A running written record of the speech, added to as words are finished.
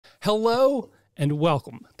Hello and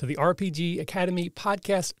welcome to the RPG Academy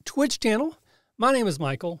podcast Twitch channel. My name is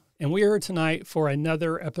Michael, and we are here tonight for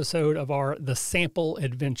another episode of our The Sample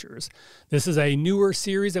Adventures. This is a newer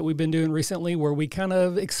series that we've been doing recently where we kind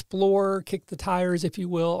of explore, kick the tires, if you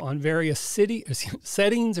will, on various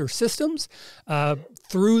settings or systems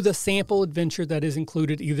through the sample adventure that is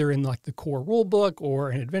included either in like the core rule book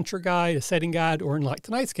or an adventure guide, a setting guide, or in like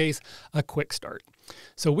tonight's case, a quick start.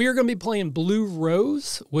 So we are going to be playing Blue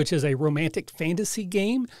Rose, which is a romantic fantasy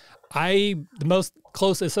game. The most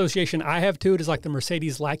close association I have to it is like the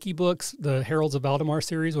Mercedes Lackey books, the Heralds of Valdemar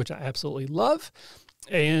series, which I absolutely love.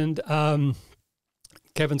 And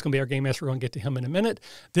Kevin's going to be our game master. We're going to get to him in a minute.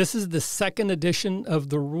 This is the second edition of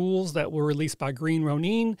the rules that were released by Green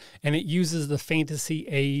Ronin, and it uses the Fantasy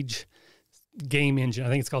Age game engine. I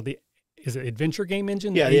think it's called is it Adventure Game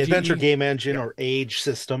Engine? Yeah, the Adventure Game Engine or Age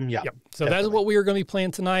system. Yeah. Yep. So that is what we are going to be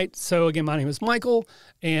playing tonight. So again, my name is Michael,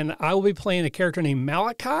 and I will be playing a character named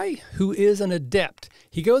Malachi, who is an adept.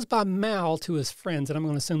 He goes by Mal to his friends, and I'm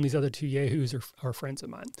going to assume these other two yahoos are friends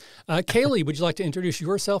of mine. Kaylee, would you like to introduce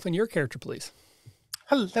yourself and your character, please?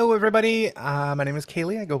 Hello, everybody. My name is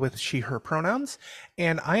Kaylee. I go with she, her pronouns,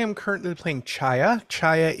 and I am currently playing Chaya.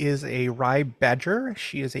 Chaya is a Rhy-Badger.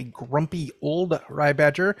 She is a grumpy old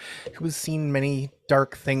Rhy-Badger who has seen many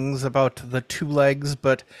dark things about the two legs,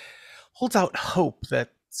 but holds out hope that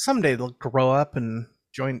someday they'll grow up and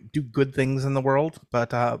do good things in the world.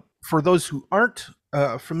 But for those who aren't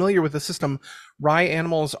familiar with the system, Rhy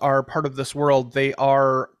animals are part of this world. They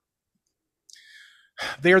are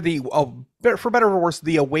for better or worse,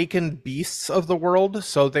 the awakened beasts of the world.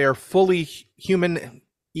 So they are fully human,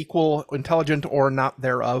 equal, intelligent, or not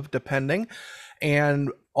thereof, depending. And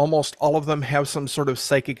almost all of them have some sort of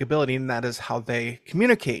psychic ability, and that is how they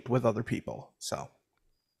communicate with other people. So,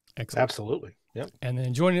 excellent. Absolutely. Yep. And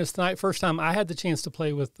then joining us tonight, first time I had the chance to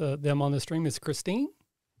play with them on the stream, is Christine.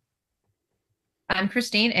 I'm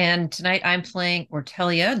Christine, and tonight I'm playing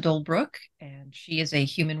Ortellia Dolbrook, and she is a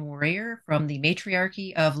human warrior from the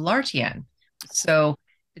matriarchy of Lartian. So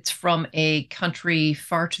it's from a country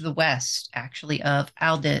far to the west, actually, of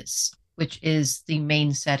Aldis, which is the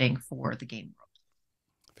main setting for the game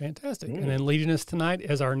world. Fantastic. And then leading us tonight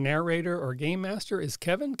as our narrator or game master is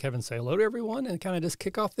Kevin. Kevin, say hello to everyone and kind of just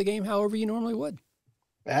kick off the game however you normally would.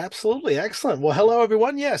 Absolutely. Excellent. Well, hello,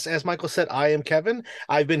 everyone. Yes, as Michael said, I am Kevin.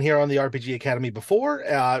 I've been here on the RPG Academy before,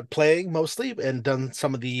 playing mostly and done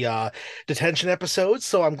some of the detention episodes.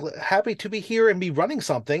 So I'm happy to be here and be running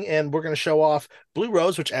something. And we're going to show off Blue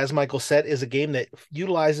Rose, which, as Michael said, is a game that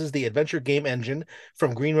utilizes the Adventure Game Engine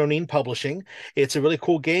from Green Ronin Publishing. It's a really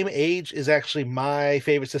cool game. Age is actually my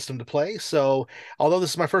favorite system to play. So although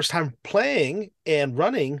this is my first time playing and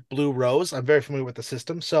running Blue Rose, I'm very familiar with the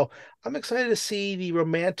system. So I'm excited to see the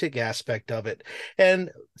romantic aspect of it.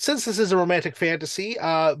 And since this is a romantic fantasy,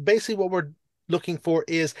 basically what we're looking for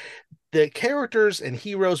is the characters and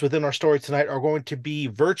heroes within our story tonight are going to be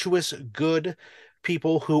virtuous, good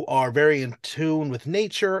people who are very in tune with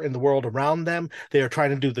nature and the world around them. They are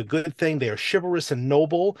trying to do the good thing. They are chivalrous and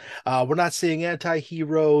noble. We're not seeing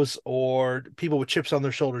anti-heroes or people with chips on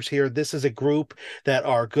their shoulders here. This is a group that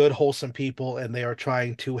are good, wholesome people, and they are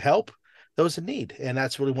trying to help those in need. And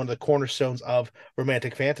that's really one of the cornerstones of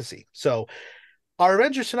romantic fantasy. So our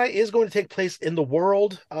adventure tonight is going to take place in the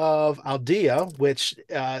world of Aldea, which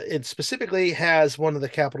it specifically has one of the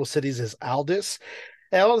capital cities is Aldis.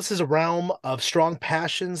 Aldis is a realm of strong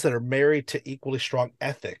passions that are married to equally strong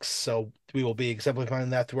ethics. So we will be exemplifying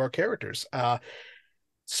that through our characters.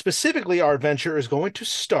 Specifically, our adventure is going to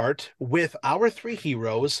start with our three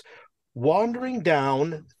heroes wandering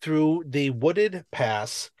down through the wooded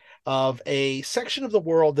pass of a section of the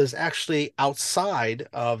world that is actually outside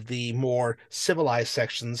of the more civilized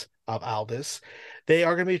sections of Aldis. They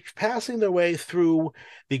are going to be passing their way through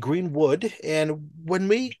the green wood, and when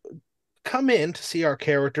we come in to see our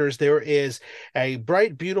characters, there is a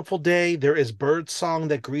bright, beautiful day. There is bird song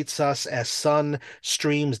that greets us as sun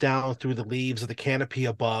streams down through the leaves of the canopy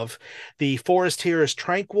above. The forest here is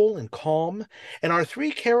tranquil and calm, and our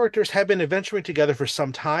three characters have been adventuring together for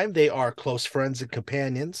some time. They are close friends and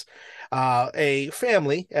companions, a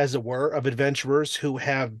family, as it were, of adventurers who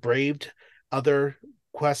have braved other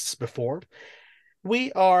quests before.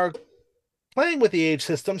 We are playing with the age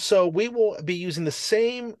system, so we will be using the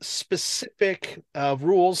same specific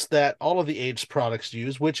rules that all of the age products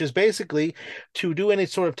use, which is basically to do any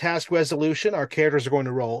sort of task resolution, our characters are going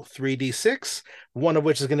to roll 3d6, one of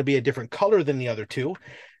which is going to be a different color than the other two.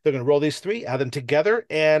 They're going to roll these three, add them together,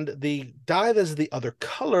 and the die that is the other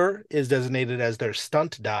color is designated as their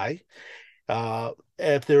stunt die.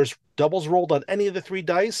 If there's doubles rolled on any of the 3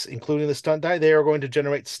 dice, including the stunt die, they are going to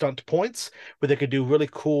generate stunt points where they could do really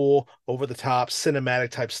cool, over-the-top, cinematic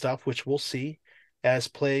type stuff, which we'll see as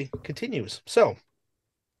play continues. So,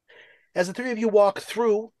 as the 3 of you walk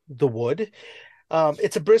through the wood,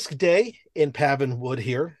 it's a brisk day in Pavin Wood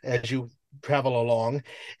here as you travel along,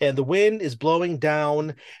 and the wind is blowing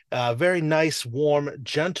down a very nice, warm,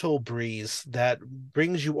 gentle breeze that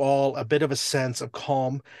brings you all a bit of a sense of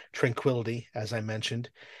calm tranquility, as I mentioned.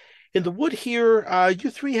 In the wood here, you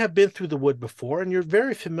 3 have been through the wood before, and you're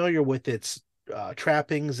very familiar with its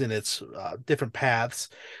trappings and its different paths.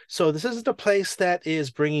 So this isn't a place that is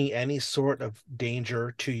bringing any sort of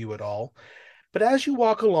danger to you at all. But as you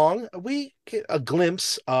walk along, we get a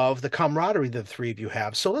glimpse of the camaraderie that the 3 of you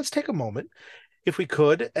have. So let's take a moment, if we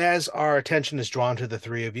could, as our attention is drawn to the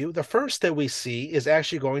 3 of you. The first that we see is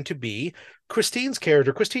actually going to be Christine's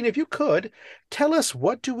character. Christine, if you could, tell us,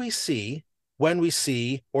 what do we see when we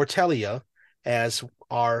see Ortellia as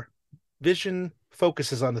our vision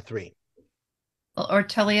focuses on the 3? Well,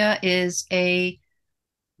 Ortellia is a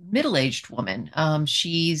middle-aged woman.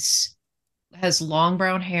 She's has long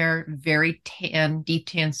brown hair, very tan, deep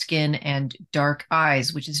tan skin, and dark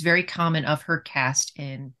eyes, which is very common of her caste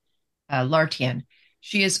in Lartian.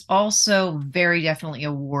 She is also very definitely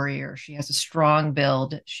a warrior. She has a strong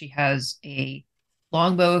build. She has a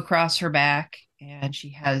longbow across her back, and she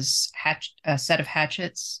has a set of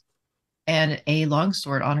hatchets and a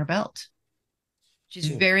longsword on her belt. She's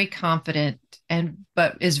very confident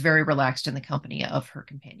but is very relaxed in the company of her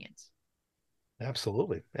companions.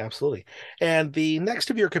 Absolutely, absolutely. And the next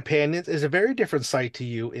of your companions is a very different sight to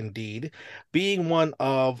you indeed, being one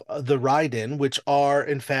of the Rhy-Badger, which are,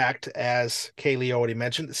 in fact, as Kaylee already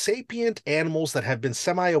mentioned, sapient animals that have been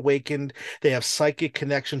semi-awakened. They have psychic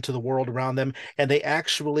connection to the world around them, and they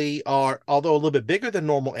actually are, although a little bit bigger than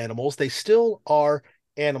normal animals, they still are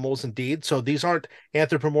animals indeed. So these aren't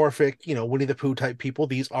anthropomorphic, Winnie the Pooh type people.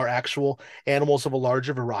 These are actual animals of a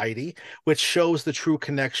larger variety, which shows the true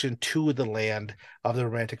connection to the land of the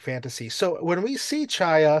romantic fantasy. So when we see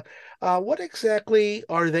Chaya, what exactly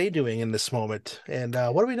are they doing in this moment? And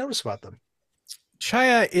what do we notice about them?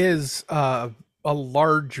 Chaya is a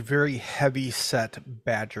large, very heavy set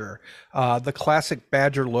badger. The classic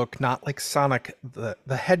badger look, not like Sonic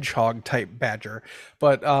the Hedgehog type badger,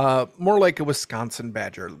 but more like a Wisconsin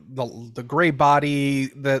badger. The gray body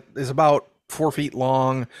that is about 4 feet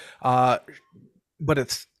long,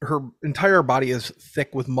 but her entire body is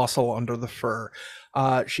thick with muscle under the fur.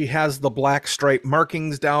 She has the black stripe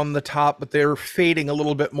markings down the top, but they're fading a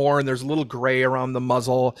little bit more, and there's a little gray around the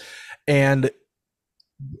muzzle. And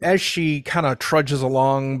as she kind of trudges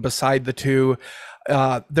along beside the 2,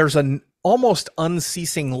 there's an almost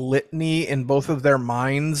unceasing litany in both of their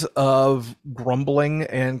minds of grumbling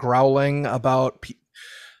and growling about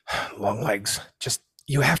long legs.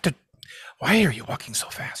 You have to. Why are you walking so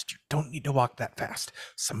fast? You don't need to walk that fast.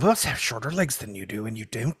 Some of us have shorter legs than you do, and you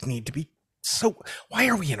don't need to be. So why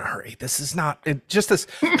are we in a hurry? This is not just this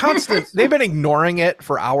constant. They've been ignoring it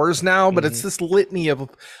for hours now, but it's this litany of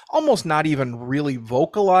almost not even really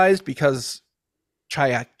vocalized, because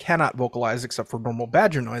Chaya cannot vocalize except for normal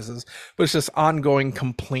badger noises, but it's this ongoing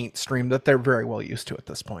complaint stream that they're very well used to at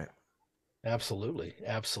this point. Absolutely.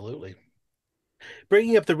 Absolutely.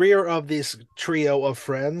 Bringing up the rear of this trio of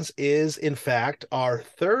friends is, in fact, our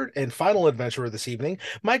third and final adventurer this evening.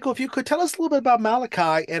 Michael, if you could tell us a little bit about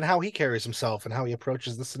Malachi and how he carries himself and how he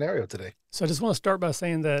approaches the scenario today. So I just want to start by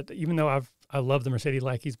saying that even though I love the Mercedes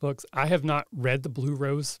Lackey's books, I have not read the Blue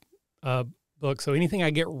Rose book. So anything I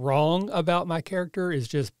get wrong about my character is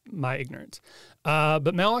just my ignorance.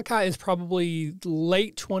 But Malachi is probably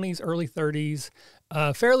late 20s, early 30s.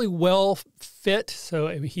 Fairly well fit, so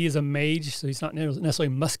he is a mage, so he's not necessarily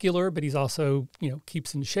muscular, but he's also,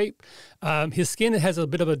 keeps in shape. His skin has a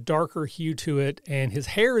bit of a darker hue to it, and his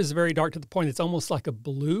hair is very dark to the point it's almost like a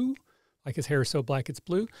blue, like his hair is so black it's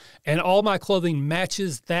blue. And all my clothing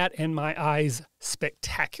matches that and my eyes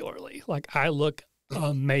spectacularly. Like, I look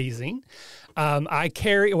amazing. I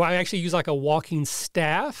actually use like a walking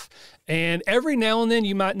staff, and every now and then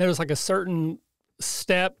you might notice like a certain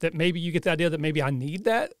step that maybe you get the idea that maybe I need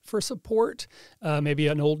that for support, maybe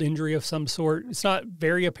an old injury of some sort. It's not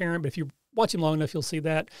very apparent, but if you watch him long enough, you'll see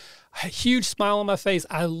that. A huge smile on my face.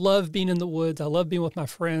 I love being in the woods. I love being with my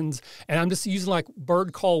friends, and I'm just using like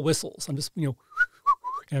bird call whistles. I'm just, and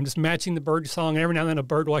I'm just matching the bird song. And every now and then a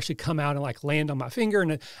bird will actually come out and like land on my finger.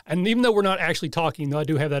 And even though we're not actually talking, though I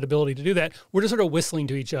do have that ability to do that, we're just sort of whistling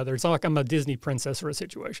to each other. It's not like I'm a Disney princess or a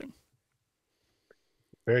situation.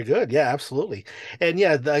 Very good. Yeah, absolutely. And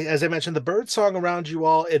yeah, as I mentioned, the bird song around you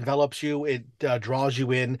all envelops you. It draws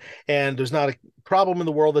you in, and there's not a problem in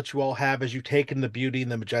the world that you all have as you take in the beauty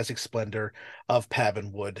and the majestic splendor of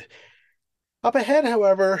Pavin Wood. Up ahead,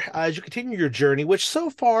 however, as you continue your journey, which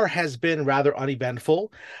so far has been rather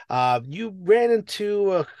uneventful, you ran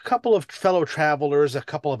into a couple of fellow travelers a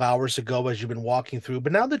couple of hours ago as you've been walking through.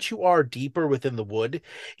 But now that you are deeper within the wood,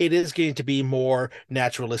 it is going to be more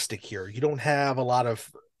naturalistic here. You don't have a lot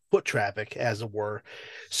of foot traffic, as it were.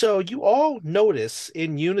 So you all notice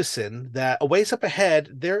in unison that a ways up ahead,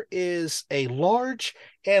 there is a large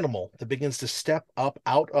animal that begins to step up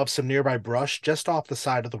out of some nearby brush just off the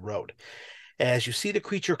side of the road. As you see the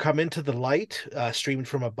creature come into the light, streaming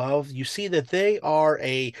from above, you see that they are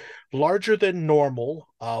a larger than normal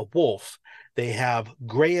wolf. They have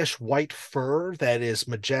grayish white fur that is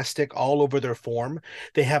majestic all over their form.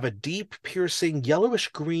 They have a deep, piercing yellowish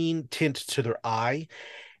green tint to their eye.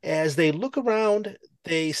 As they look around,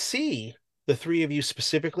 they see the three of you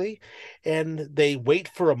specifically, and they wait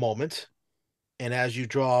for a moment. And as you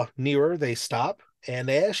draw nearer, they stop and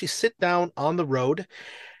they actually sit down on the road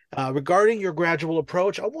regarding your gradual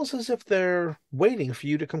approach, almost as if they're waiting for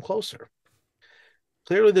you to come closer.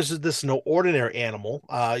 Clearly, this is no ordinary animal.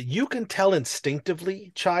 You can tell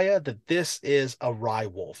instinctively, Chaya, that this is a rye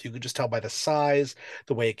wolf. You can just tell by the size,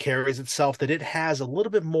 the way it carries itself, that it has a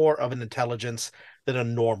little bit more of an intelligence than a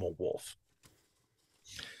normal wolf.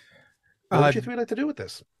 What would you three like to do with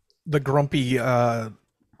this? The grumpy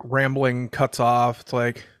rambling cuts off. It's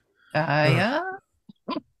like, Yeah.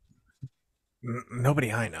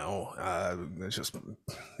 nobody I know. It's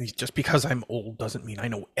just because I'm old doesn't mean I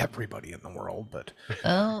know everybody in the world. But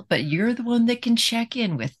Oh, but you're the one that can check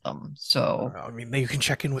in with them. So I mean, you can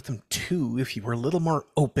check in with them too if you were a little more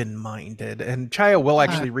open-minded. And Chaya will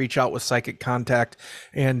actually reach out with psychic contact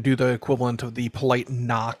and do the equivalent of the polite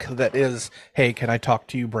knock that is, "Hey, can I talk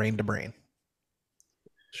to you brain to brain?"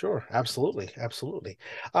 Sure, absolutely, absolutely.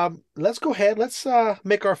 Let's go ahead. Let's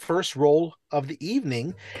make our first roll of the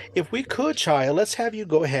evening. If we could, Chaya, let's have you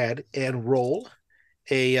go ahead and roll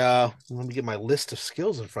a. Let me get my list of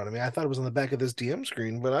skills in front of me. I thought it was on the back of this DM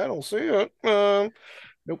screen, but I don't see it.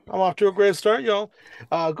 Nope, I'm off to a great start, y'all.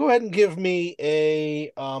 Go ahead and give me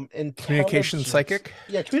a Communication psychic.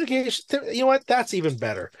 Yeah, communication. You know what? That's even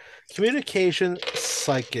better. Communication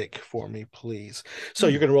psychic for me, please. So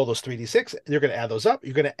you're going to roll those 3d6. You're going to add those up.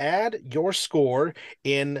 You're going to add your score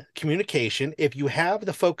in communication. If you have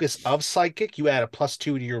the focus of psychic, you add a +2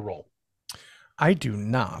 to your roll. I do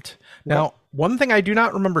not. Now, one thing I do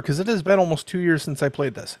not remember, because it has been almost 2 years since I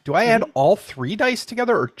played this. Do I add all 3 dice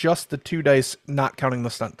together or just the 2 dice, not counting the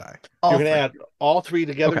stunt die? You're going to add all 3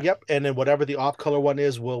 together, Okay. yep. And then whatever the off-color one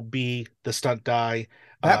is will be the stunt die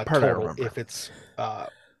That part I total remember. if it's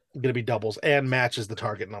going to be doubles and matches the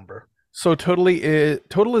target number. So total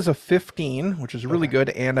is a 15, which is really good,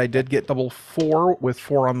 and I did get double 4 with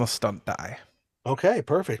 4 on the stunt die. Okay,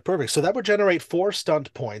 perfect, perfect. So that would generate 4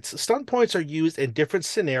 stunt points. Stunt points are used in different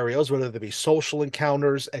scenarios, whether they be social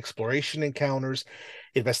encounters, exploration encounters,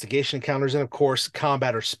 investigation encounters, and of course,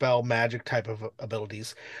 combat or spell magic type of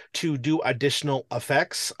abilities to do additional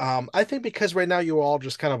effects. I think because right now you all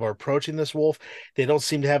just kind of are approaching this wolf, they don't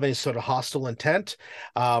seem to have any sort of hostile intent.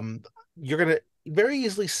 You're going to very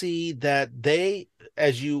easily see that they,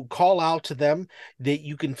 as you call out to them, that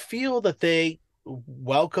you can feel that they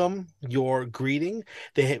welcome your greeting.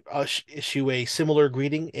 They issue a similar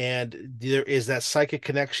greeting, and there is that psychic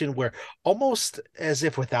connection where almost as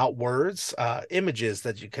if without words, images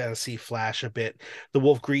that you kind of see flash a bit. The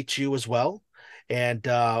wolf greets you as well and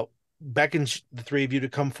beckons the 3 of you to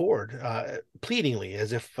come forward pleadingly,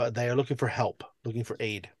 as if they are looking for help, looking for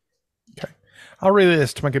aid. Okay. I'll relay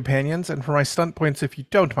this to my companions, and for my stunt points, if you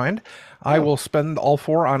don't mind, I will spend all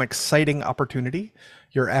 4 on exciting opportunity.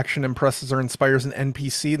 Your action impresses or inspires an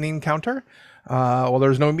NPC in the encounter. While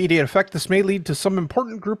there's no immediate effect, this may lead to some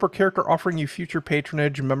important group or character offering you future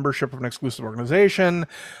patronage, membership of an exclusive organization.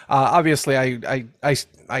 Obviously,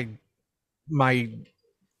 my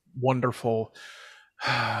wonderful,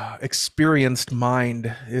 experienced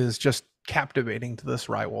mind is just captivating to this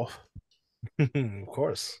rye wolf. Of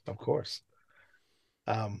course, of course.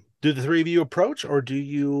 Do the 3 of you approach, or do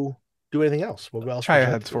you do anything else? What else? Chaya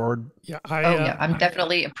heads forward. Yeah, I'm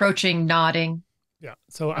definitely approaching, nodding. Yeah.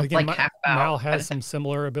 So again, like half bow. Mal has some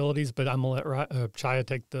similar abilities, but I'm gonna let Chaya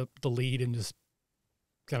take the lead and just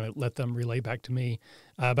kind of let them relay back to me.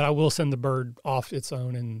 But I will send the bird off its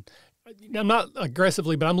own, and I'm not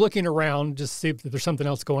aggressively, but I'm looking around just to see if there's something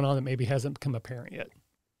else going on that maybe hasn't become apparent yet.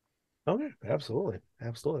 Okay, absolutely,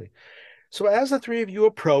 absolutely. So as the three of you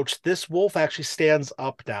approach, this wolf actually stands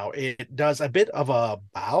up now. It does a bit of a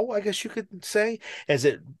bow, I guess you could say, as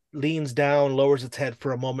it leans down, lowers its head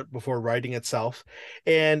for a moment before righting itself.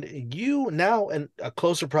 And you now, in a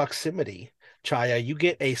closer proximity, Chaya, you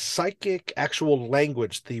get a psychic actual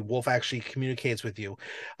language the wolf actually communicates with you.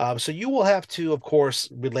 So you will have to, of course,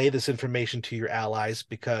 relay this information to your allies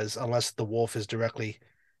because unless the wolf is directly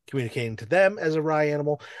communicating to them as a Rhy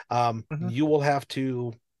animal, you will have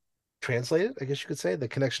to translate it, I guess you could say. The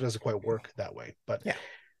connection doesn't quite work that way. But Yeah.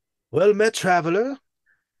 well met, traveler.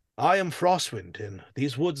 I am Frostwind, and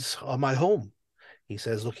these woods are my home, he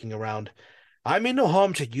says, looking around. I mean no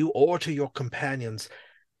harm to you or to your companions.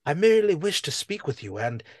 I merely wish to speak with you,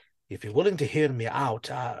 and if you're willing to hear me out,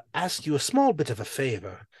 ask you a small bit of a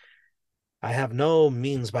favor. I have no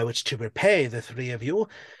means by which to repay the three of you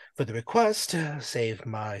for the request, save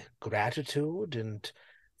my gratitude and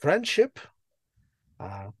friendship.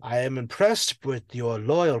 I am impressed with your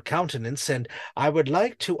loyal countenance, and I would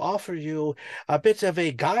like to offer you a bit of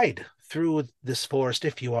a guide through this forest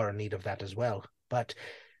if you are in need of that as well. But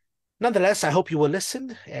nonetheless, I hope you will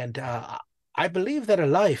listen, and I believe that a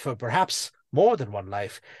life, or perhaps more than one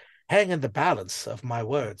life, hang in the balance of my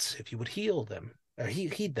words if you would heal them, or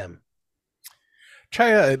heed them.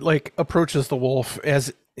 Chaya approaches the wolf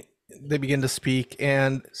as they begin to speak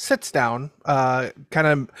and sits down, kind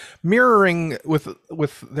of mirroring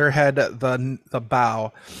with their head the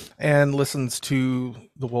bow, and listens to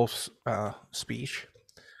the wolf's speech.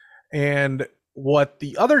 And what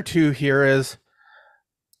the other two hear is,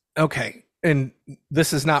 okay, and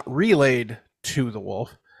this is not relayed to the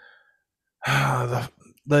wolf.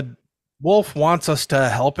 The wolf wants us to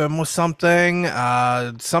help him with something.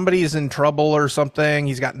 Somebody's in trouble or something.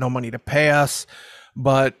 He's got no money to pay us,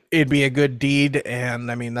 but it'd be a good deed.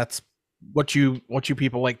 And I mean, that's what you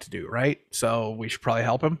people like to do, right? So we should probably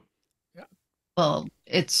help him. Yeah. Well,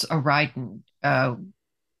 it's a Rhyden.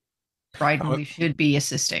 We should be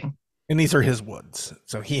assisting. And these are his woods,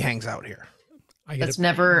 so he hangs out here. It's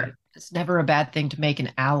never a bad thing to make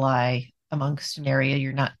an ally amongst an area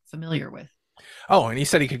you're not familiar with. Oh, and he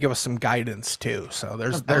said he could give us some guidance too. So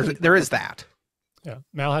there is that. Yeah.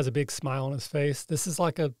 Mal has a big smile on his face. This is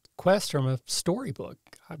like a quest from a storybook.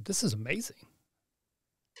 This is amazing.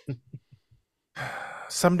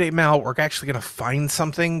 Someday, Mal, we're actually going to find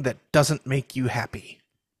something that doesn't make you happy.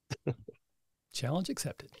 Challenge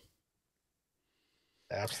accepted.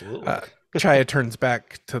 Absolutely. Chaya turns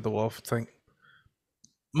back to the wolf, saying,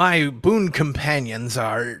 my boon companions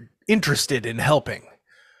are interested in helping.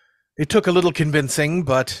 It took a little convincing,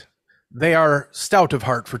 but they are stout of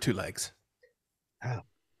heart for two legs. Oh,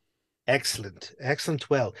 excellent. Excellent.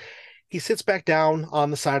 Well, he sits back down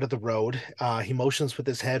on the side of the road. He motions with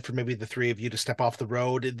his head for maybe the three of you to step off the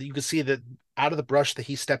road. You can see that out of the brush that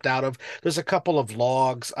he stepped out of, there's a couple of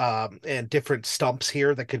logs and different stumps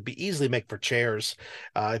here that could be easily make for chairs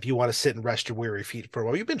if you want to sit and rest your weary feet for a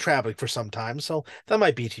while. You've been traveling for some time, so that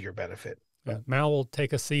might be to your benefit. Yeah. Mal will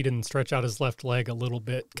take a seat and stretch out his left leg a little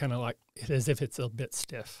bit, kind of like as if it's a bit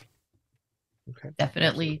stiff. Okay.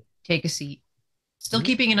 Definitely take a seat. Still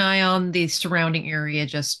keeping an eye on the surrounding area,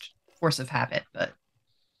 just force of habit, but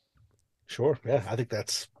sure. Yeah, I think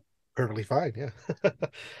that's perfectly fine.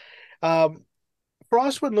 Yeah.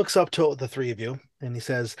 Frostwind looks up to the three of you and he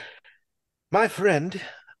says, my friend,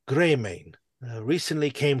 Greymane, recently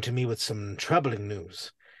came to me with some troubling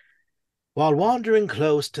news. While wandering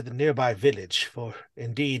close to the nearby village, for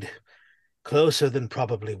indeed closer than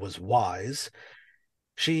probably was wise,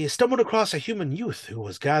 she stumbled across a human youth who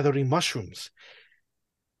was gathering mushrooms.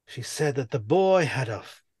 She said that the boy had a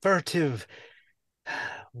furtive,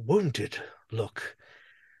 wounded look,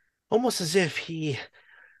 almost as if he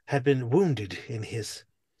had been wounded in his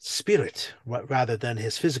spirit rather than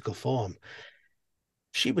his physical form.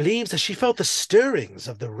 She believes that she felt the stirrings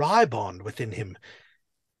of the Rhy bond within him.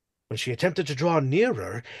 When she attempted to draw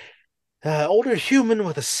nearer, an older human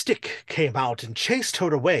with a stick came out and chased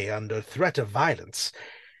her away under threat of violence.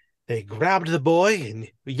 They grabbed the boy and,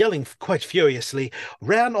 yelling quite furiously,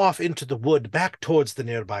 ran off into the wood back towards the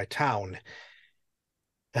nearby town.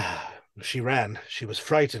 She ran. She was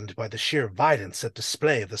frightened by the sheer violence at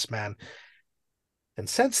display of this man. And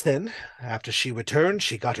since then, after she returned,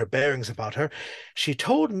 she got her bearings about her. She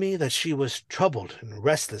told me that she was troubled and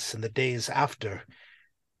restless in the days after.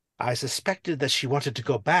 I suspected that she wanted to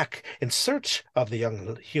go back in search of the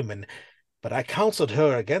young human, but I counseled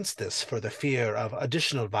her against this for the fear of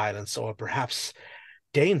additional violence or perhaps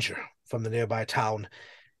danger from the nearby town.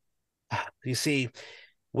 You see,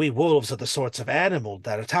 we wolves are the sorts of animal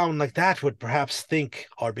that a town like that would perhaps think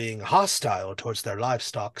are being hostile towards their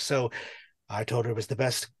livestock, so I told her it was the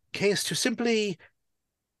best case to simply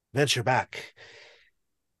venture back.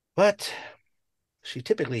 But she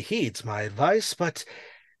typically heeds my advice, but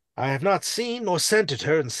I have not seen nor scented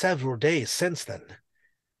her in several days since then.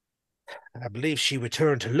 I believe she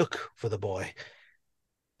returned to look for the boy.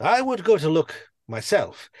 I would go to look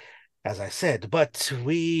myself, as I said, but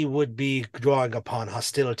we would be drawing upon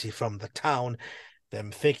hostility from the town,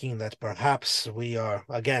 them thinking that perhaps we are,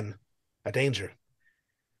 again, a danger.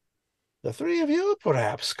 The three of you,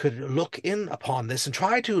 perhaps, could look in upon this and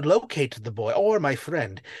try to locate the boy or my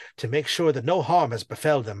friend to make sure that no harm has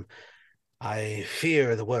befell them. I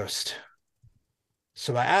fear the worst.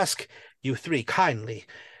 So I ask you three kindly,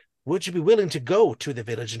 would you be willing to go to the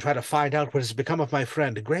village and try to find out what has become of my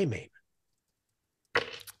friend Greymane?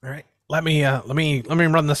 All right. Let me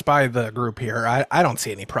run this by the group here. I don't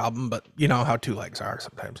see any problem, but you know how two legs are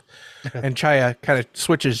sometimes. And Chaya kind of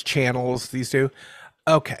switches channels, these two.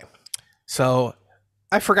 Okay. So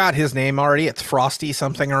I forgot his name already. It's Frosty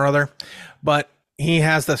something or other. But he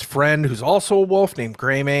has this friend who's also a wolf named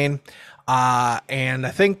Greymane. And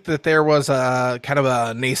I think that there was a kind of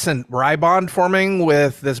a nascent Rhy bond forming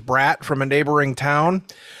with this brat from a neighboring town.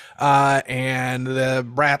 And the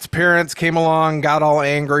brat's parents came along, got all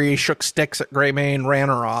angry, shook sticks at Greymane, ran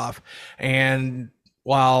her off. And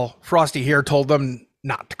while Frosty here told them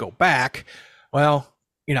not to go back, well,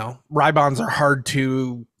 you know, Rhy bonds are hard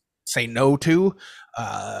to say no to.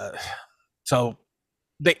 So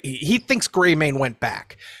he thinks Greymane went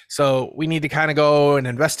back. So we need to kind of go and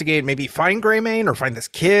investigate, maybe find Greymane or find this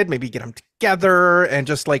kid, maybe get them together and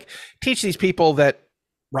just like teach these people that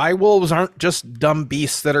Rhy wolves aren't just dumb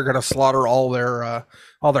beasts that are going to slaughter all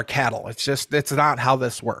their cattle. It's not how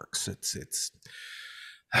this works. It's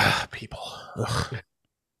people. Ugh.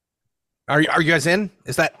 Are you guys in?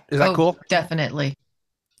 Is that cool? Definitely.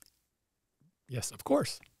 Yes, of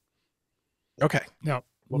course. Okay. Now,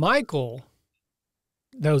 Michael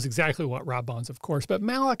knows exactly what Rhy bonds, of course, but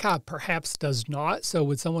Malachi perhaps does not. So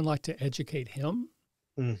would someone like to educate him?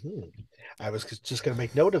 Mm-hmm. I was just going to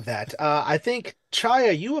make note of that. I think,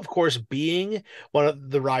 Chaya, you, of course, being one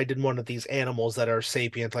of the one of these animals that are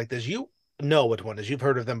sapient like this, you know what one is. You've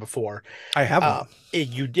heard of them before. I have one.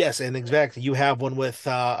 Yes, and exactly. You have one with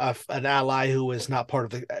an ally who is not part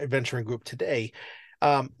of the adventuring group today.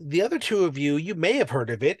 The other two of you, you may have heard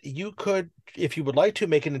of it. You could, if you would like to,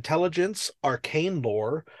 make an intelligence arcane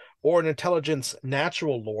lore or an intelligence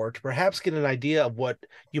natural lore to perhaps get an idea of what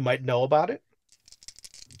you might know about it.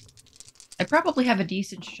 I probably have a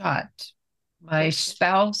decent shot. My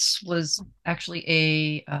spouse was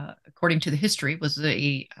actually according to the history, was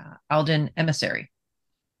a Alden emissary.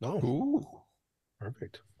 Oh, Ooh.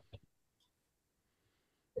 Perfect.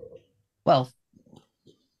 Well,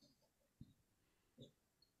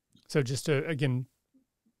 So just to, again,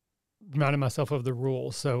 reminding myself of the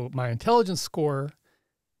rules. So my intelligence score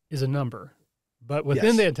is a number, but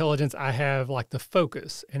within the intelligence, I have like the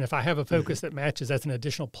focus. And if I have a focus that matches, that's an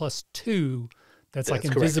additional +2 that's like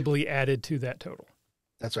invisibly added to that total.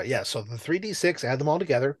 That's right. Yeah. So the 3d6, add them all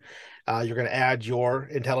together. You're going to add your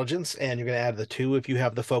intelligence, and you're going to add the 2 if you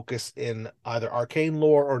have the focus in either arcane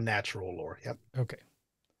lore or natural lore. Yep. Okay.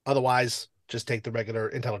 Otherwise, just take the regular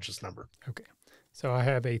intelligence number. Okay. So I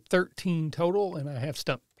have a 13 total, and I have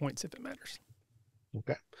stump points if it matters.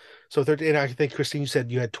 Okay. So 13, I think, Christine, you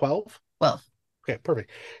said you had 12? 12. Okay,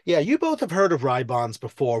 perfect. Yeah, you both have heard of Rhy bonds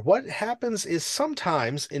before. What happens is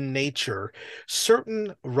sometimes in nature,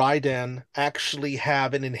 certain Rhyden actually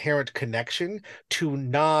have an inherent connection to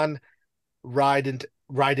non-Rhyden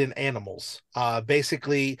animals.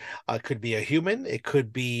 Basically, it could be a human, it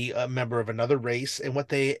could be a member of another race, and what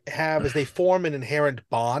they have is they form an inherent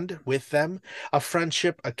bond with them, a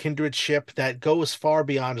friendship, a kindredship that goes far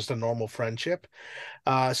beyond just a normal friendship.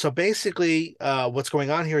 So basically, what's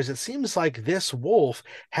going on here is it seems like this wolf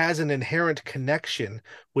has an inherent connection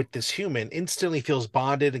with this human, instantly feels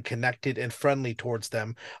bonded and connected and friendly towards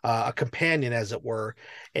them, a companion, as it were,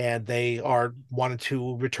 and they are wanted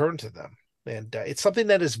to return to them. And it's something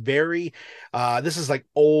that is very, this is like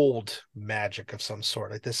old magic of some sort.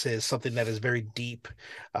 Like this is something that is very deep.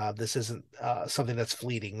 This isn't something that's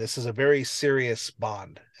fleeting. This is a very serious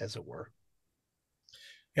bond, as it were.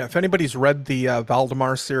 Yeah, if anybody's read the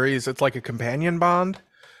Valdemar series, it's like a companion bond.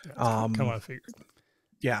 Kind of what I figured.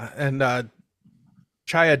 Yeah, and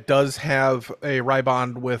Chaya does have a Rhy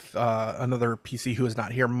bond with another PC who is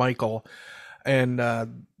not here, Michael, and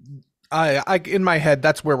I in my head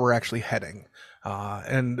that's where we're actually heading.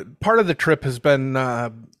 And part of the trip has been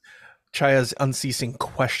Chaya's unceasing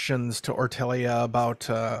questions to Ortellia about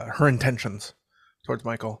her intentions towards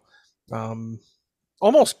Michael.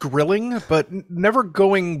 almost grilling, but never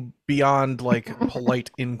going beyond like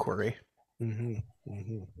polite inquiry. Mm-hmm.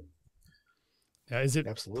 Mm-hmm. Is it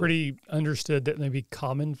Absolutely. pretty understood that maybe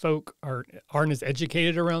common folk aren't as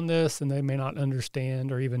educated around this, and they may not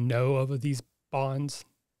understand or even know of these bonds?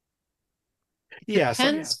 Yeah.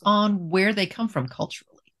 Depends on where they come from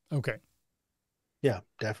culturally. Okay. Yeah,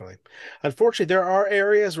 definitely. Unfortunately, there are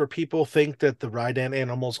areas where people think that the Rhydan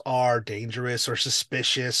animals are dangerous or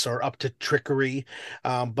suspicious or up to trickery.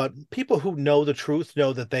 But people who know the truth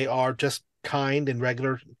know that they are just kind and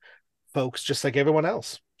regular folks, just like everyone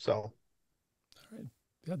else. So, All right.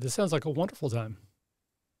 Yeah, this sounds like a wonderful time.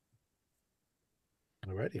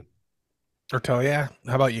 alrighty. Ortellia,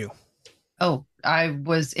 how about you? Oh, I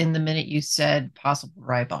was in the minute you said possible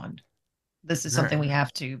rye bond. This is All something right. we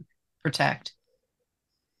have to protect.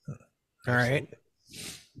 All right. Absolutely.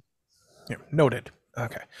 Yeah, noted.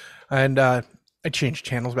 Okay. And I changed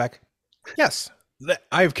channels back. Yes,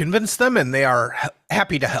 I've convinced them and they are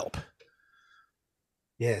happy to help.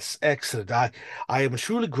 Yes, excellent. I am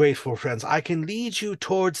truly grateful, friends. I can lead you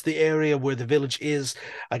towards the area where the village is.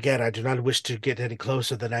 Again, I do not wish to get any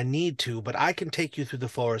closer than I need to, but I can take you through the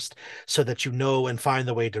forest so that you know and find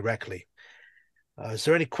the way directly. Is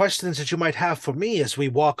there any questions that you might have for me as we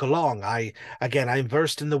walk along? I'm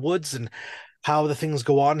versed in the woods and how the things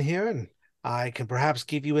go on here, and I can perhaps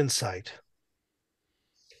give you insight.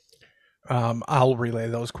 I'll relay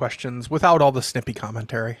those questions without all the snippy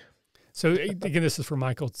commentary. So again, this is for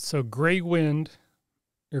Michael. So Gray Wind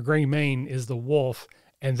or Gray Mane is the wolf,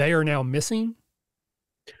 and they are now missing?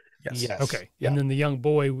 Yes. Okay. Yeah. And then the young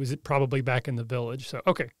boy was probably back in the village. So,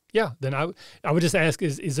 okay. Yeah. Then I would just ask,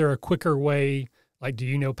 is there a quicker way? Like, do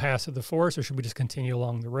you know paths of the forest, or should we just continue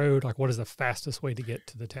along the road? Like, what is the fastest way to get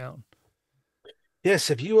to the town?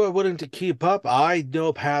 Yes, if you are willing to keep up, I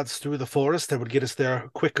know paths through the forest that would get us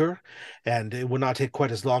there quicker, and it would not take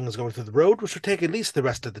quite as long as going through the road, which would take at least the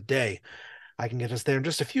rest of the day. I can get us there in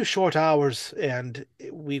just a few short hours, and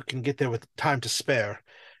we can get there with time to spare.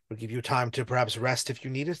 We'll give you time to perhaps rest if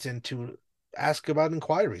you need it, and to ask about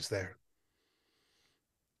inquiries there.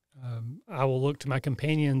 I will look to my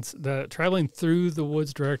companions. The traveling through the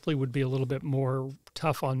woods directly would be a little bit more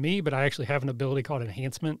tough on me, but I actually have an ability called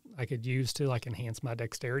enhancement I could use to like enhance my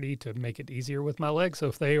dexterity to make it easier with my legs. So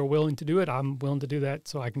if they are willing to do it, I'm willing to do that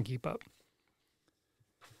so I can keep up.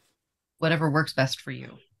 Whatever works best for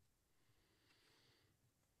you.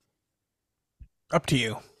 Up to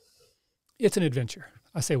you. It's an adventure.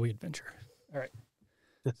 I say we adventure. All right.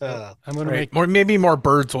 So I'm going to make maybe more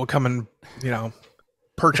birds will come and,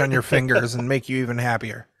 perch on your fingers and make you even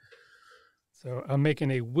happier. So I'm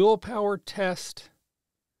making a willpower test.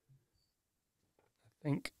 I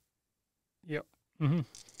think. Yep. Mm-hmm.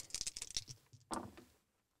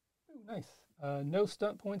 Ooh, nice. No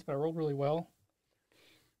stunt points, but I rolled really well.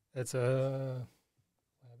 That's a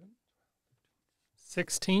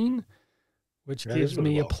 16, which gives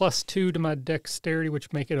me a +2 to my dexterity,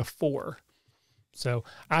 which make it a 4. So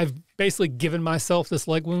I've basically given myself this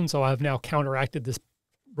leg wound, so I've now counteracted this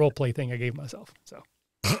roleplay thing I gave myself. So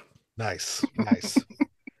nice.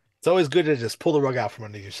 It's always good to just pull the rug out from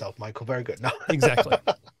under yourself, Michael. Very good. No, exactly.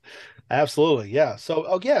 Absolutely. Yeah. So,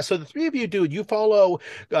 so the three of you you follow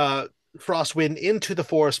Frostwind into the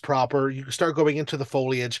forest proper. You start going into the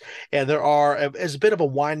foliage, and there's a bit of a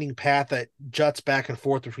winding path that juts back and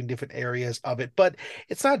forth between different areas of it, but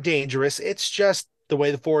it's not dangerous. It's just the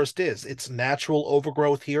way the forest is. It's natural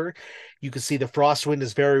overgrowth here. You can see the Frostwind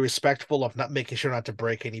is very respectful of not making sure not to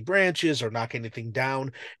break any branches or knock anything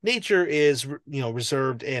down. Nature is,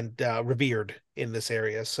 reserved and revered in this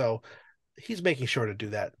area, so he's making sure to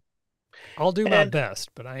do that. I'll do my best,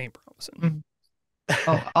 but I ain't promising.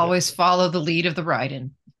 Oh, always follow the lead of the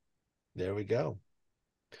ride-in. There we go.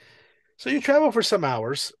 So you travel for some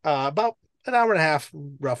hours, about an hour and a half,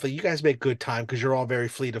 roughly. You guys make good time because you're all very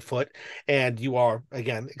fleet of foot, and you are,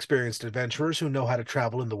 again, experienced adventurers who know how to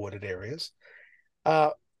travel in the wooded areas.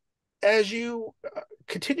 As you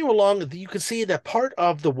continue along, you can see that part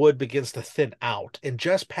of the wood begins to thin out, and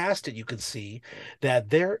just past it, you can see that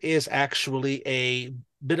there is actually a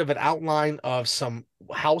bit of an outline of some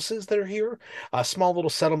houses that are here, a small little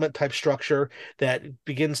settlement type structure that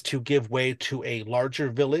begins to give way to a larger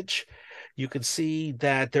village. You can see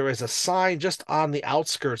that there is a sign just on the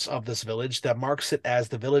outskirts of this village that marks it as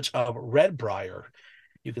the village of Redbriar.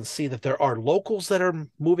 You can see that there are locals that are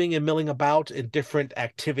moving and milling about in different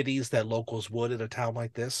activities that locals would in a town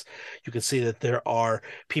like this. You can see that there are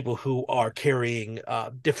people who are carrying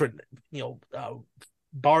different,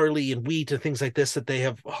 barley and wheat and things like this that they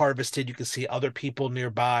have harvested. You can see other people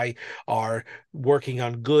nearby are working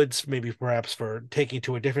on goods, maybe perhaps for taking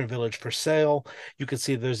to a different village for sale. You can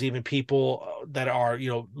see there's even people that are,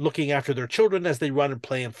 looking after their children as they run and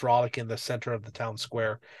play and frolic in the center of the town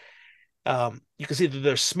square. You can see that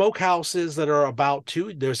there's smokehouses that are about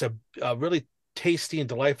too. There's a really tasty and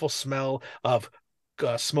delightful smell of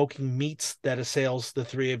smoking meats that assails the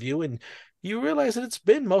three of you, and you realize that it's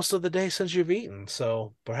been most of the day since you've eaten,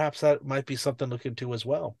 so perhaps that might be something to look into as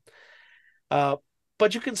well.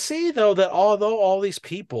 But you can see, though, that although all these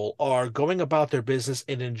people are going about their business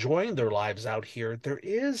and enjoying their lives out here, there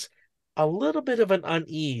is a little bit of an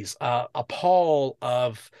unease, a pall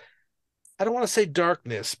of, I don't want to say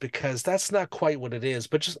darkness, because that's not quite what it is,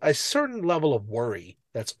 but just a certain level of worry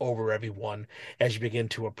that's over everyone as you begin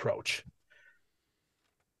to approach.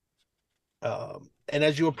 And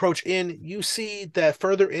as you approach in, you see that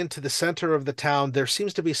further into the center of the town, there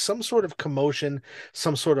seems to be some sort of commotion,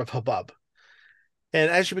 some sort of hubbub. And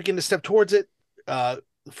as you begin to step towards it,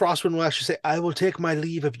 Frostwind will actually say, "I will take my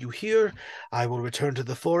leave of you here. I will return to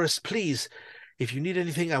the forest. Please, if you need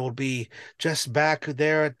anything, I will be just back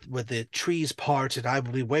there with the trees part, and I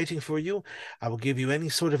will be waiting for you. I will give you any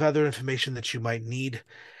sort of other information that you might need.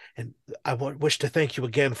 And I wish to thank you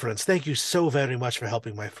again, friends. Thank you so very much for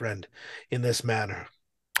helping my friend in this manner."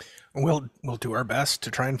 We'll do our best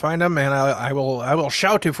to try and find him, and I will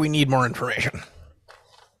shout if we need more information.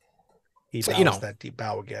 He bows that deep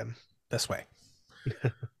bow again. This way.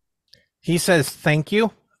 He says thank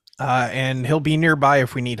you, and he'll be nearby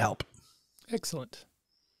if we need help. Excellent.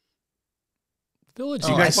 Village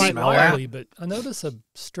You guys quite smell that? lively, but I notice a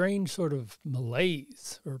strange sort of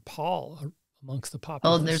malaise or pall amongst the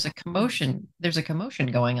populace. Oh, there's a commotion. There's a commotion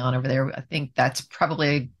going on over there. I think that's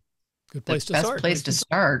probably good place the to best start. place to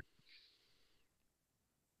start.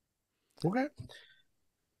 Okay.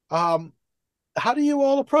 How do you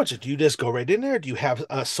all approach it? Do you just go right in there? Do you have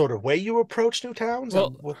a sort of way you approach new towns?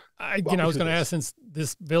 Well, I was going to ask, since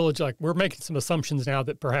this village, like, we're making some assumptions now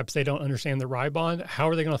that perhaps they don't understand the rye bond. How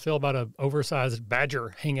are they going to feel about an oversized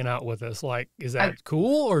badger hanging out with us? Like, is that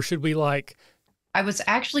cool, or should we like? I was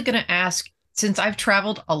actually going to ask, since I've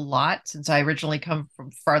traveled a lot, since I originally come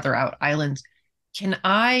from farther out islands, can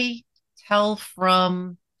I tell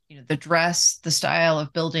from the dress, the style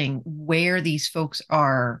of building, where these folks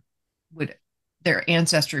are, their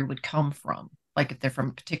ancestry would come from? Like if they're from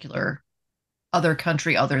a particular other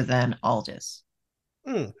country other than Aldis.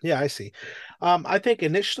 Yeah, I see. I think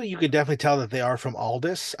initially you could definitely tell that they are from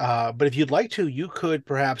Aldis, but if you'd like to, you could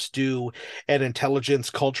perhaps do an intelligence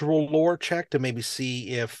cultural lore check to maybe see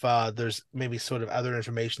if there's maybe sort of other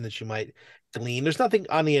information that you might glean. There's nothing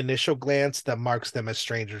on the initial glance that marks them as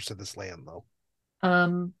strangers to this land, though.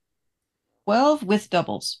 12 with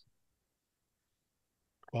doubles.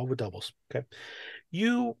 12 with doubles. Okay.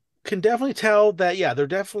 You can definitely tell that, yeah, they're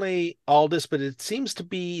definitely Aldis, but it seems to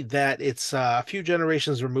be that it's a few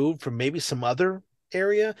generations removed from maybe some other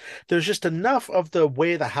area. There's just enough of the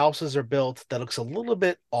way the houses are built that looks a little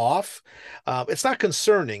bit off. It's not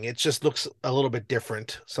concerning. It just looks a little bit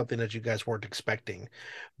different, something that you guys weren't expecting.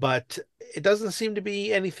 But it doesn't seem to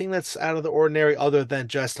be anything that's out of the ordinary, other than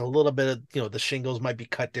just a little bit of, the shingles might be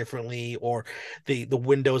cut differently, or the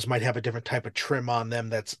windows might have a different type of trim on them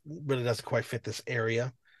that's really doesn't quite fit this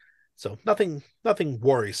area. So nothing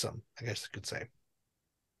worrisome, I guess you could say.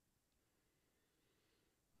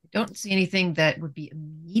 Don't see anything that would be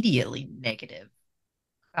immediately negative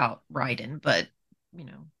about Raiden, but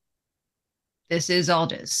this is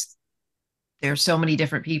Aldis. There's so many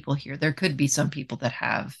different people here. There could be some people that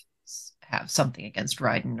have something against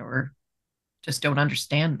Raiden or just don't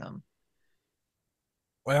understand them.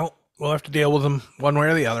 Well, we'll have to deal with them one way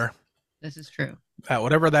or the other. This is true.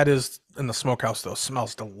 Whatever that is in the smokehouse, though,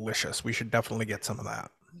 smells delicious. We should definitely get some of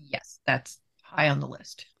that. Yes, that's high on the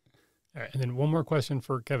list. All right, and then one more question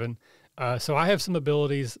for Kevin. So I have some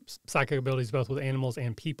abilities, psychic abilities, both with animals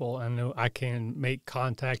and people. I know I can make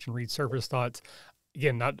contact and read surface thoughts.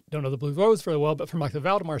 Again, don't know the Blue Rose very well, but from like the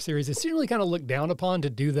Valdemar series, it's generally kind of looked down upon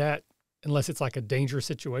to do that unless it's like a dangerous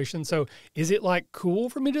situation. So is it like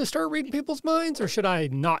cool for me to start reading people's minds, or should I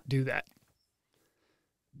not do that?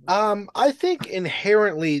 I think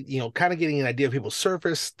inherently, kind of getting an idea of people's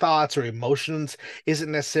surface thoughts or emotions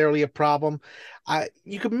isn't necessarily a problem.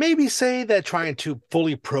 You could maybe say that trying to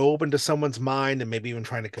fully probe into someone's mind and maybe even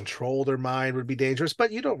trying to control their mind would be dangerous,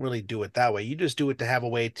 but you don't really do it that way. You just do it to have a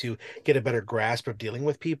way to get a better grasp of dealing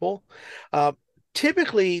with people.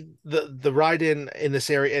 Typically, the ride-in this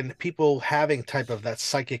area and people having type of that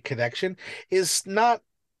psychic connection is not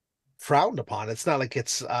frowned upon. It's not like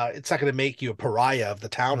it's not going to make you a pariah of the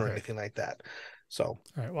town or anything like that. So, All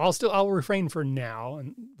right. Well, I'll refrain for now,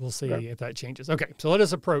 and we'll see Okay. if that changes. Okay. So let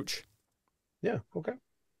us approach. yeah, okay.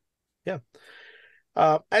 Yeah.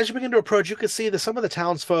 As you begin to approach, you can see that some of the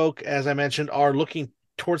townsfolk, as I mentioned, are looking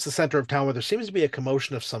towards the center of town where there seems to be a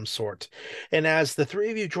commotion of some sort. And as the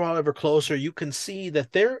three of you draw ever closer, you can see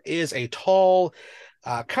that there is a tall,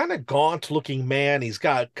 kind of gaunt-looking man. He's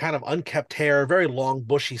got kind of unkept hair, very long,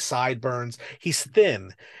 bushy sideburns. He's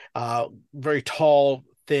thin, very tall,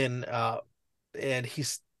 thin, and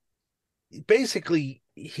he's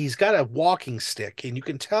got a walking stick, and you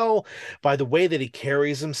can tell by the way that he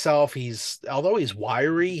carries himself, although he's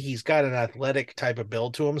wiry, he's got an athletic type of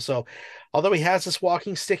build to him. So although he has this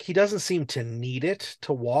walking stick, he doesn't seem to need it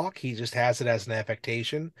to walk. He just has it as an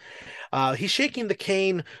affectation. He's shaking the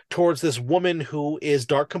cane towards this woman who is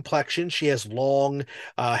dark complexion. She has long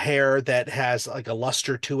hair that has like a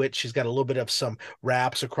luster to it. She's got a little bit of some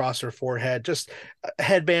wraps across her forehead, just a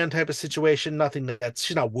headband type of situation.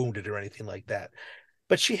 She's not wounded or anything like that.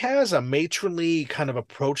 But she has a matronly kind of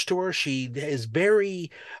approach to her. She is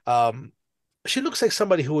very, she looks like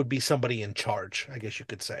somebody who would be somebody in charge, I guess you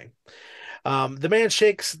could say. The man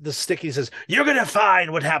shakes the stick. He says, "You're going to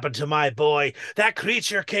find what happened to my boy. That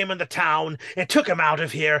creature came in the town and took him out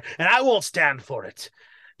of here, and I won't stand for it.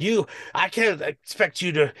 I can't expect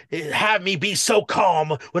you to have me be so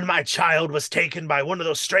calm when my child was taken by one of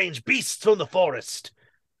those strange beasts from the forest."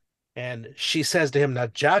 And she says to him,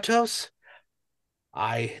 "Najatos,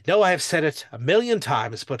 I know I have said it a million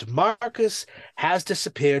times, but Marcus has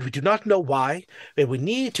disappeared. We do not know why, but we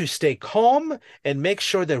need to stay calm and make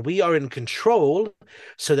sure that we are in control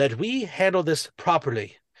so that we handle this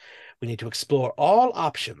properly. We need to explore all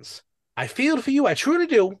options. I feel for you, I truly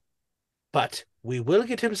do, but we will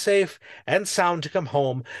get him safe and sound to come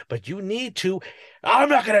home, but you need to—" "I'm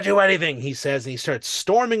not going to do anything," he says, and he starts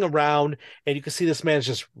storming around, and you can see this man is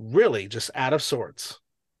just really just out of sorts.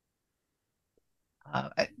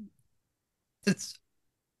 Since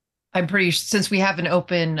we have an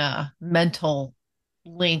open mental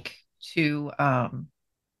link to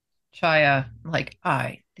Chaya, like,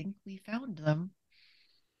 I think we found them.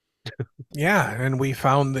 Yeah, and we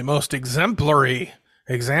found the most exemplary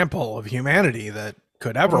example of humanity that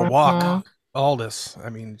could ever walk Aldous. I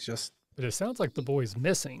mean, just... But it sounds like the boy's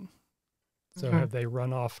missing. So have they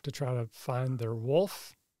run off to try to find their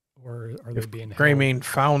wolf? Or are they being held? Greymane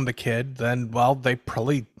found the kid, then, well, they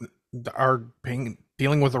probably are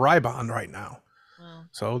dealing with the Rhy-Badger right now. Well,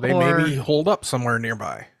 so they may be holed up somewhere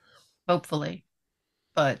nearby. Hopefully.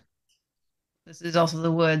 But this is also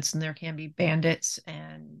the woods, and there can be bandits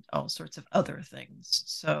and all sorts of other things.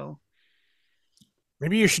 So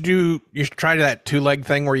maybe you should try that two-leg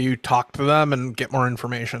thing where you talk to them and get more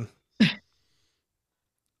information.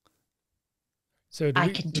 So I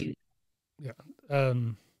can do. Yeah.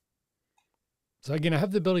 So again, I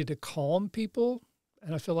have the ability to calm people,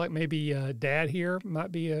 and I feel like maybe Dad here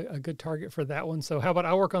might be a good target for that one. So how about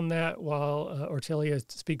I work on that while Ortellia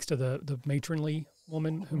speaks to the matronly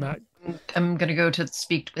woman who might... I'm going to go to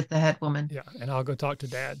speak with the head woman. Yeah, and I'll go talk to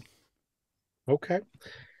Dad. Okay.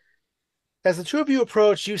 As the two of you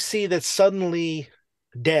approach, you see that suddenly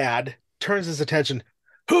Dad turns his attention.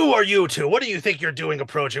 "Who are you two? What do you think you're doing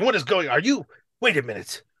approaching? What is going... Are you... Wait a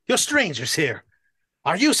minute. You're strangers here.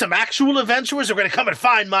 Are you some actual adventurers who are going to come and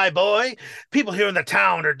find my boy? People here in the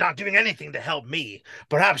town are not doing anything to help me.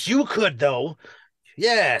 Perhaps you could, though.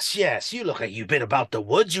 Yes, you look like you've been about the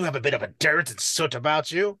woods. You have a bit of a dirt and soot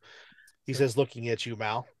about you," he says, looking at you,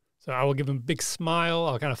 Mal. So I will give him a big smile.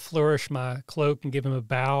 I'll kind of flourish my cloak and give him a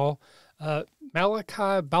bow.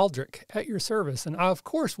 Malachi Baldrick, at your service. And I, of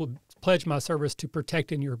course, will pledge my service to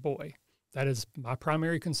protecting your boy. That is my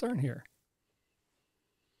primary concern here.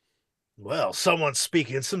 "Well, someone's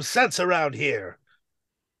speaking some sense around here.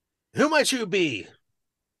 Who might you be?"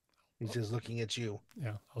 He's just looking at you.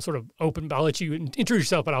 Yeah, I'll sort of I'll let you introduce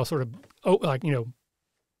yourself, but I'll sort of,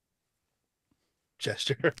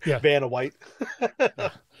 gesture. Yeah. Vanna White.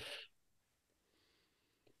 Yeah.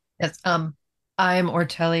 Yes, I'm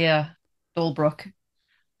Ortellia Dolbrook,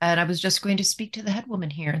 and I was just going to speak to the head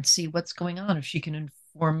woman here and see what's going on, if she can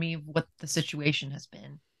inform me of what the situation has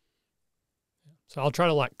been. So I'll try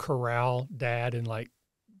to corral Dad and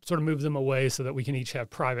sort of move them away so that we can each have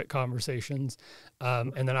private conversations.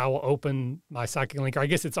 And then I will open my psychic link. Or I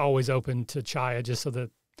guess it's always open to Chaya, just so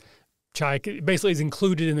that Chaya basically is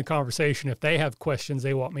included in the conversation. If they have questions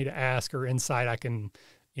they want me to ask or insight, I can,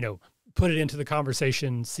 put it into the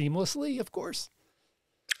conversation seamlessly, of course.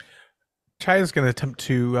 Chaya's going to attempt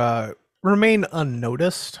to remain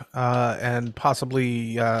unnoticed and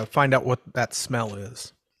possibly find out what that smell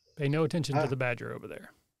is. Pay no attention to the badger over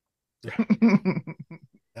there.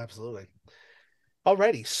 Absolutely.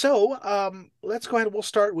 Alrighty, so let's go ahead. We'll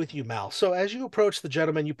start with you, Mal. So as you approach the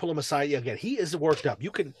gentleman, you pull him aside. Again, he is worked up.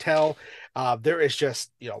 You can tell there is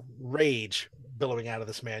just rage billowing out of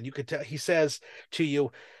this man. You could tell. He says to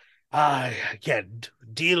you, "I can't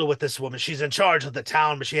deal with this woman. She's in charge of the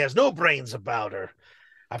town, but she has no brains about her.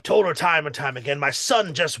 I've told her time and time again, my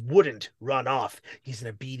son just wouldn't run off. He's an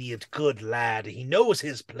obedient, good lad. He knows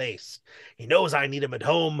his place. He knows I need him at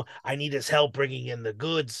home. I need his help bringing in the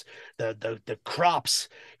goods, the crops.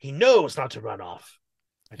 He knows not to run off.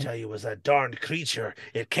 I tell you, it was that darned creature.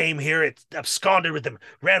 It came here, it absconded with him,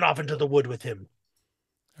 ran off into the wood with him."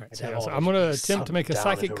 All right, so I'm going to attempt to make a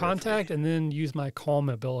psychic contact and then use my calm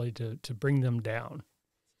ability to bring them down.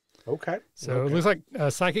 Okay. So it looks like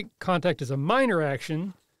psychic contact is a minor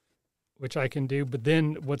action, which I can do, but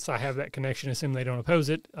then once I have that connection, assume they don't oppose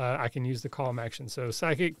it, I can use the calm action. So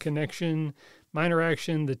psychic connection, minor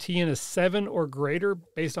action, the TN is 7 or greater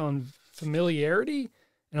based on familiarity.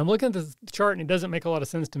 And I'm looking at the chart and it doesn't make a lot of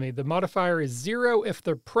sense to me. The modifier is 0 if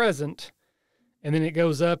they're present, and then it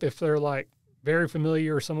goes up if they're like very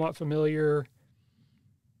familiar or somewhat familiar.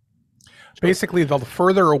 Basically, the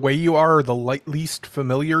further away you are, the least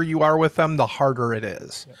familiar you are with them, the harder it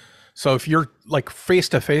is. Yeah. So if you're like face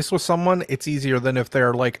to face with someone, it's easier than if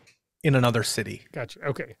they're like in another city. Gotcha.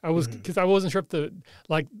 Okay. I was, because I wasn't sure if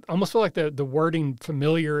I almost feel like the wording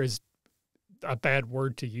familiar is a bad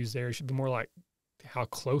word to use there. It should be more like how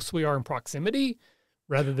close we are in proximity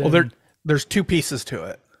rather than. Well, there's two pieces to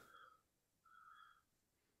it.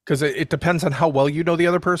 Because it depends on how well you know the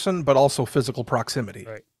other person, but also physical proximity.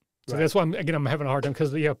 Right. So that's why I'm having a hard time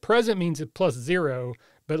because present means it plus 0,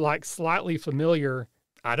 but like slightly familiar,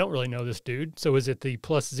 I don't really know this dude. So is it the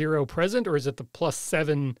plus 0 present or is it the plus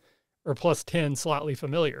 7 or plus 10 slightly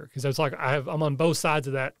familiar? Because it's like I'm on both sides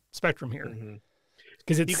of that spectrum here.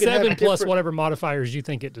 Because it's 7 plus whatever modifiers you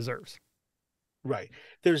think it deserves. Right.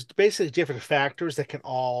 There's basically different factors that can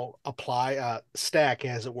all apply, stack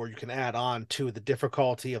as it were. You can add on to the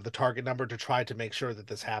difficulty of the target number to try to make sure that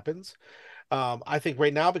this happens. I think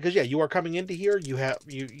right now, because you are coming into here,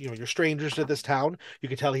 you're strangers to this town. You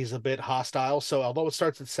can tell he's a bit hostile. So although it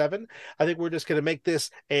starts at 7, I think we're just going to make this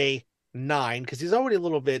a 9 because he's already a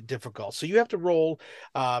little bit difficult. So you have to roll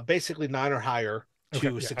basically 9 or higher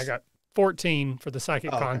to succeed. I got 14 for the psychic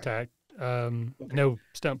contact. No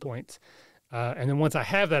stunt points. And then once I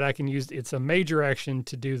have that, I can use it's a major action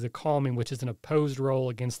to do the calming, which is an opposed roll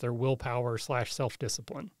against their willpower /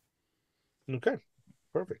 self-discipline. Okay.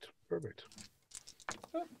 Perfect.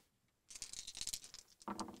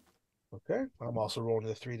 Okay. I'm also rolling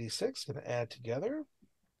the 3d6. Going to add together.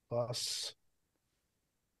 Plus.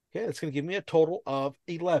 Okay. It's going to give me a total of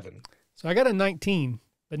 11. So I got a 19,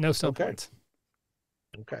 but no stunt points.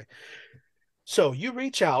 Okay. So you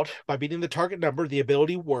reach out by beating the target number. The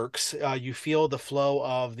ability works. You feel the flow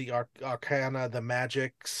of the arcana, the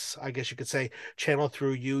magics, I guess you could say, channel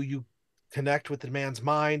through you. You connect with the man's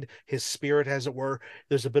mind, his spirit, as it were.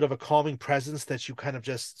 There's a bit of a calming presence that you kind of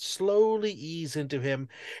just slowly ease into him.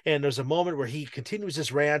 And there's a moment where he continues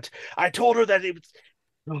his rant. I told her that it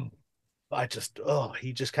was,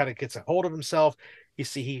 he just kind of gets a hold of himself. You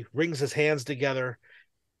see, he wrings his hands together.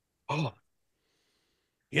 I'm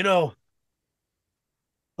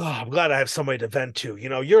glad I have somebody to vent to.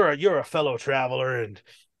 You're a fellow traveler, and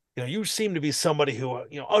you seem to be somebody who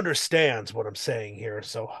understands what I'm saying here.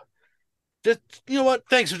 So, just what?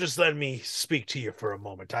 Thanks for just letting me speak to you for a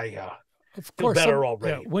moment. Of course, feel better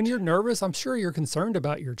already. When you're nervous, I'm sure you're concerned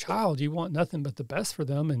about your child. You want nothing but the best for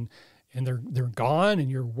them, and they're gone, and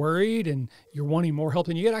you're worried, and you're wanting more help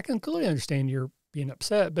than you get. I can clearly understand you're being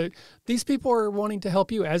upset, but these people are wanting to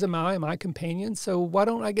help you, as am I, my companion. So why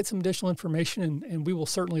don't I get some additional information and we will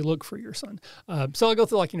certainly look for your son. So I'll go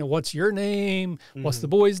through what's your name? What's the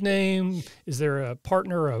boy's name? Is there a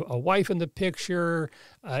partner, a wife in the picture?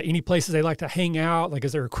 Any places they like to hang out? Like,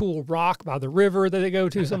 is there a cool rock by the river that they go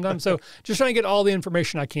to sometimes? So just trying to get all the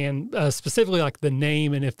information I can, specifically like the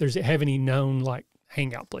name and if have any known like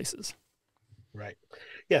hangout places. Right.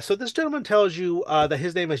 Yeah, so this gentleman tells you that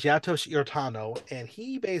his name is Yatos Irtano, and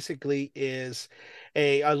he basically is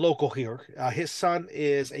a local here. His son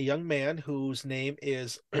is a young man whose name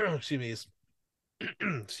is, is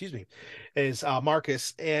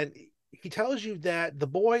Marcus, and he tells you that the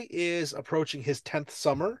boy is approaching his 10th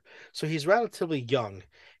summer, so he's relatively young.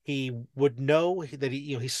 He would know that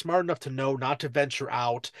he's smart enough to know not to venture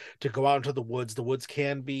out, to go out into the woods. The woods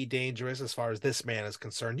can be dangerous as far as this man is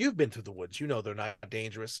concerned. You've been through the woods. You know they're not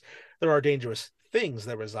dangerous. There are dangerous things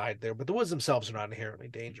that reside there, but the woods themselves are not inherently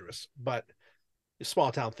dangerous. But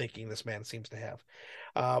small town thinking this man seems to have.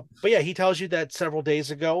 But yeah, he tells you that several days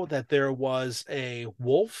ago that there was a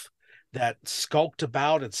wolf that skulked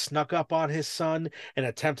about and snuck up on his son and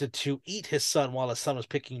attempted to eat his son while his son was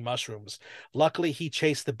picking mushrooms. Luckily, he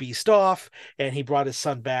chased the beast off and he brought his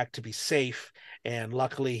son back to be safe. And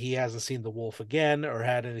luckily, he hasn't seen the wolf again or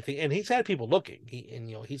had anything. And he's had people looking.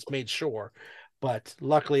 He's made sure. But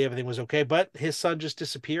luckily, everything was okay. But his son just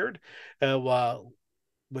disappeared.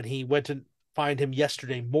 When he went to find him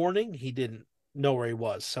yesterday morning, he didn't know where he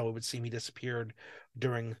was. So it would seem he disappeared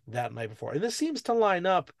during that night before. And this seems to line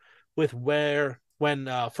up with when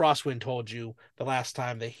Frostwind told you the last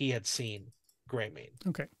time that he had seen Greymane.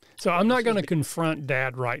 Okay. So I'm not going to confront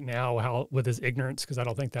Dad right now with his ignorance, because I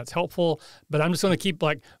don't think that's helpful, but I'm just going to keep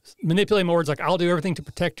like manipulating my words. Like, I'll do everything to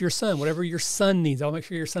protect your son, whatever your son needs. I'll make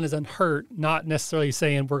sure your son is unhurt, not necessarily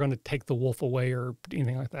saying we're going to take the wolf away or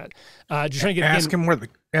anything like that. Just trying to ask him where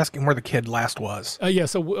the kid last was. Yeah.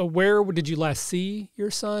 So where did you last see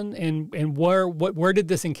your son, and where did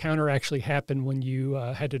this encounter actually happen when you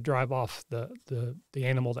had to drive off the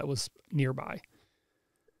animal that was nearby?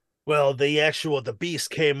 Well, the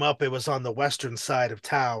beast came up. It was on the western side of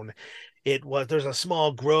town. There's a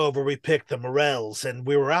small grove where we picked the morels, and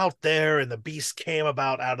we were out there, and the beast came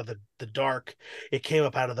about out of the dark. It came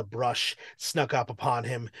up out of the brush, snuck up upon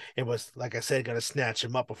him, and was, like I said, going to snatch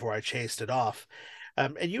him up before I chased it off.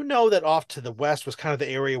 And you know that off to the west was kind of the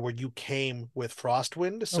area where you came with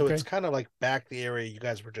Frostwind, so Okay. It's kind of like back the area you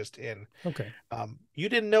guys were just in. Okay. You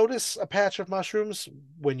didn't notice a patch of mushrooms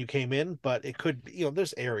when you came in, but it could,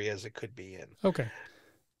 there's areas it could be in. Okay.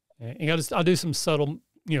 And I'll do some subtle,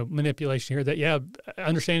 manipulation here that,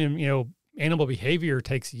 understanding, animal behavior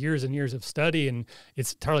takes years and years of study, and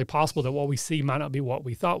it's entirely possible that what we see might not be what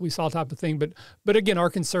we thought we saw, type of thing. But again, our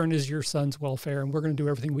concern is your son's welfare, and we're going to do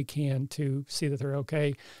everything we can to see that they're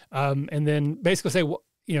okay. And then basically say,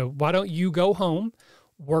 why don't you go home,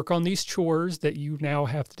 work on these chores that you now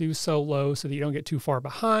have to do solo so that you don't get too far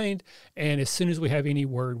behind. And as soon as we have any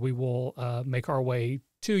word, we will make our way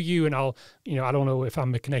to you. And I'll, I don't know if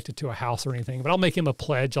I'm connected to a house or anything, but I'll make him a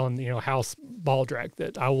pledge on, house Baldric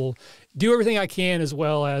that I will do everything I can, as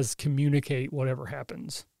well as communicate whatever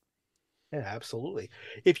happens. Yeah, absolutely.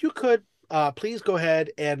 If you could, please go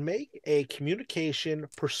ahead and make a communication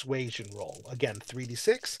persuasion roll. Again,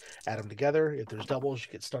 3d6, add them together. If there's doubles,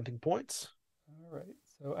 you get stunting points. All right.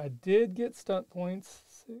 So I did get stunt points,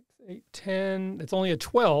 6, 8, 10. It's only a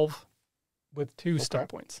 12 with 2 stunt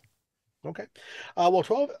points. Okay. Well,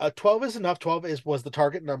 12 is enough. 12 was the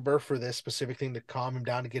target number for this specific thing to calm him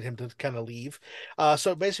down, to get him to kind of leave.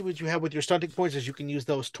 So basically what you have with your stunting points is you can use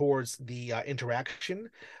those towards the interaction.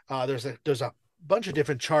 There's a bunch of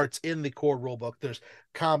different charts in the core rulebook. There's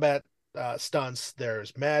combat stunts.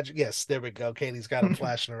 There's magic. Yes, there we go. Kaylee's got them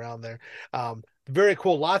flashing around there. Very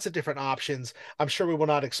cool. Lots of different options. I'm sure we will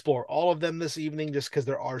not explore all of them this evening just because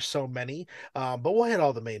there are so many. But we'll hit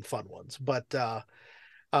all the main fun ones. But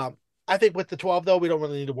I think with the 12, though, we don't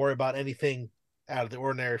really need to worry about anything out of the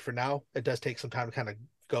ordinary for now. It does take some time to kind of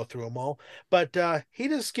go through them all. But he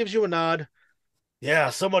just gives you a nod. Yeah,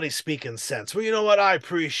 somebody's speaking sense. Well, you know what? I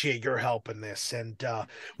appreciate your help in this. And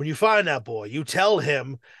when you find that boy, you tell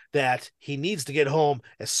him that he needs to get home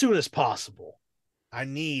as soon as possible. I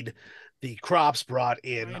need the crops brought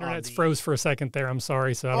in. My internet's froze for a second there. I'm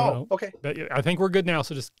sorry. So I don't know. Okay. But I think we're good now.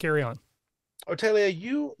 So just carry on. Ortellia,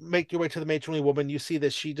 you make your way to the matronly woman. You see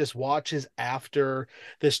that she just watches after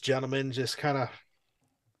this gentleman, just kind of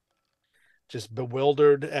just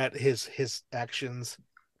bewildered at his actions.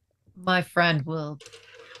 My friend will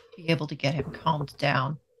be able to get him calmed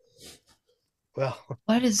down. Well,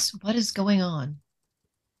 what is going on?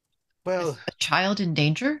 Well, is a child in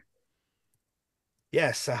danger?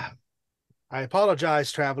 Yes. I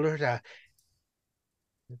apologize, traveler.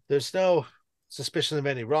 There's no suspicion of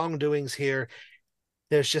any wrongdoings here.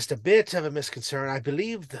 There's just a bit of a misconcern. I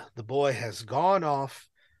believe the boy has gone off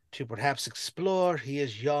to perhaps explore. He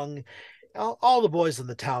is young. All the boys in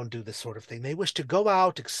the town do this sort of thing. They wish to go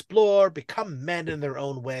out, explore, become men in their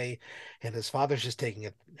own way, and his father's just taking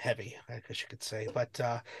it heavy, I guess you could say. But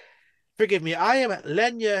forgive me, I am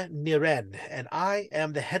Lenya Niren, and I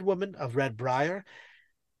am the head woman of Red Briar.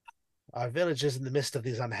 Our village is in the midst of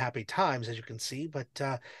these unhappy times, as you can see,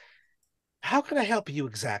 but how can I help you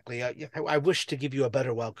exactly? I wish to give you a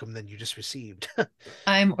better welcome than you just received.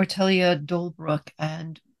 I'm Ortellia Dolbrook,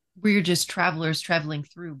 and we're just travelers traveling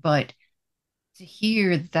through, but to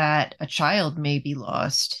hear that a child may be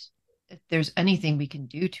lost, if there's anything we can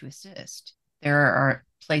do to assist. There are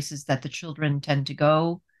places that the children tend to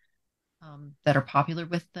go that are popular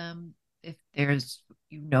with them. If there's,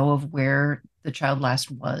 of where the child last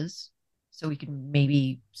was, so we can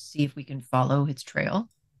maybe see if we can follow its trail.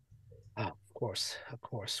 Oh, of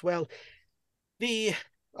course. Well, the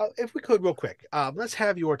if we could, real quick, let's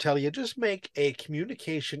have you, Ortellia, just make a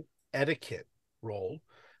communication etiquette roll.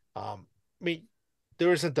 I mean,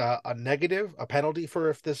 there isn't a negative, a penalty for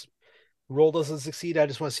if this roll doesn't succeed. I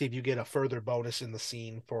just want to see if you get a further bonus in the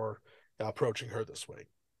scene for approaching her this way.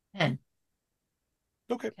 10.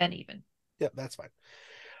 Okay. 10 even. Yeah, that's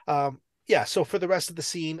fine. Yeah, so for the rest of the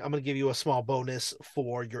scene, I'm going to give you a small bonus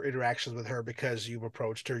for your interactions with her because you've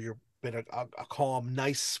approached her. You've been a calm,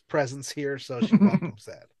 nice presence here, so she welcomes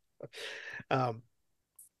that. Um,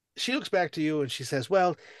 she looks back to you and she says,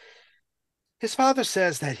 well, his father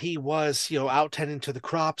says that he was, out tending to the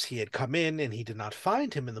crops. He had come in and he did not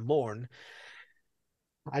find him in the morn.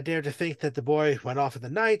 I dare to think that the boy went off in the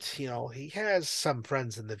night. He has some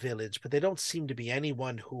friends in the village, but they don't seem to be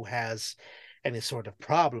anyone who has any sort of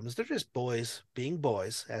problems. They're just boys being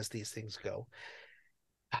boys, as these things go.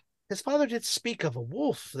 His father did speak of a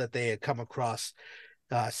wolf that they had come across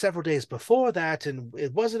several days before that, and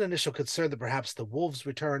it was an initial concern that perhaps the wolves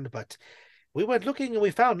returned, but we went looking and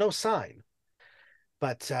we found no sign.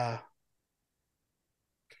 But, well,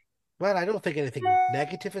 I don't think anything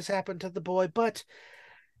negative has happened to the boy, but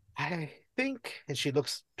I think, and she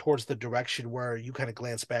looks towards the direction where you kind of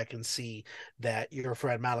glance back and see that your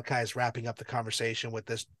friend Malachi is wrapping up the conversation with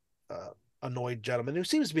this annoyed gentleman who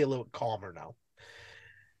seems to be a little calmer now.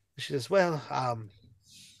 She says, well,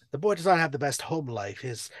 the boy does not have the best home life.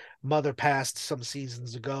 His mother passed some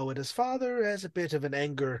seasons ago, and his father has a bit of an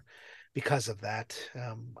anger because of that.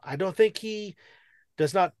 I don't think he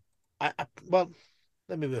does not. Well,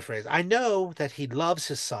 let me rephrase. I know that he loves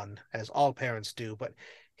his son, as all parents do, but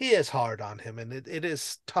he is hard on him, and it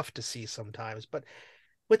is tough to see sometimes. But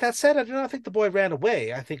with that said, I do not think the boy ran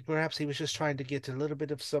away. I think perhaps he was just trying to get a little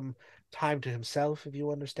bit of some time to himself, if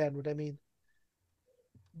you understand what I mean.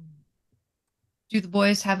 Do the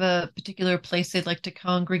boys have a particular place they'd like to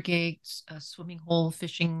congregate? A swimming hole,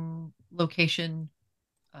 fishing location,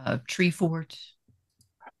 a tree fort?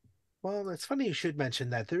 Well, it's funny you should mention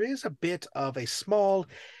that. There is a bit of a small,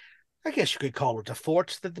 I guess you could call it a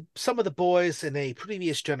fort, that some of the boys in a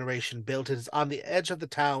previous generation built. It is on the edge of the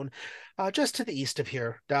town, just to the east of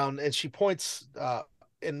here, down, and she points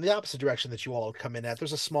in the opposite direction that you all come in at.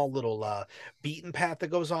 There's a small little beaten path that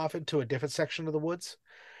goes off into a different section of the woods.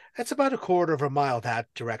 It's about a quarter of a mile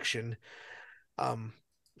that direction. Um,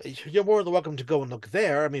 you're more than welcome to go and look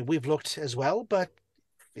there. I mean, we've looked as well, but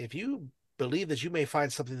if you believe that you may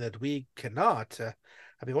find something that we cannot,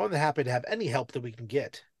 I'd be more than happy to have any help that we can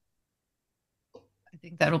get. I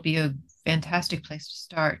think that'll be a fantastic place to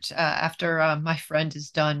start. After my friend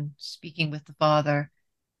is done speaking with the father,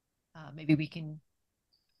 maybe we can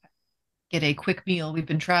get a quick meal. We've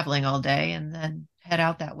been traveling all day and then head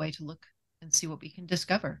out that way to look and see what we can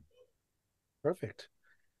discover. Perfect.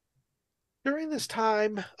 During this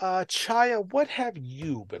time, Chaya, what have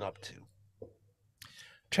you been up to?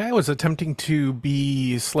 Chaya was attempting to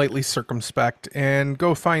be slightly circumspect and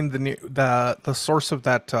go find the source of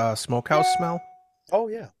that smokehouse smell. Oh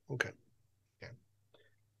yeah, okay.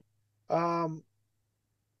 Okay.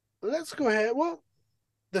 Let's go ahead. Well,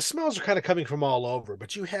 the smells are kind of coming from all over,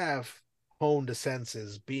 but you have honed the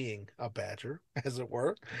senses being a badger, as it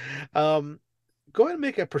were. Um, Go ahead and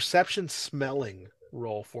make a perception smelling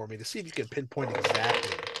roll for me to see if you can pinpoint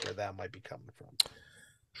exactly where that might be coming from.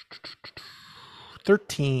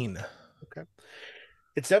 13. Okay.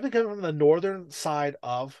 It's definitely coming from the northern side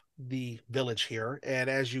of the village here. And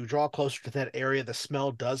as you draw closer to that area, the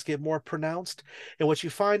smell does get more pronounced. And what you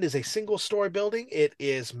find is a single story building. It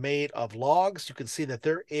is made of logs. You can see that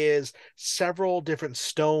there is several different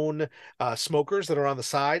stone smokers that are on the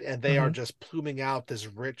side, and they are just pluming out this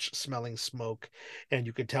rich smelling smoke. And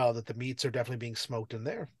you can tell that the meats are definitely being smoked in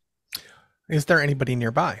there. Is there anybody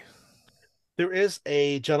nearby? There is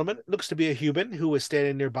a gentleman, looks to be a human, who is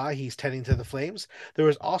standing nearby. He's tending to the flames. There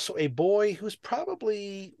is also a boy who's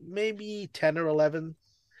probably maybe 10 or 11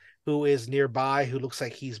 who is nearby, who looks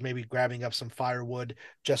like he's maybe grabbing up some firewood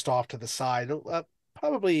just off to the side,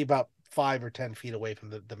 probably about 5 or 10 feet away from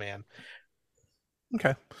the man.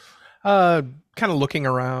 Okay. Kind of looking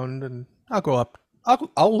around, and I'll go up.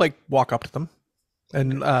 I'll like walk up to them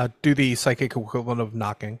and do the psychic equivalent of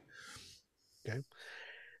knocking. Okay.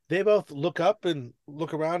 They both look up and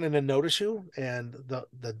look around and then notice you. And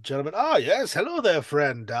the gentleman, oh, yes, hello there,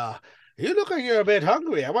 friend. You look like you're a bit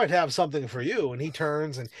hungry. I might have something for you. And he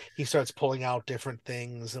turns and he starts pulling out different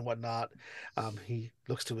things and whatnot. He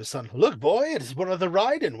looks to his son. Look, boy, it is one of the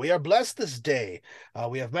Raiden. We are blessed this day.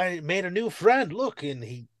 We have made a new friend. Look, and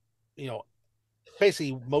he,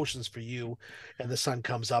 basically motions for you. And the son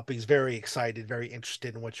comes up. He's very excited, very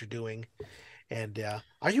interested in what you're doing. And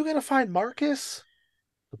are you going to find Marcus?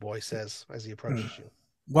 The boy says as he approaches you.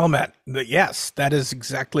 Well met. Yes, that is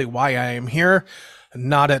exactly why I am here.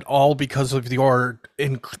 Not at all because of the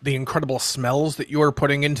incredible smells that you are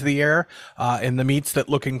putting into the air, and the meats that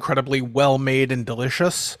look incredibly well made and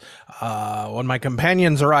delicious. When my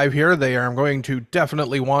companions arrive here, they are going to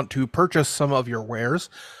definitely want to purchase some of your wares.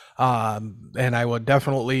 And I would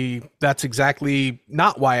definitely, that's exactly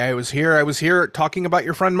not why I was here. I was here talking about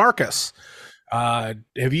your friend Marcus. Do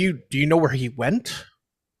you know where he went?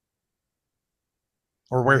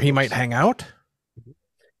 Or where he might hang out?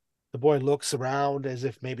 The boy looks around as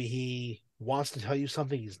if maybe he wants to tell you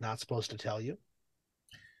something he's not supposed to tell you.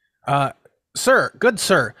 Sir, good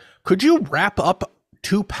sir, could you wrap up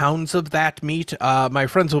 2 pounds of that meat? My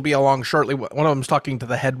friends will be along shortly. One of them's talking to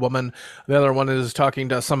the head woman. The other one is talking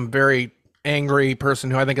to some very angry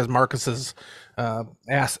person who I think is Marcus's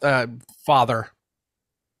father.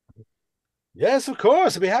 Yes, of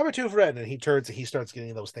course. I'd be happy to, friend. And he starts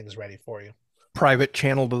getting those things ready for you. Private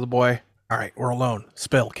channel to the boy. All right, we're alone.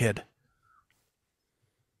 Spill, kid.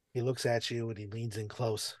 He looks at you and he leans in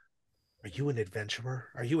close. Are you an adventurer?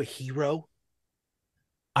 Are you a hero?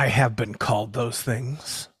 I have been called those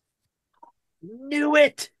things. Knew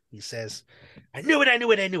it, he says. I knew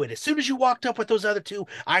it. As soon as you walked up with those other two,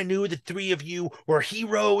 I knew the 3 of you were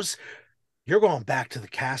heroes. You're going back to the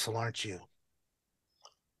castle, aren't you?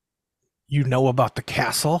 You know about the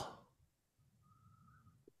castle?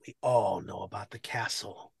 We all know about the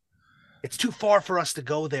castle. It's too far for us to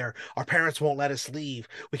go there. Our parents won't let us leave.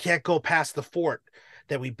 We can't go past the fort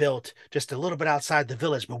that we built just a little bit outside the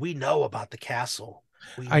village, but we know about the castle.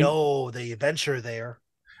 We know the adventure there.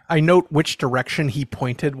 I note which direction he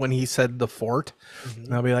pointed when he said the fort. Mm-hmm.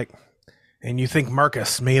 And I'll be like, and you think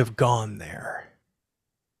Marcus may have gone there?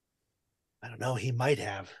 I don't know. He might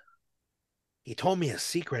have. He told me a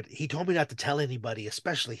secret. He told me not to tell anybody,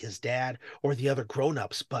 especially his dad or the other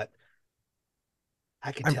grown-ups, but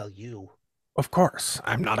I can tell you. Of course.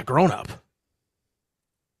 I'm not a grown-up.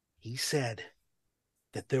 He said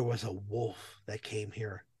that there was a wolf that came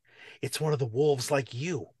here. It's one of the wolves like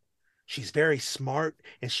you. She's very smart,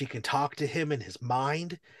 and she can talk to him in his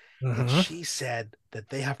mind. Mm-hmm. And she said that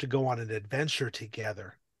they have to go on an adventure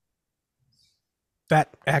together.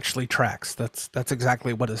 That actually tracks. That's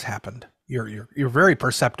exactly what has happened. You're very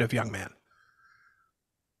perceptive, young man.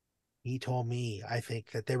 He told me, I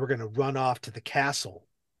think, that they were going to run off to the castle.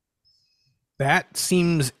 That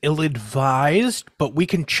seems ill-advised, but we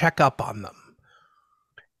can check up on them.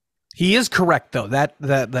 He is correct, though.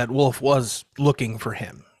 That wolf was looking for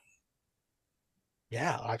him.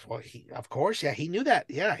 Yeah, of course. Yeah, he knew that.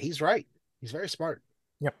 Yeah, he's right. He's very smart.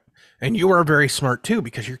 Yep. And you are very smart, too,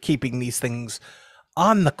 because you're keeping these things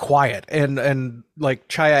on the quiet. And like,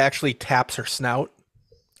 Chaya actually taps her snout.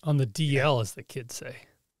 On the DL, as the kids say.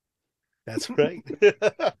 That's right.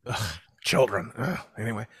 Ugh, children. Ugh.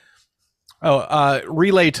 Anyway.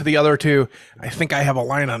 Relay to the other two. I think I have a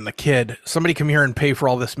line on the kid. Somebody come here and pay for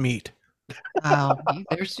all this meat. I'll be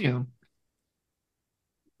there soon.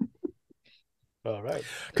 All right.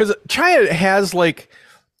 Because Chaya has like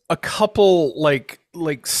a couple like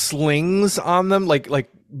slings on them, like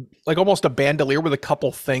almost a bandolier with a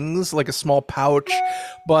couple things, like a small pouch,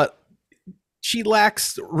 but she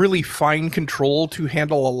lacks really fine control to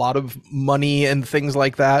handle a lot of money and things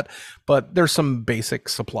like that. But there's some basic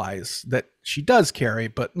supplies that she does carry,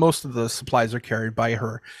 but most of the supplies are carried by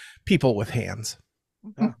her people with hands.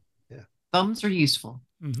 Oh, yeah. Thumbs are useful.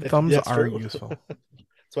 Mm-hmm. Thumbs are useful.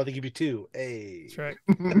 That's why they give you 2. Hey. That's right.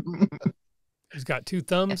 He's got 2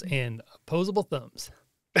 thumbs and opposable thumbs.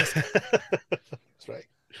 That's right.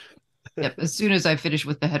 Yep. As soon as I finish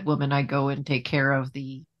with the head woman, I go and take care of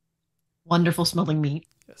the wonderful smelling meat.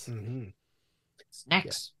 Yes. Mm-hmm.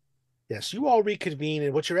 Snacks. Yes, you all reconvene,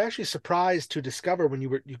 and what you're actually surprised to discover when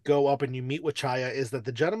you go up and you meet with Chaya is that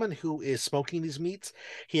the gentleman who is smoking these meats,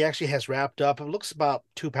 he actually has wrapped up, it looks about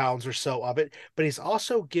 2 pounds or so of it, but he's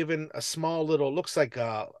also given a small little, looks like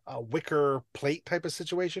a wicker plate type of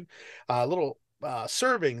situation, a little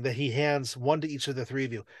serving that he hands one to each of the 3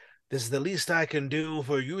 of you. This is the least I can do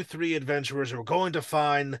for you 3 adventurers who are going to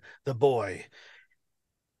find the boy.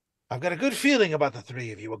 I've got a good feeling about the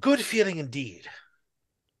 3 of you, a good feeling indeed.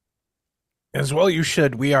 As well, you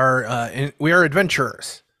should. We are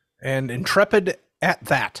adventurers, and intrepid at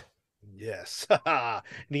that. Yes. And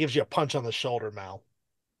he gives you a punch on the shoulder, Mal.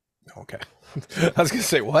 Okay. I was going to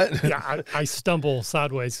say, what? Yeah, I stumble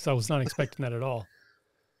sideways because I was not expecting that at all.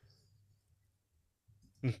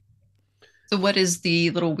 So what is the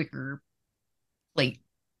little wicker plate?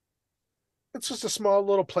 It's just a small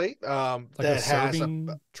little plate Like that a serving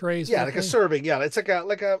has trays. yeah, like a serving. Yeah, it's like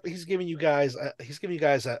a he's giving you guys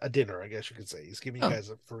a dinner, I guess you could say. He's giving you guys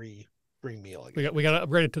a free bring meal. I We guess. got to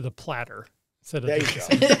upgrade it to the platter instead of There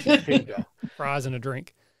just you a go. sandwich. There you go. Fries and a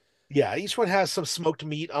drink. Yeah, each one has some smoked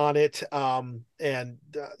meat on it, and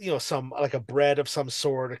some like a bread of some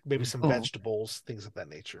sort, maybe some Oh, vegetables, things of that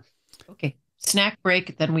nature. okay. Snack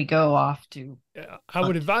break, then we go off to I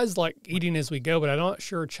would hunt. advise like eating as we go, but I'm not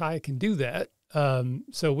sure Chaya can do that.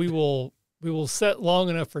 So we will set long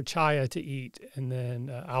enough for Chaya to eat, and then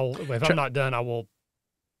if I'm not done, I will.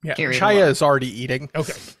 Yeah, Carry it Chaya along. is already eating.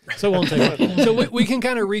 Okay, so it won't take long. So we can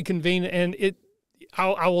kind of reconvene, and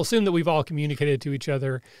I will assume that we've all communicated to each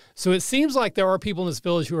other. So it seems like there are people in this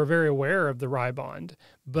village who are very aware of the Rhy-Bond,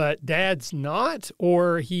 but Dad's not,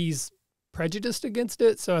 or he's prejudiced against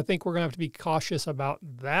it. So I think we're going to have to be cautious about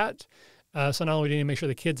that. So not only do we need to make sure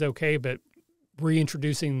the kid's okay, but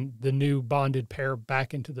reintroducing the new bonded pair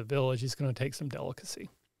back into the village is going to take some delicacy.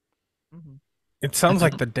 Mhm. It sounds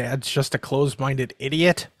like the dad's just a closed-minded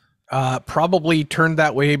idiot. Probably turned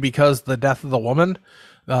that way because the death of the woman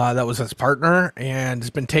that was his partner, and has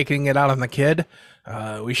been taking it out on the kid.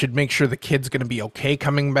 We should make sure the kid's going to be okay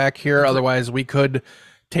coming back here. Otherwise, we could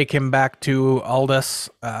take him back to Aldous.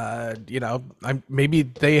 Maybe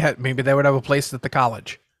they would have a place at the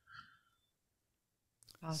college.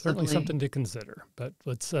 Certainly Possibly. something to consider. But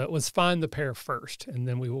let's find the pair first, and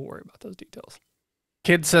then we will worry about those details.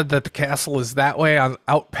 Kid said that the castle is that way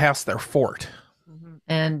out past their fort. Mhm.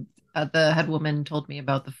 And the head woman told me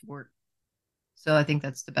about the fort. So I think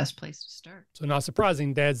that's the best place to start. So not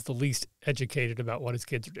surprising, Dad's the least educated about what his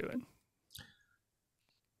kids are doing.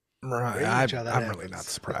 Right, I'm really not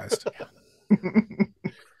surprised.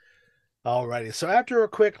 Alrighty. So after a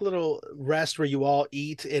quick little rest where you all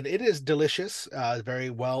eat, and it is delicious, very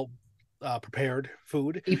well prepared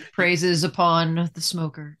food. He praises upon the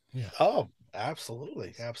smoker. Oh,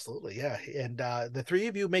 absolutely. Absolutely. Yeah. And the three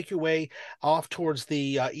of you make your way off towards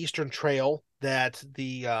the Eastern Trail that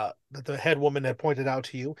the head woman had pointed out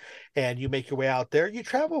to you, and you make your way out there. You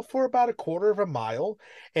travel for about a quarter of a mile,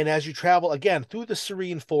 and as you travel again through the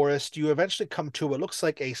serene forest, you eventually come to what looks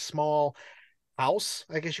like a small house,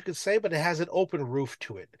 I guess you could say, but it has an open roof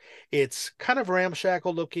to it. It's kind of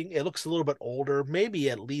ramshackle looking. It looks a little bit older, maybe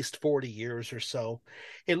at least 40 years or so.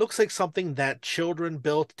 It looks like something that children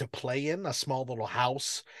built to play in, a small little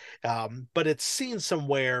house. But it's seen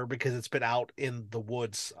somewhere because it's been out in the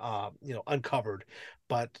woods, uncovered,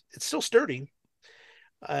 but it's still sturdy.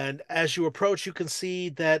 And as you approach, you can see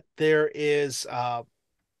that there is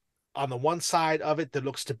on the one side of it, there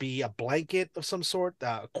looks to be a blanket of some sort,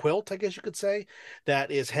 a quilt, I guess you could say,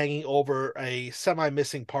 that is hanging over a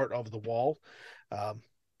semi-missing part of the wall.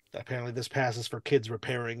 Apparently, this passes for kids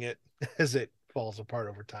repairing it as it falls apart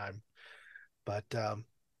over time. But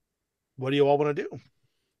what do you all want to do?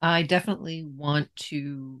 I definitely want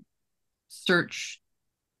to search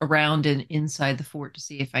around and inside the fort to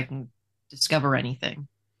see if I can discover anything.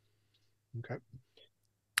 Okay.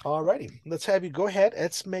 Alrighty, let's have you go ahead.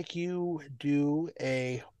 Let's make you do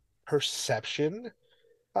a perception.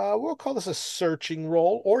 We'll call this a searching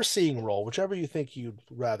roll or seeing roll, whichever you think you'd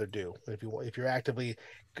rather do. If you're actively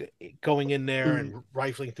going in there and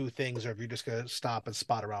rifling through things, or if you're just gonna stop and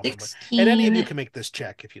spot around for a moment. And any of you can make this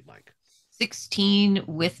check if you'd like. 16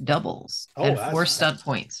 with doubles Oh, and that's- 4 stud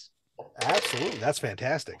points. Absolutely, that's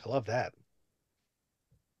fantastic. I love that.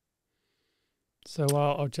 So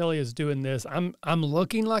while Ortellia is doing this, I'm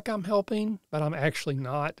looking like I'm helping, but I'm actually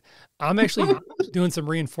not. I'm actually doing some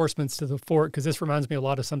reinforcements to the fort because this reminds me a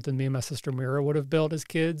lot of something me and my sister Mira would have built as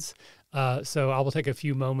kids. So I will take a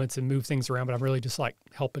few moments and move things around, but I'm really just like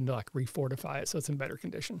helping to like refortify it so it's in better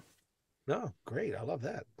condition. No, great. I love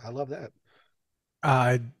that. I love that.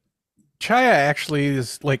 Chaya actually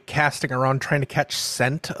is like casting around trying to catch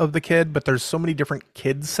scent of the kid, but there's so many different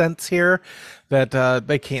kid scents here that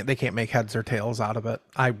they can't make heads or tails out of it.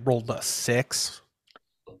 I rolled a 6.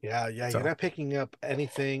 Yeah, So- you're not picking up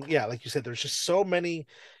anything. Yeah, like you said, there's just so many.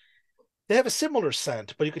 They have a similar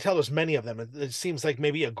scent, but you can tell there's many of them. It seems like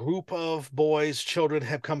maybe a group of boys, children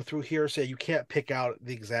have come through here, so you can't pick out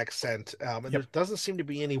the exact scent. And there doesn't seem to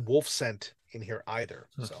be any wolf scent in here either,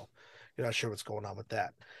 so you're not sure what's going on with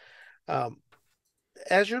that.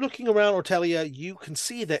 As you're looking around, Ortellia, you can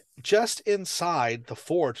see that just inside the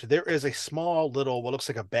fort, there is a small little, what looks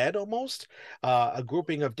like a bed almost, a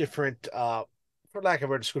grouping of different, for lack of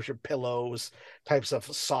a better description, pillows, types of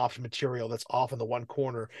soft material that's off in the one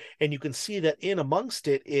corner. And you can see that in amongst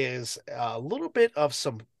it is a little bit of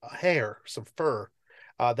some hair, some fur,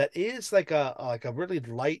 that is like a really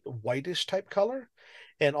light whitish type color.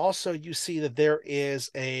 And also you see that there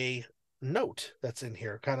is a note that's in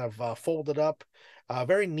here, kind of folded up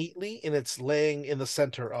very neatly, and it's laying in the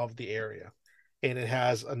center of the area. And it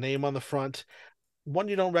has a name on the front. one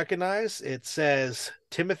you don't recognize. It says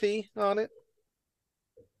Timothy on it.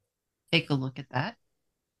 Take a look at that.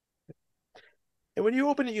 And when you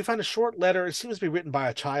open it, you find a short letter. It seems to be written by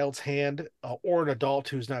a child's hand or an adult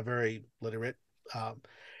who's not very literate. Um,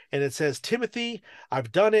 and it says, Timothy,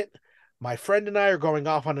 I've done it. My friend and I are going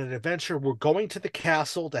off on an adventure. We're going to the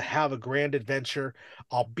castle to have a grand adventure.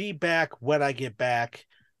 I'll be back when I get back.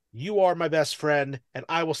 You are my best friend, and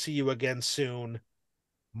I will see you again soon.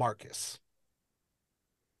 Marcus.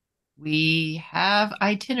 We have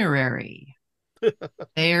itinerary.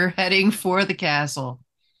 They're heading for the castle.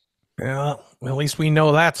 Yeah, at least we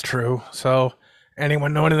know that's true. So,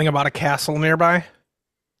 anyone know anything about a castle nearby?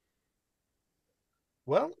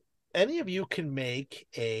 Well, any of you can make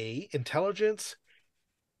a intelligence,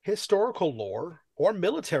 historical lore, or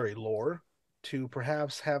military lore to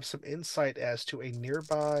perhaps have some insight as to a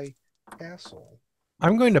nearby castle.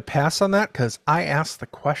 I'm going to pass on that because I asked the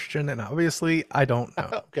question and obviously I don't know.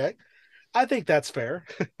 Okay. I think that's fair.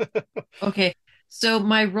 Okay, so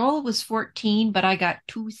my roll was 14, but I got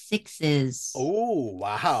 2 6s. Oh,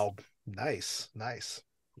 wow. Nice. Nice.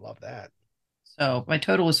 Love that. So my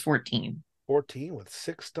total was 14. 14 with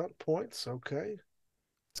 6 stunt points. Okay.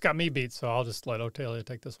 It's got me beat, so I'll just let Ortellia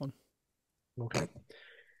take this one. Okay.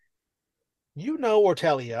 You know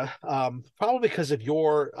Ortellia, probably because of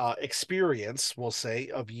your experience, we'll say,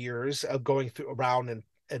 of years of going through around and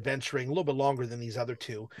adventuring a little bit longer than these other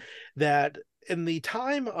two, that in the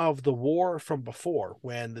time of the war from before,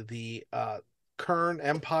 when the Kern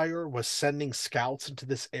Empire was sending scouts into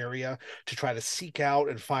this area to try to seek out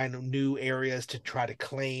and find new areas to try to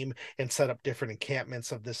claim and set up different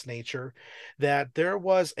encampments of this nature, that there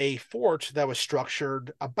was a fort that was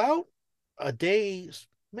structured about a day,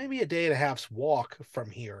 maybe a day and a half's walk from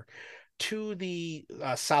here to the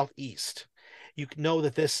southeast. You know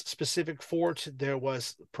that this specific fort, there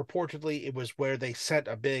was purportedly, it was where they sent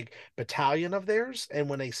a big battalion of theirs. And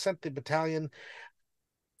when they sent the battalion,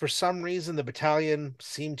 for some reason, the battalion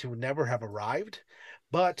seemed to never have arrived.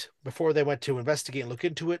 But before they went to investigate and look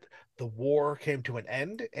into it, the war came to an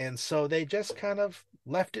end. And so they just kind of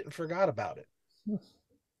left it and forgot about it.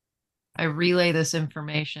 I relay this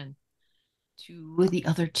information to the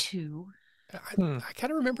other two. I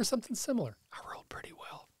kind of remember something similar. I rolled pretty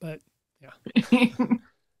well, but yeah.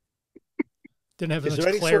 Didn't have as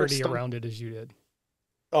much clarity around it as you did.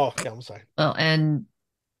 Oh, yeah, I'm sorry. Well, and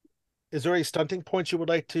is there any stunting points you would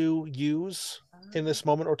like to use in this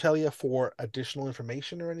moment, Ortellia, for additional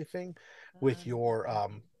information or anything with your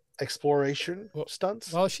exploration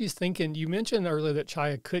stunts? Well, she's thinking, you mentioned earlier that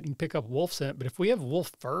Chaya couldn't pick up wolf scent, but if we have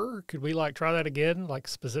wolf fur, could we like try that again? Like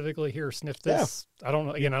specifically here, sniff this? Yeah. I don't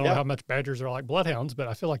know. Again, I don't know how much badgers are like bloodhounds, but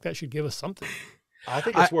I feel like that should give us something. I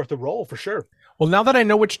think it's worth a roll for sure. Well, now that I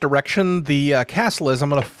know which direction the castle is,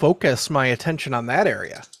 I'm going to focus my attention on that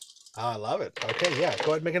area. I love it. Okay, yeah.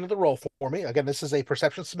 Go ahead and make another roll for me. Again, this is a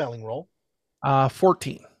perception smelling roll.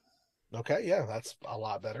 14. Okay, yeah, that's a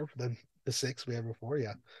lot better than the 6 we had before.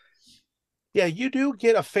 Yeah. Yeah, you do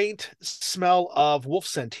get a faint smell of wolf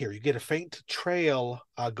scent here. You get a faint trail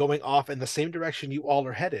going off in the same direction you all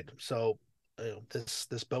are headed. So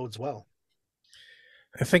this bodes well.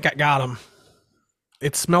 I think I got him.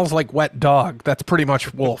 It smells like wet dog. That's pretty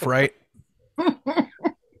much wolf, right?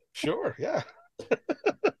 Sure, yeah.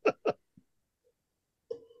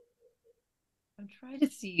 I'm trying to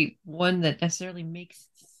see one that necessarily makes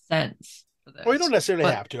sense for this. Well, you don't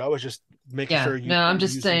necessarily have to. I was just making sure you. No, I'm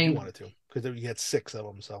just saying you wanted to, because you had 6 of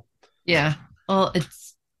them. So yeah. Well,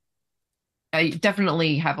 I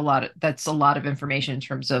definitely have that's a lot of information in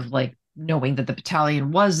terms of like knowing that the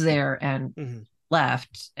battalion was there and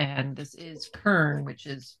left, and this is Kern, which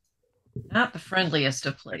is not the friendliest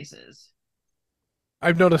of places.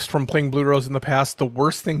 I've noticed from playing Blue Rose in the past, the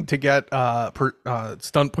worst thing to get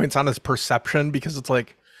stunt points on is perception, because it's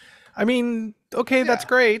like, I mean, okay, that's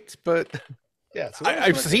great, but yeah, so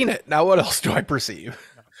I've seen it. Now what else do I perceive?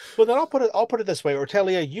 Well, then I'll put it this way,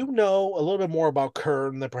 Ortellia, you know a little bit more about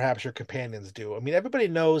Kern than perhaps your companions do. I mean, everybody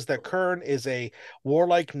knows that Kern is a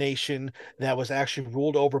warlike nation that was actually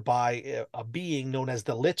ruled over by a being known as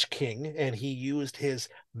the Lich King, and he used his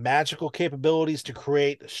magical capabilities to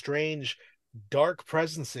create strange dark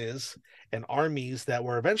presences and armies that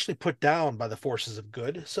were eventually put down by the forces of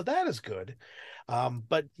good. So that is good.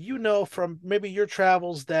 But you know from maybe your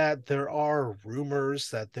travels that there are rumors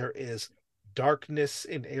that there is darkness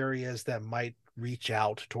in areas that might reach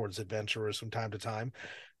out towards adventurers from time to time.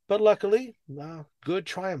 But luckily, good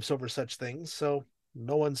triumphs over such things. So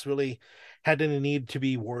no one's really had any need to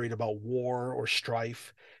be worried about war or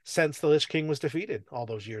strife since the Lich King was defeated all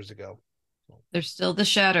those years ago. There's still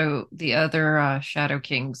the other shadow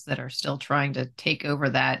kings that are still trying to take over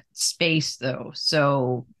that space, though.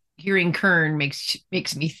 So hearing Kern makes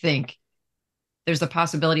me think there's a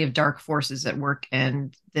possibility of dark forces at work,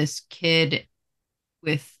 and this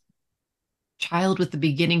with child with the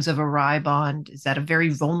beginnings of a Rhy bond is at a very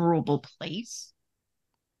vulnerable place,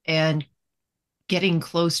 and getting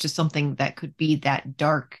close to something that could be that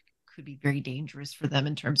dark could be very dangerous for them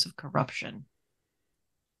in terms of corruption.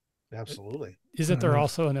 Absolutely. Isn't there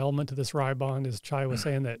also an element to this Rhy bond, as Chaya was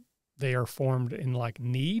saying, that they are formed in like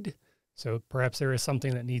need? So perhaps there is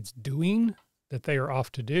something that needs doing that they are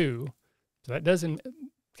off to do. So that doesn't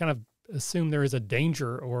kind of assume there is a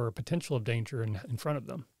danger or a potential of danger in front of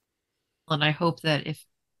them. And I hope that if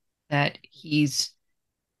he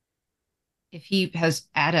has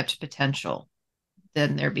adept potential,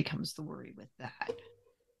 then there becomes the worry with that.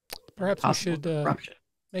 Perhaps we should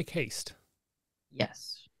make haste.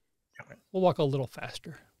 Yes. We'll walk a little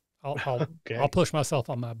faster. Okay. I'll push myself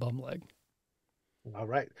on my bum leg. All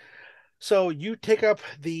right. So you take up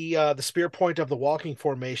the spear point of the walking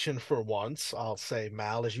formation for once. I'll say,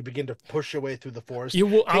 Mal, as you begin to push your way through the forest.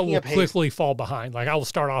 I will quickly fall behind. Like I will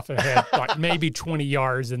start off ahead, like maybe 20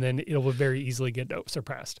 yards, and then it will very easily get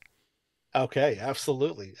surpassed. Okay,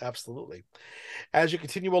 absolutely, absolutely. As you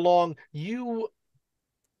continue along, who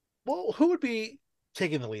would be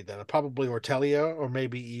taking the lead then? Probably Ortellia, or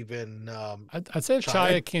maybe even I'd say if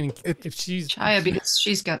Chaya can, if she's Chaya, because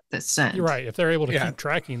she's got the scent. You're right. If they're able to keep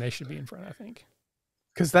tracking, they should be in front, I think.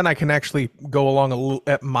 Because then I can actually go along a little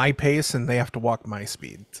at my pace, and they have to walk my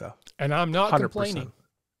speed. So, and I'm not 100%. Complaining.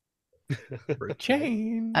 For a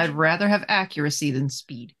change, I'd rather have accuracy than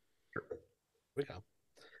speed. Here we go.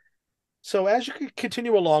 So as you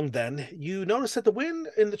continue along, then you notice that the wind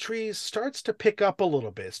in the trees starts to pick up a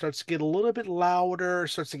little bit, starts to get a little bit louder,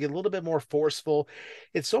 starts to get a little bit more forceful.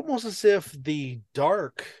 It's almost as if the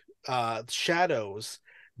dark shadows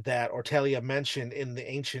that Ortellia mentioned in the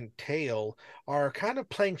ancient tale are kind of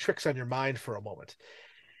playing tricks on your mind for a moment.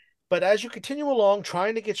 But as you continue along,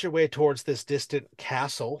 trying to get your way towards this distant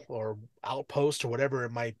castle or outpost or whatever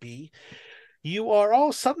it might be, you are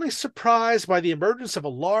all suddenly surprised by the emergence of a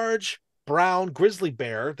large brown grizzly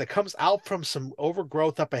bear that comes out from some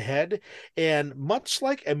overgrowth up ahead, and much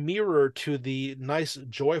like a mirror to the nice,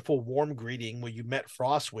 joyful, warm greeting when you met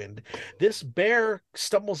Frostwind, this bear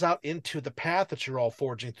stumbles out into the path that you're all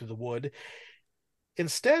forging through the wood.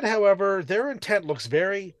 Instead, however, their intent looks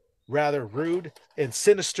rather rude and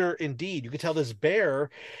sinister indeed. You can tell this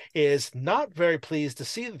bear is not very pleased to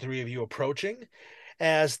see the three of you approaching.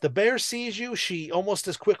 As the bear sees you, she almost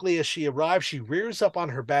as quickly as she arrives, she rears up on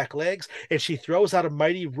her back legs and she throws out a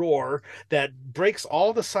mighty roar that breaks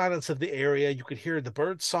all the silence of the area. You could hear the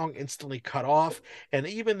bird song instantly cut off, and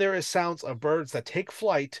even there is sounds of birds that take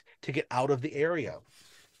flight to get out of the area.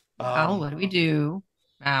 Al, what do we do?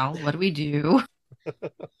 Al, what do we do?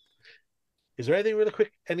 Is there anything really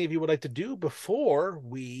quick any of you would like to do before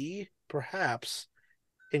we perhaps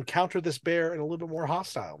encounter this bear in a little bit more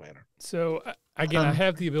hostile manner? So again, I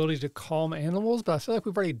have the ability to calm animals, but I feel like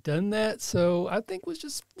we've already done that. So I think let's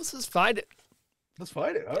just fight it. Let's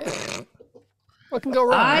fight it. Yeah. What can go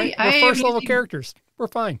wrong? Right? We're first level characters. We're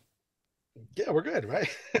fine. Yeah, we're good, right?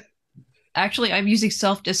 Actually, I'm using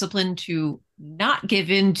self-discipline to not give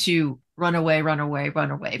in to run away,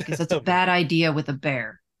 because that's a bad idea with a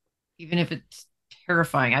bear, even if it's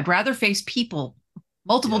terrifying. I'd rather face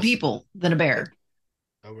multiple people, than a bear.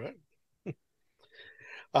 All right.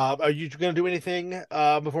 Are you going to do anything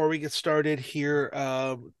before we get started here,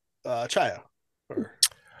 Chaya?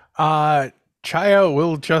 Chaya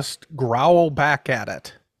will just growl back at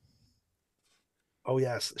it. Oh,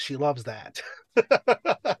 yes. She loves that.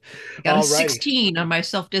 I got a 16 on my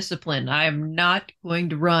self-discipline. I am not going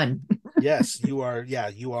to run. Yes, you are. Yeah,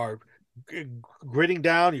 you are gritting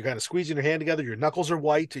down. You're kind of squeezing your hand together. Your knuckles are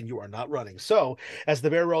white, and you are not running. So, as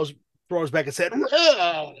the bear throws back and said,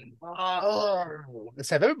 let's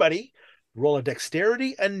have everybody roll a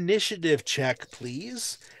dexterity initiative check,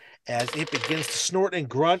 please, as it begins to snort and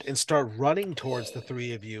grunt and start running towards the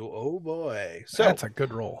three of you. Oh, boy. So that's a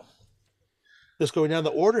good roll. Just going down the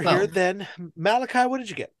order here, then. Malachi, what did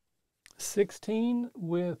you get? 16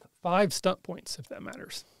 with 5 stunt points, if that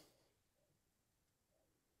matters.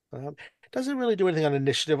 Doesn't really do anything on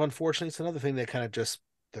initiative, unfortunately. It's another thing that kind of just,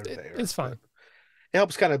 they're there. It's fine. It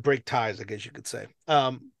helps kind of break ties, I guess you could say.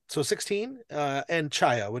 So 16, and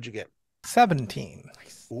Chaya, what'd you get? 17.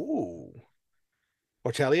 Ooh.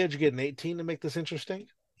 Ortellia, did you get an 18 to make this interesting?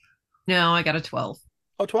 No, I got a 12.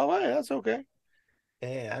 Oh, 12? Oh, yeah, that's okay.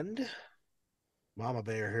 And Mama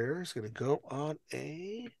Bear here is going to go on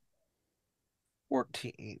a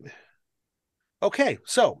 14. Okay,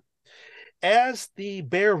 so as the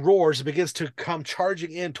bear roars and begins to come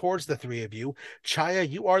charging in towards the three of you, Chaya,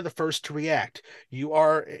 you are the first to react. You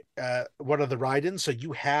are one of the ride-ins, so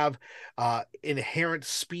you have inherent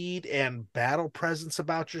speed and battle presence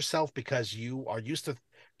about yourself because you are used to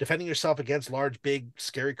defending yourself against large, big,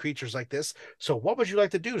 scary creatures like this. So what would you like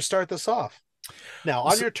to do to start this off? Now,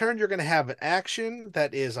 on your turn, you're going to have an action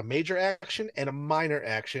that is a major action and a minor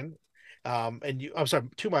action. I'm sorry,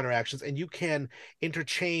 two minor actions, and you can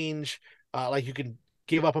interchange, like you can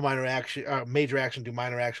give up a minor action, major action, do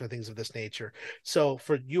minor action, things of this nature. So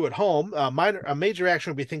for you at home, a major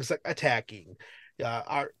action would be things like attacking,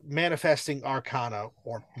 manifesting arcana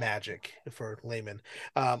or magic for laymen,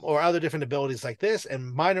 or other different abilities like this.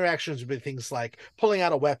 And minor actions would be things like pulling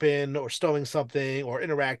out a weapon or stowing something or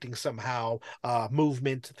interacting somehow,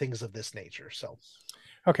 movement, things of this nature. So,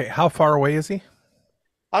 Okay, how far away is he?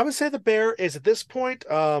 I would say the bear is at this point,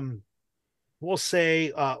 we'll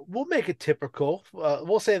say, we'll make it typical.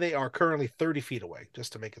 We'll say they are currently 30 feet away,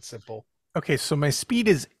 just to make it simple. Okay, so my speed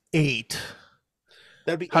is 8.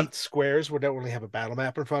 That'd be 8 squares. We don't really have a battle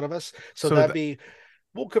map in front of us. So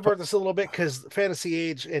we'll convert this a little bit because Fantasy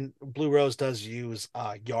Age and Blue Rose does use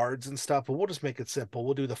yards and stuff, but we'll just make it simple.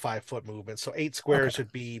 We'll do the 5-foot movement. So 8 squares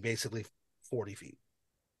would be basically 40 feet.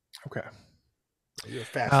 Okay. You're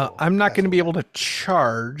fast. I'm not going to be able to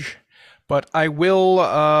charge, but I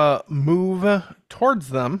will move towards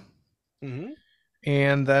them. Mm-hmm.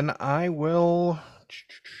 And then I will...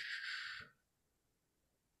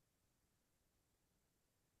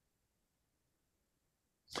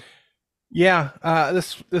 Yeah,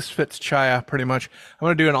 this fits Chaya pretty much. I'm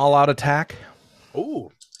going to do an all-out attack.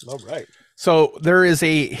 Oh, all right. So there is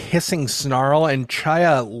a hissing snarl, and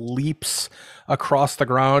Chaya leaps across the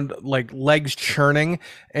ground, like legs churning.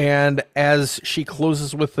 And as she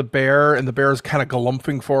closes with the bear, and the bear is kind of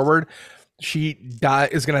galumphing forward, she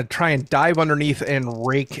is going to try and dive underneath and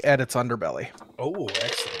rake at its underbelly. Oh,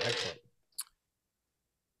 excellent.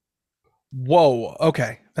 Whoa.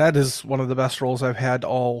 Okay. That is one of the best rolls I've had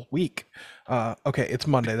all week. Okay. It's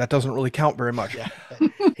Monday. That doesn't really count very much. Yeah.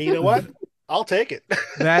 Hey, you know what? I'll take it.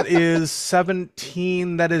 That is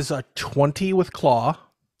 17. That is a 20 with claw.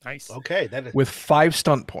 Nice. Okay. That is... with 5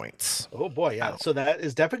 stunt points. Oh boy. Yeah. So that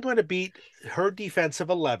is definitely going to beat her defensive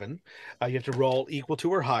 11. You have to roll equal to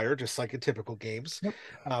or higher, just like in typical games. Yep.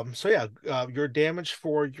 So yeah, your damage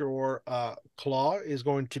for your claw is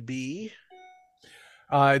going to be...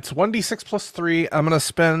 It's 1d6 plus 3. I'm going to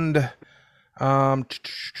spend, not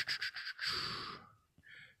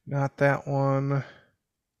that one.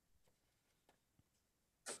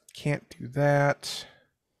 Can't do that.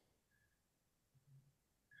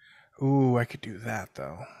 Ooh, I could do that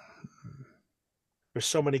though. There's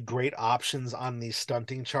so many great options on these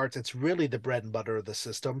stunting charts. It's really the bread and butter of the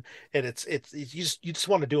system, and it's you just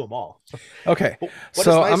want to do them all. Okay. What is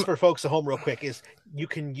nice for folks at home, real quick, is you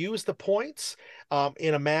can use the points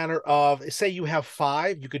in a manner of, say you have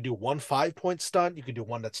 5, you could do 1 5-point stunt, you could do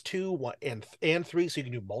one that's 2, 1 and 3, so you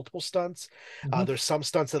can do multiple stunts. There's some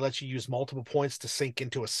stunts that let you use multiple points to sink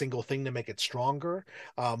into a single thing to make it stronger.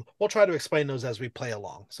 We'll try to explain those as we play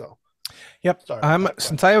along. So. Yep.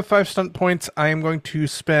 Since I have 5 stunt points, I am going to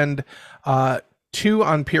spend 2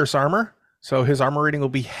 on Pierce armor. So his armor rating will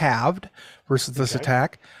be halved versus this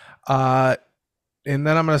attack. And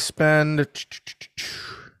then I'm going to spend...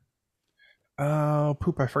 Oh,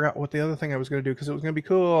 poop. I forgot what the other thing I was going to do because it was going to be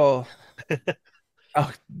cool.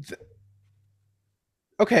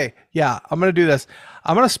 Okay. Yeah, I'm going to do this.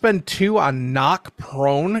 I'm going to spend 2 on knock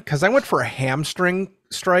prone because I went for a hamstring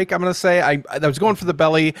strike. I'm going to say I was going for the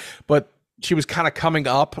belly, but she was kind of coming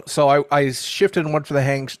up. So I shifted and went for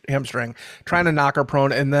the hamstring, trying to knock her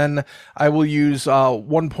prone. And then I will use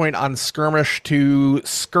 1 point on skirmish to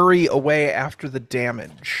scurry away after the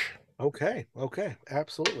damage. Okay.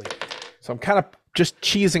 Absolutely. So I'm kind of just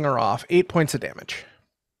cheesing her off. 8 points of damage.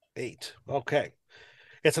 8. Okay.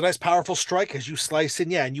 It's a nice, powerful strike as you slice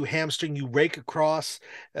in, and you hamstring, you rake across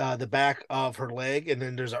the back of her leg, and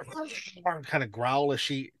then there's a kind of growl as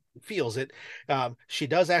she feels it. She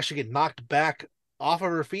does actually get knocked back off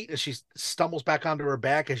of her feet as she stumbles back onto her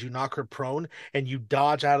back as you knock her prone, and you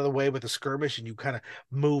dodge out of the way with a skirmish, and you kind of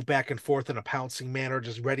move back and forth in a pouncing manner,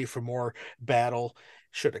 just ready for more battle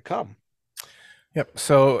should it come. Yep.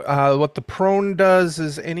 So what the prone does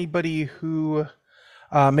is anybody who...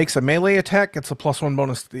 makes a melee attack, gets a +1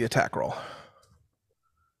 bonus to the attack roll.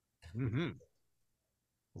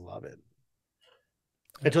 Love it.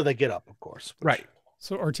 Until they get up, of course. Right.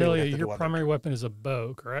 So Ortellia, your primary weapon is a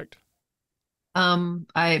bow, correct?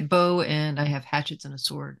 I bow, and I have hatchets and a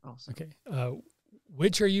sword also. Okay.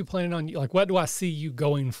 Which are you planning on? Like, what do I see you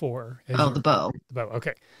going for? Oh, the bow. The bow.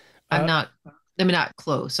 Okay. I'm not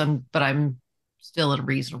close. But I'm still at a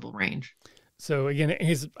reasonable range. So again,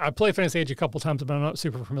 I played Fantasy Age a couple times, but I'm not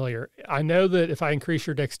super familiar. I know that if I increase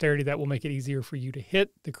your dexterity, that will make it easier for you to hit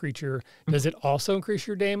the creature. Does it also increase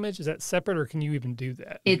your damage? Is that separate, or can you even do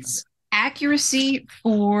that? It's accuracy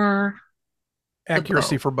for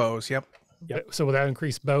bows. Yep. So will that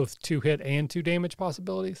increase both 2 hit and 2 damage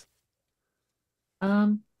possibilities?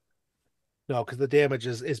 No, because the damage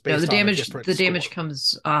is based on the damage. A different The damage score.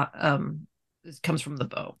 comes from the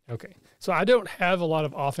bow. Okay. So I don't have a lot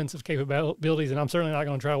of offensive capabilities, and I'm certainly not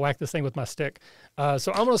going to try to whack this thing with my stick.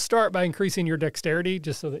 So I'm going to start by increasing your dexterity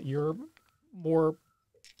just so that you're more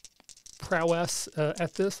prowess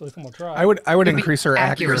at this. So I'm going to try. I would increase her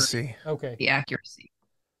accuracy. Okay. The accuracy.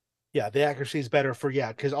 Yeah, the accuracy is better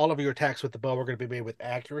because all of your attacks with the bow are going to be made with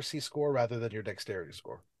accuracy score rather than your dexterity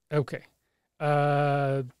score. Okay.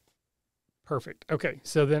 Perfect. Okay.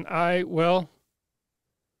 So then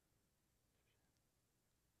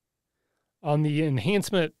on the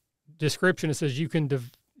enhancement description, it says it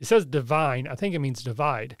says divine. I think it means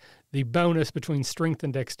divide the bonus between strength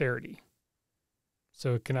and dexterity.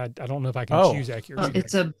 So I don't know if I can choose accuracy.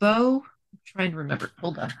 It's a bow. I'm trying to remember.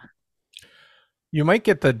 Hold on. You might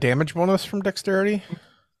get the damage bonus from dexterity.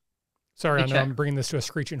 Sorry, I know I'm bringing this to a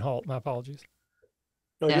screeching halt. My apologies.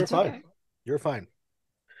 No, you're fine. Okay. You're fine.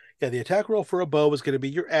 Yeah, the attack roll for a bow is going to be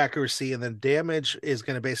your accuracy, and then damage is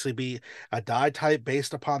going to basically be a die type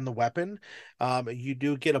based upon the weapon. You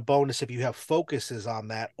do get a bonus if you have focuses on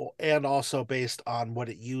that, and also based on what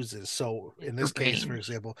it uses. So in this case, for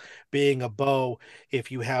example, being a bow,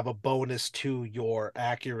 if you have a bonus to your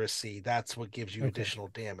accuracy, that's what gives you additional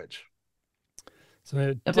damage.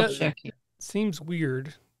 So it seems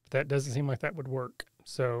weird. That doesn't seem like that would work.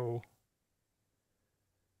 So...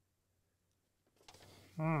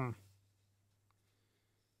 Oh.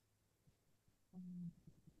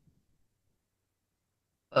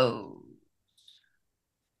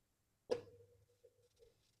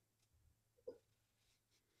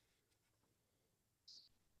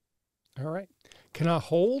 All right. Can I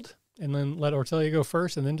hold and then let Ortellia go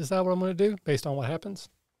first and then decide what I'm going to do based on what happens?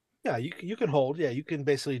 Yeah, you can hold. Yeah, you can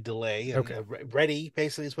basically delay. And, ready,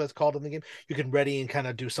 basically, is what it's called in the game. You can ready and kind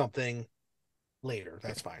of do something later.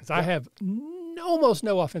 That's fine. I have almost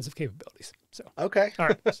no offensive capabilities. So okay. All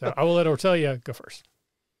right. So I will let Ortellia go first.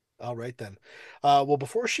 All right, then. Well,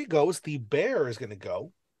 before she goes, the bear is going to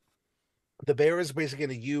go. The bear is basically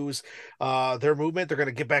going to use their movement. They're going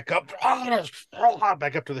to get back up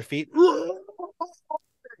to their feet.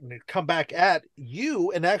 And come back at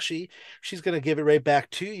you. And actually, she's going to give it right back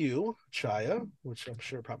to you, Chaya, which I'm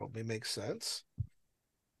sure probably makes sense.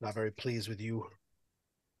 Not very pleased with you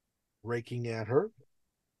raking at her.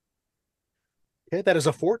 Okay, that is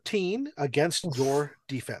a 14 against your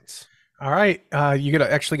defense. All right. You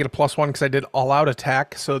actually get a +1 because I did all-out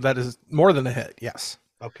attack, so that is more than a hit. Yes.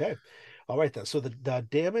 Okay. All right, then. So the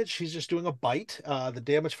damage, she's just doing a bite. The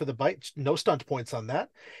damage for the bite, no stunt points on that,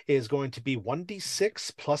 is going to be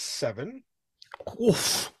 1d6 plus 7.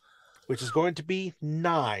 Oof. Which is going to be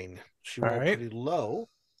 9. She rolled pretty low,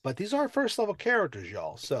 but these are first-level characters,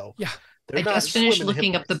 y'all. So yeah, I just finished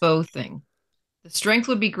looking up the bow thing. The strength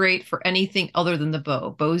would be great for anything other than the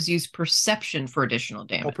bow. Bows use perception for additional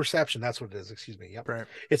damage. Oh, perception. That's what it is. Excuse me. Yep. Right.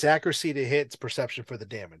 It's accuracy to hit. It's perception for the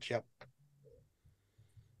damage. Yep.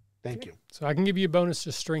 Thank you. So I can give you a bonus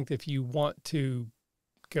to strength if you want to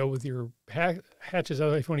go with your hatches.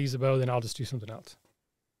 If you want to use the bow, then I'll just do something else.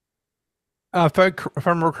 If I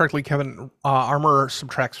remember correctly, Kevin, armor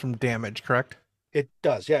subtracts from damage, correct? It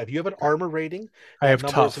does. Yeah. If you have an armor rating, I have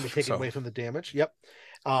number tough, is going to be taken away from the damage. Yep.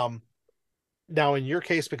 Now, in your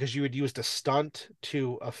case, because you had used a stunt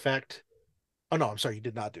to affect... Oh, no, I'm sorry. You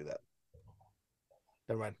did not do that.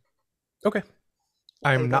 Never mind. Okay.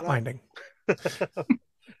 I'm not minding.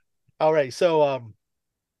 All right. So,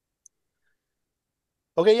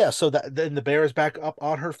 okay, yeah. So then the bear is back up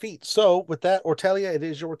on her feet. So with that, Ortellia, it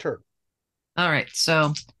is your turn. All right.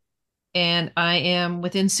 So, and I am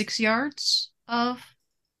within 6 yards of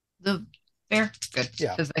the bear. Good.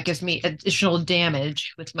 Yeah. Because that gives me additional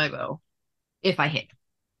damage with my bow if I hit.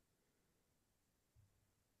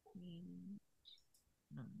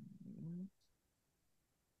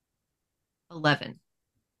 11.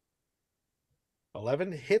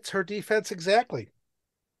 11 hits her defense exactly.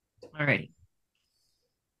 All righty.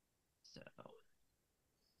 So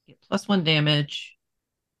get +1 damage.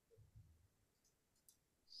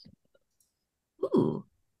 Ooh.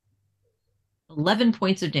 11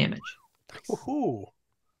 points of damage. Woohoo.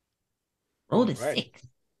 Rolled a 6.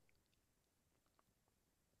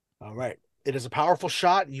 All right. It is a powerful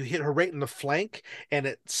shot. You hit her right in the flank, and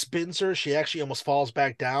it spins her. She actually almost falls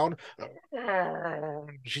back down.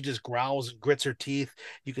 She just growls and grits her teeth.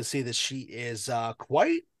 You can see that she is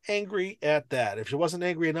quite angry at that. If she wasn't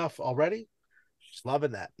angry enough already, she's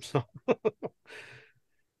loving that. So,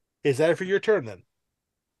 is that it for your turn then?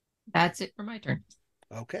 That's it for my turn.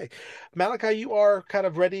 Okay. Malachi, you are kind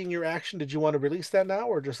of readying your action. Did you want to release that now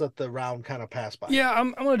or just let the round kind of pass by? Yeah,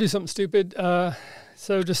 I'm going to do something stupid.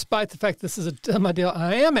 So despite the fact this is a dumb idea,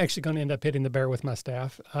 I am actually going to end up hitting the bear with my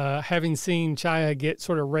staff. Having seen Chaya get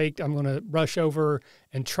sort of raked, I'm going to rush over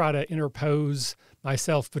and try to interpose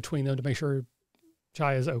myself between them to make sure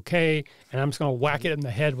Chaya is okay. And I'm just going to whack it in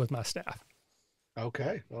the head with my staff.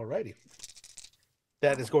 Okay. All righty.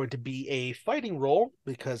 That is going to be a fighting roll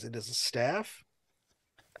because it is a staff.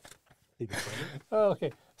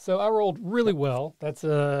 Okay, so I rolled really well. That's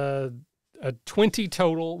a 20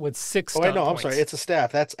 total with 6 Oh, stunt I know. I'm points. sorry. It's a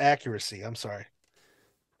staff. That's accuracy. I'm sorry.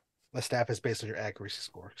 The staff is based on your accuracy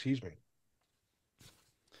score. Excuse me.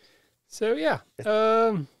 So yeah,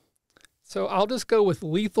 so I'll just go with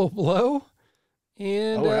lethal blow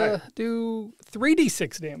and do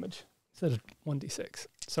 3d6 damage instead of 1d6.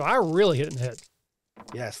 So I really hit it in the head.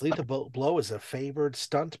 Yes, lethal blow is a favored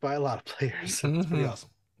stunt by a lot of players. It's pretty awesome.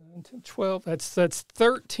 12. That's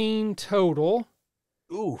 13 total.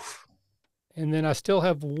 Oof. And then I still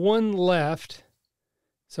have 1 left.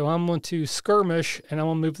 So I'm going to skirmish and I'm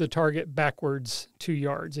going to move the target backwards 2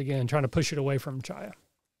 yards. Again, trying to push it away from Chaya.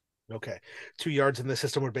 Okay. 2 yards in the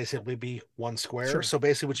system would basically be 1 square. Sure. So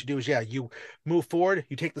basically what you do is, you move forward,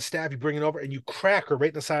 you take the staff, you bring it over, and you crack her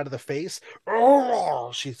right in the side of the face.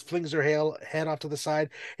 Oh, she flings her head off to the side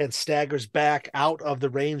and staggers back out of the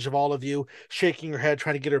range of all of you, shaking her head,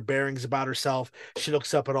 trying to get her bearings about herself. She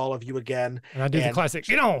looks up at all of you again. And I do the classic,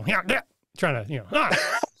 trying to, get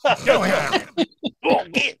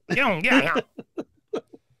on.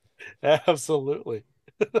 Absolutely.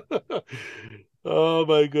 Oh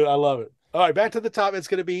my god, I love it. All right, back to the top. It's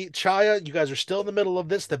going to be Chaya. You guys are still in the middle of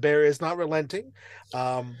this. The bear is not relenting,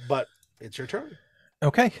 but it's your turn.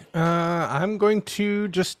 Okay, I'm going to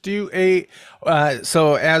just do a.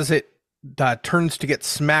 So as it turns to get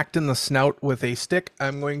smacked in the snout with a stick,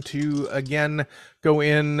 I'm going to again go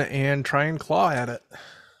in and try and claw at it.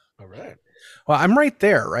 All right. Well, I'm right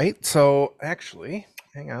there, right? So actually,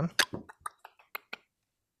 hang on.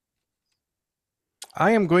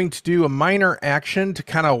 I am going to do a minor action to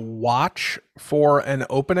kind of watch for an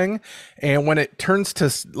opening. And when it turns to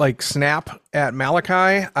like snap at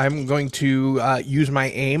Malachi, I'm going to use my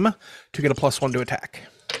aim to get a +1 to attack.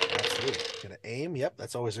 Absolutely. Gonna aim. Yep.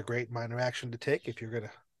 That's always a great minor action to take if you're going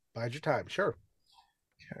to bide your time. Sure.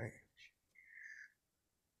 Okay.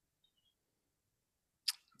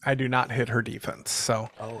 I do not hit her defense. So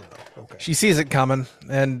Okay. She sees it coming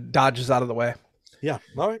and dodges out of the way. Yeah.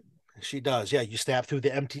 All right. She does. Yeah, you stab through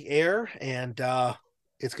the empty air, and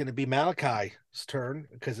it's going to be Malachi's turn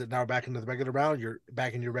because now back into the regular round. You're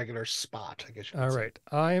back in your regular spot, I guess. All right.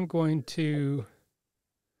 I am going to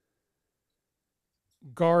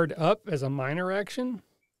guard up as a minor action,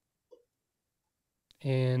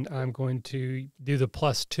 and I'm going to do the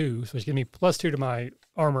 +2. So it's giving me +2 to my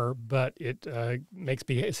armor, but it makes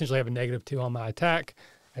me essentially have a -2 on my attack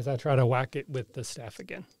as I try to whack it with the staff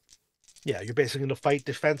again. Yeah, you're basically going to fight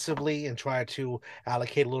defensively and try to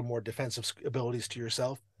allocate a little more defensive abilities to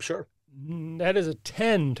yourself. Sure. That is a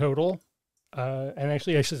 10 total. And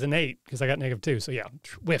actually it's an 8 because I got -2. So yeah,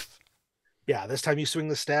 whiff. Yeah, this time you swing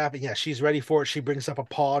the staff, and yeah, she's ready for it. She brings up a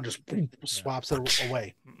paw, just swaps it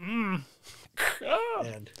away.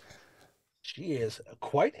 And she is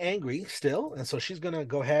quite angry still. And so she's going to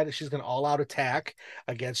go ahead and she's going to all-out attack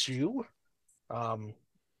against you.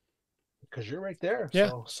 Because you're right there. Yeah.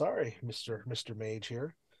 So sorry, Mr. Mage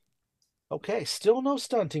here. Okay, still no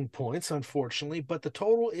stunting points, unfortunately, but the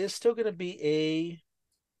total is still going to be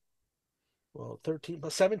 13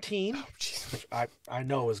 plus 17, which I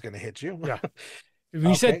know is going to hit you. Yeah.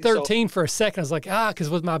 When you said 13 for a second, I was like, because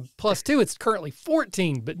with my +2, it's currently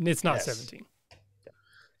 14, but it's not 17.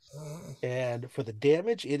 And for the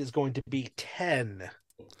damage, it is going to be 10.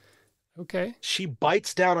 Okay. She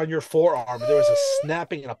bites down on your forearm. There is a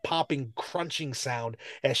snapping and a popping, crunching sound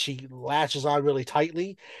as she latches on really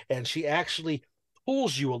tightly, and she actually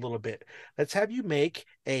pulls you a little bit. Let's have you make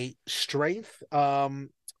a strength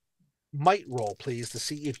might roll, please, to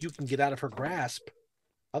see if you can get out of her grasp.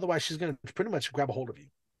 Otherwise, she's going to pretty much grab a hold of you.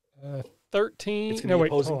 13. No,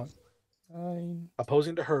 wait, hold on. 9.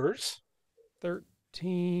 Opposing to hers.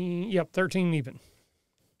 13. Yep, 13 even.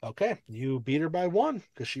 Okay, you beat her by 1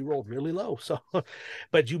 because she rolled really low. So,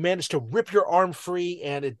 but you managed to rip your arm free,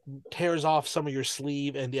 and it tears off some of your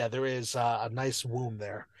sleeve. And yeah, there is a nice wound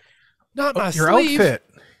there. Not my Your sleeve. outfit.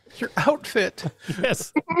 Your outfit.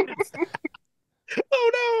 Yes.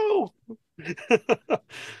 Oh no!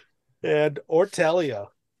 And Ortellia.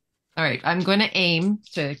 All right, I'm going to aim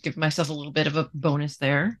to give myself a little bit of a bonus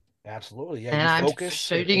there. Absolutely, yeah. And You I'm focus.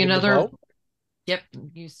 shooting aim the another. bow. Yep,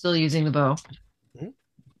 you're still using the bow. Mhm.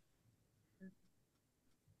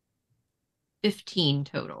 15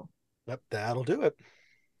 total. Yep, that'll do it.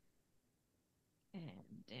 And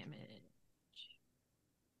damage.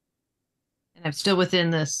 And I'm still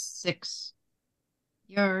within the 6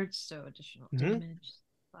 yards, so additional damage.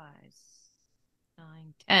 5,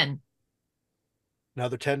 9, 10.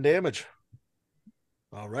 Another 10 damage.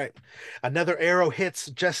 All right. Another arrow hits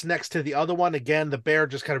just next to the other one. Again, the bear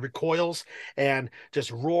just kind of recoils and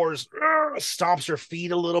just roars, stomps her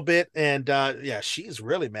feet a little bit. And yeah, she's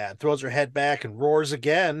really mad. Throws her head back and roars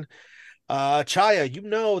again. Chaya, you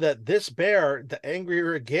know that this bear, the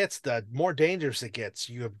angrier it gets, the more dangerous it gets.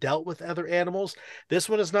 You have dealt with other animals. This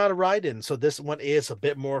one is not a ride-in, so this one is a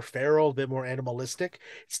bit more feral, a bit more animalistic.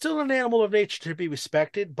 It's still an animal of nature to be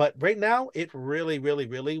respected, but right now it really, really,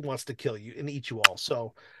 really wants to kill you and eat you all.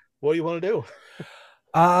 So what do you want to do?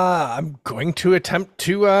 I'm going to attempt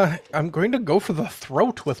to I'm going to go for the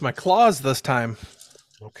throat with my claws this time.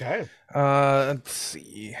 Okay. Let's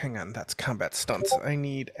see. Hang on, that's combat stunts. I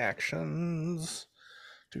need actions.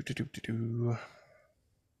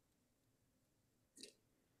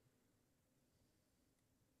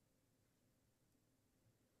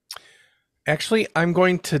 Actually, I'm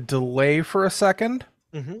going to delay for a second.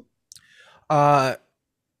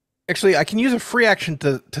 Actually, I can use a free action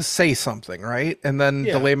to say something, right? And then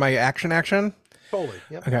delay my action. Totally.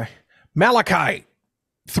 Yep. Okay. Malachi,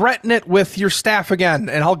 threaten it with your staff again,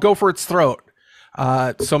 and I'll go for its throat.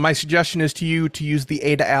 So my suggestion is to you to use the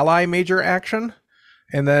aid ally major action.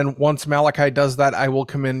 And then once Malachi does that, I will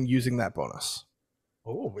come in using that bonus.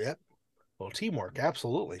 Oh, yeah. Well, teamwork.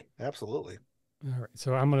 Absolutely. Absolutely. All right.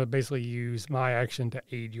 So I'm going to basically use my action to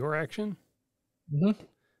aid your action.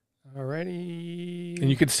 Alrighty. And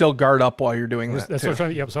you could still guard up while you're doing that. That's what I'm trying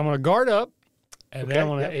to. Yep. So I'm going to guard up, and then I'm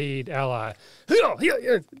going to aid ally.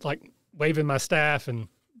 Like waving my staff and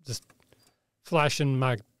just flashing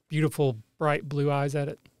my beautiful bright blue eyes at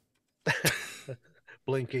it.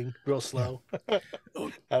 Blinking real slow.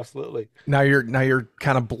 Absolutely. Now you're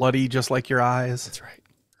kind of bloody, just like your eyes. That's right.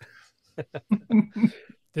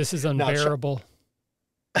 This is unbearable.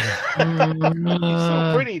 He's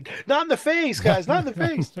so pretty. Not in the face, guys. Not in the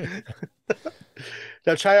face.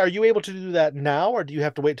 Now, Chaya, are you able to do that now, or do you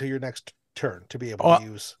have to wait till your next turn to be able to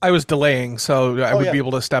use? I was delaying, so I would be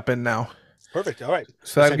able to step in now. Perfect. All right.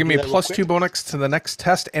 So that'll give me a +2 bonus to the next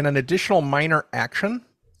test and an additional minor action.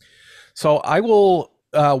 So I will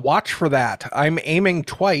watch for that. I'm aiming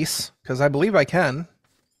twice because I believe I can.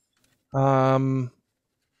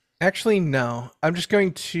 Actually, no. I'm just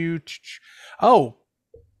going to. Oh,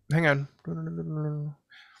 hang on.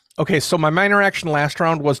 Okay, so my minor action last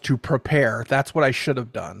round was to prepare. That's what I should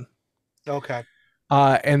have done. Okay.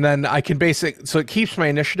 And then I can so it keeps my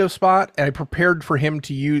initiative spot, and I prepared for him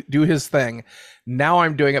to do his thing. Now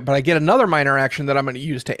I'm doing it, but I get another minor action that I'm going to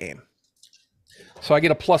use to aim. So I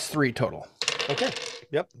get a +3 total. Okay.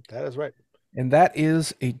 Yep, that is right. And that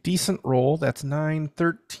is a decent roll. That's 9,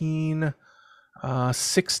 13,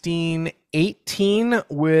 16, 18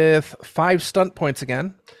 with 5 stunt points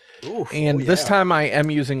again. Ooh, and this time I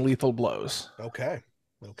am using lethal blows. Okay.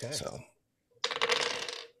 Okay. So.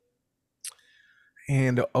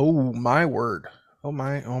 And oh my word. Oh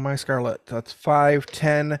my Scarlet. That's 5,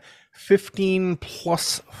 10, 15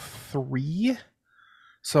 plus 3.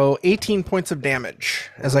 So 18 points of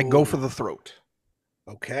damage as I go for the throat.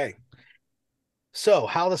 Okay. So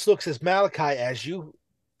how this looks is Malachi,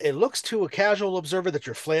 it looks to a casual observer that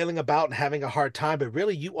you're flailing about and having a hard time, but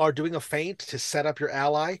really you are doing a feint to set up your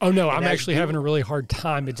ally. Oh no, I'm actually having a really hard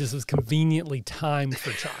time. It just was conveniently timed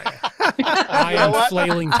for Chaya. I am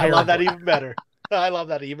flailing terribly. I love that even better. I love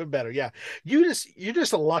that even better. Yeah. You're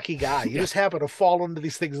just a lucky guy. You just happen to fall into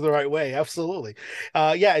these things the right way. Absolutely.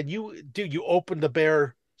 Yeah. And you open the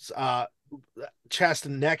bear's chest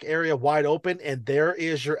and neck area wide open, and there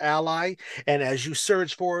is your ally. And as you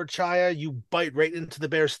surge forward, Chaya, you bite right into the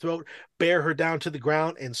bear's throat, bear her down to the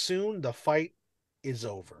ground, and soon the fight is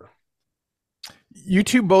over. You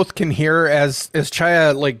two both can hear as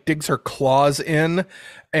Chaya like digs her claws in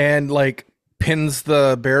and like pins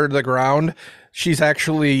the bear to the ground. She's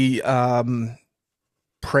actually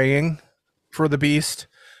praying for the beast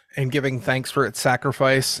and giving thanks for its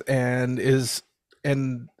sacrifice, and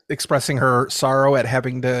expressing her sorrow at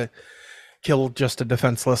having to kill just a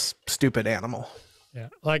defenseless, stupid animal. Yeah.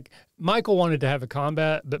 Like Michael wanted to have a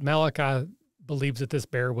combat, but Malachi believes that this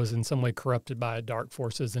bear was in some way corrupted by dark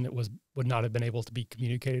forces and would not have been able to be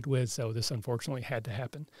communicated with. So this unfortunately had to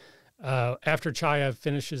happen. After Chaya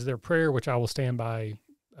finishes their prayer, which I will stand by,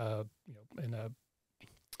 in a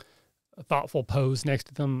thoughtful pose next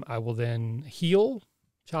to them, I will then heal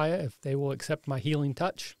Chaya if they will accept my healing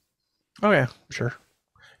touch. Oh yeah, sure.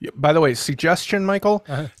 By the way, suggestion, Michael,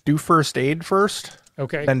 do first aid first,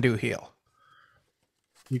 okay, then do heal.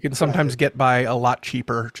 You can sometimes get by a lot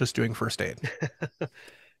cheaper just doing first aid.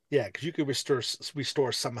 Yeah, because you could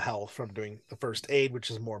restore some health from doing the first aid, which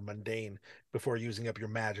is more mundane, before using up your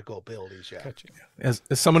magical abilities. Yeah. Gotcha. As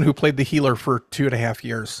someone who played the healer for 2.5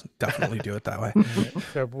 years, definitely do it that way.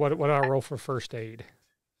 So what do I roll for first aid?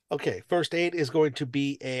 Okay, first aid is going to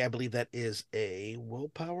be I believe that is a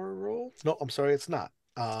willpower roll. No, I'm sorry, it's not.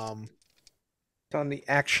 It's on the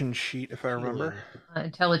action sheet, if I remember.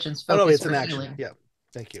 Intelligence Oh focus no, it's for an action. healing. Yeah,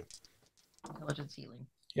 thank you. Intelligence healing.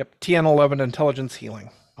 Yep, TN 11 intelligence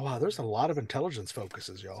healing. Oh, wow, there's a lot of intelligence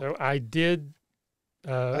focuses, y'all. So I did.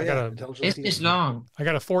 I It's long. I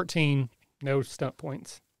got a 14. No stunt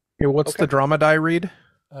points. Okay, what's the drama die read?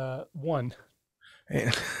 1.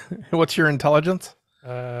 What's your intelligence?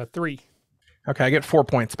 3. Okay, I get 4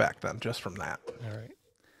 points back then, just from that. All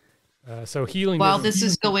right. So healing. While this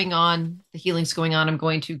is going on, the healing's going on, I'm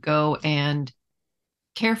going to go and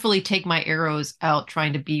carefully take my arrows out,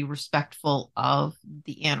 trying to be respectful of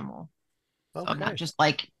the animal. Okay. So I'm not just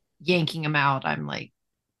like yanking them out. I'm like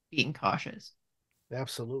being cautious.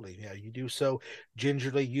 Absolutely. Yeah, you do so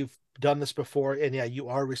gingerly. You've done this before, and yeah, you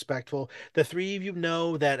are respectful. The three of you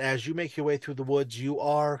know that as you make your way through the woods, you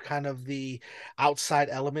are kind of the outside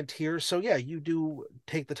element here. So yeah, you do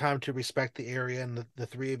take the time to respect the area, and the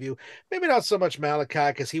three of you, maybe not so much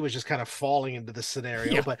Malachi, because he was just kind of falling into the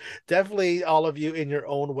scenario, but definitely all of you in your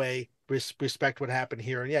own way respect what happened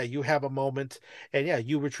here. And yeah, you have a moment, and yeah,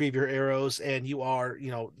 you retrieve your arrows, and you are,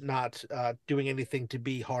 not doing anything to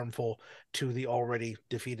be harmful to the already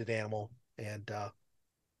defeated animal. And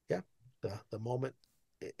the moment,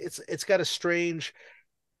 it's got a strange,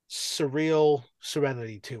 surreal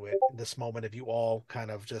serenity to it in this moment. If you all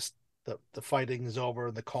kind of just the fighting is over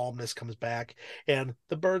and the calmness comes back and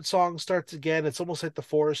the bird song starts again, it's almost like the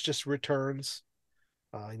forest just returns.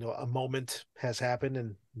 A moment has happened,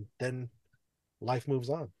 and then life moves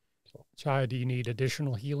on. So. Chaya, do you need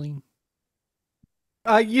additional healing?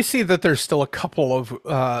 You see that there's still a couple of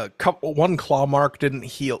one claw mark didn't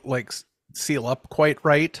seal up quite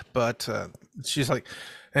right, but she's like,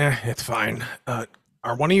 it's fine.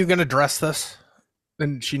 Are one of you going to dress this?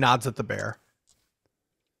 And she nods at the bear.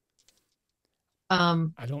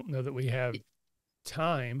 I don't know that we have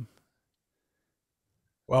time.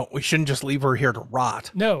 Well, we shouldn't just leave her here to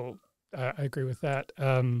rot. No, I agree with that.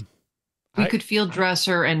 We could field dress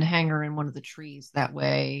her and hang her in one of the trees. That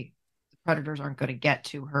way the predators aren't going to get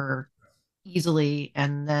to her easily,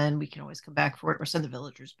 and then we can always come back for it or send the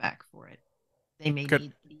villagers back for it. They may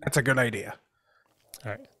need. That's a good idea.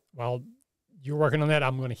 All right. While you're working on that,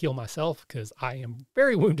 I'm going to heal myself because I am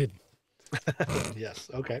very wounded. Yes.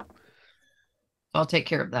 Okay. I'll take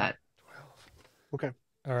care of that. 12. Okay.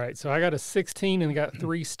 All right. So I got a 16 and got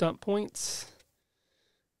 3 stunt points.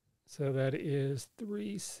 So that is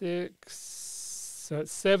 3, 6. So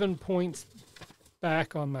it's 7 points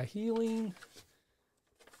back on my healing.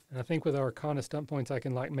 And I think with our Arcana stunt points, I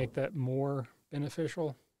can make that more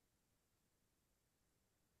beneficial.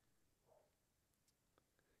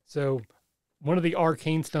 So one of the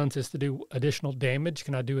arcane stunts is to do additional damage.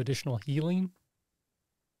 Can I do additional healing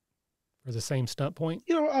for the same stunt point?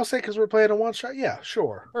 I'll say because we're playing a one shot. Yeah,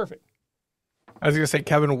 sure. Perfect. I was going to say,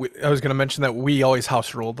 Kevin, I was going to mention that we always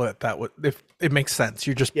house ruled that would, if it makes sense,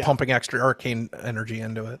 you're just pumping extra arcane energy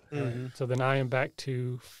into it. Mm-hmm. Right. So then I am back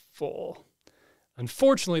to full.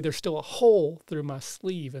 Unfortunately, there's still a hole through my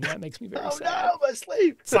sleeve, and that makes me very sad. Oh no, my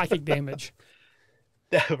sleeve! Psychic damage.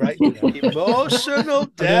 Right, emotional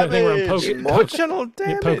damage. Emotional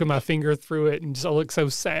damage. Poking my finger through it, and just look so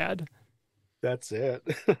sad. That's it.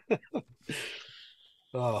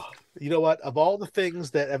 Oh, you know what? Of all the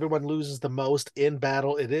things that everyone loses the most in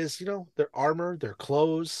battle, it is, their armor, their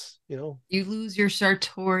clothes. You lose your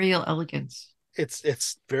sartorial elegance.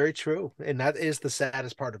 It's very true, and that is the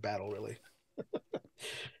saddest part of battle, really.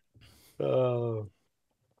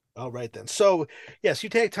 All right then. So yes, you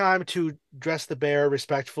take time to dress the bear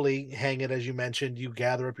respectfully, hang it as you mentioned. You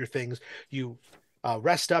gather up your things, you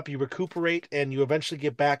rest up, you recuperate, and you eventually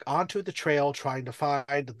get back onto the trail, trying to find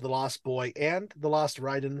the lost boy and the lost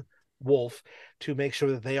riding wolf to make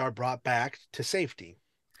sure that they are brought back to safety.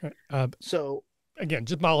 So Again,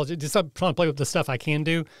 just biology. Just I'm trying to play with the stuff I can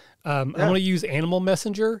do. I'm going to use Animal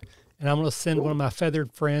Messenger, and I'm going to send one of my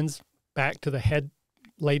feathered friends back to the head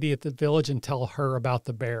lady at the village and tell her about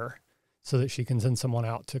the bear, so that she can send someone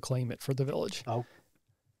out to claim it for the village. Oh,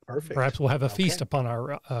 perfect. Perhaps we'll have a feast upon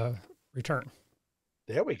our return.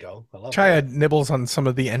 There we go. I love Chaya that. nibbles on some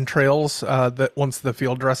of the entrails that once the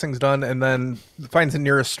field dressing's done, and then finds the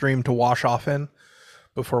nearest stream to wash off in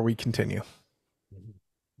before we continue.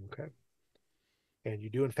 Okay. And you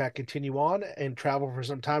do, in fact, continue on and travel for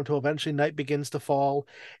some time till eventually night begins to fall,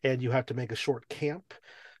 and you have to make a short camp.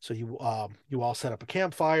 So you all set up a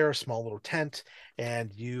campfire, a small little tent,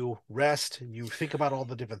 and you rest. You think about all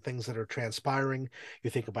the different things that are transpiring. You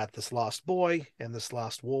think about this lost boy and this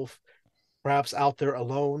lost wolf, perhaps out there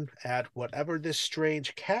alone at whatever this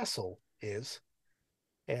strange castle is.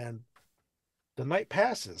 And the night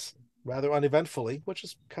passes rather uneventfully, which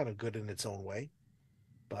is kind of good in its own way.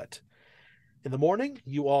 But in the morning,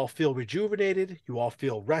 you all feel rejuvenated, you all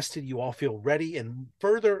feel rested, you all feel ready and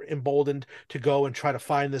further emboldened to go and try to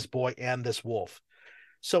find this boy and this wolf.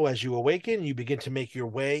 So as you awaken, you begin to make your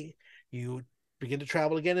way, you begin to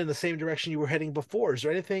travel again in the same direction you were heading before. Is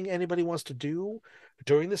there anything anybody wants to do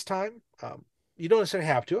during this time? You don't necessarily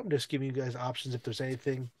have to. I'm just giving you guys options if there's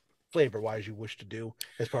anything flavor-wise you wish to do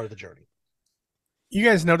as part of the journey. You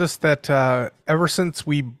guys notice that ever since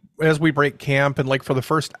as we break camp and like for the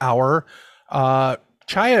first hour,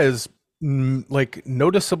 Chaya is like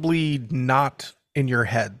noticeably not in your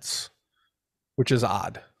heads, which is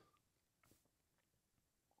odd.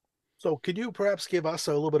 So could you perhaps give us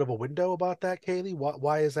a little bit of a window about that, Kaylee?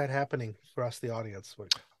 Why is that happening for us, the audience?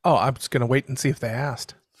 Oh, I'm just going to wait and see if they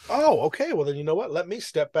asked. Oh, okay. Well, then you know what? Let me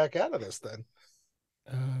step back out of this then.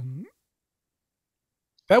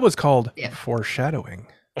 That was called foreshadowing.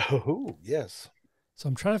 Oh, yes. So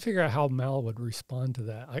I'm trying to figure out how Mal would respond to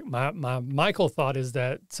that. Like my Michael thought is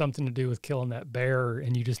that something to do with killing that bear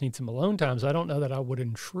and you just need some alone time. So I don't know that I would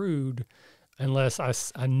intrude unless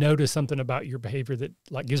I notice something about your behavior that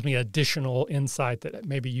like gives me additional insight that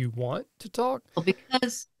maybe you want to talk. Well,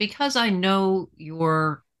 because I know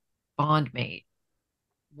your bondmate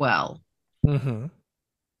well. Mm-hmm.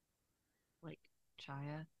 Like,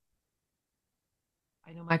 Chaya,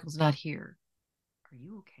 I know Michael's not here. Are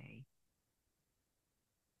you okay?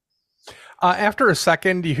 After a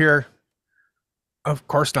second, you hear, of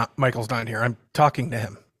course not, Michael's not here. I'm talking to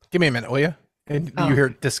him. Give me a minute, will you? And you hear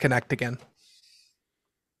disconnect again.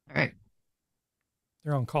 All right.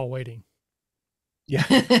 They're on call waiting. Yeah.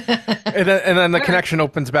 and then the connection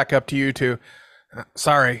opens back up to you two.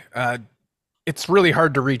 Sorry. It's really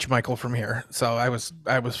hard to reach Michael from here. So I was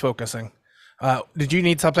focusing. Did you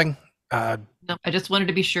need something? No, I just wanted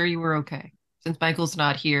to be sure you were okay. Since Michael's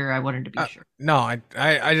not here, I wanted to be sure. No, I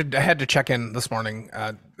had to check in this morning.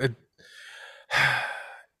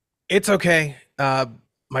 It's okay.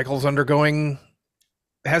 Michael's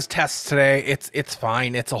has tests today. It's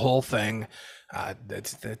fine. It's a whole thing.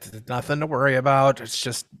 It's nothing to worry about. It's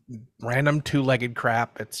just random two-legged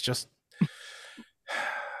crap. It's just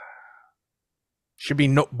should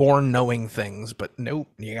be born knowing things, but nope.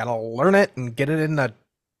 You gotta learn it and get it in the.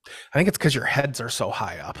 I think it's because your heads are so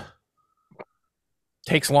high up.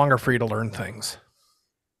 Takes longer for you to learn things.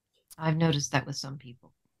 I've noticed that with some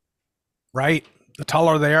people. Right? The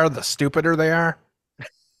taller they are, the stupider they are.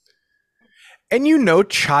 And you know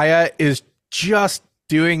Chaya is just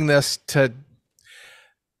doing this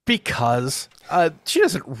because she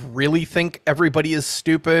doesn't really think everybody is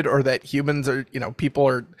stupid or that humans are, people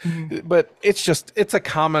are, but it's a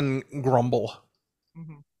common grumble.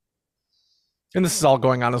 Mm-hmm. And this is all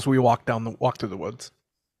going on as we walk through the woods.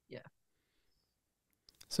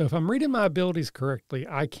 So if I'm reading my abilities correctly,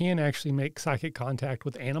 I can actually make psychic contact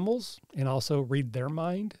with animals and also read their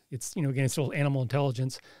mind. It's, again, it's still animal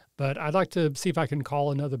intelligence, but I'd like to see if I can call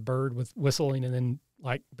another bird with whistling and then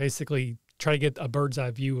like basically try to get a bird's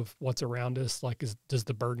eye view of what's around us. Like, does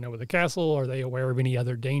the bird know of the castle? Are they aware of any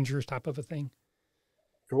other dangers type of a thing?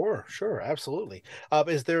 Sure, absolutely.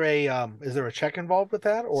 Is there a check involved with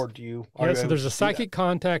that, or do you? Yeah, so there's a psychic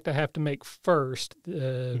contact I have to make first.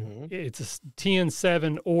 It's a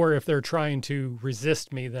TN7, or if they're trying to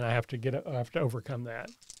resist me, then I have to overcome that.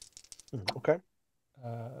 Okay.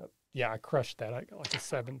 Yeah, I crushed that. I got like a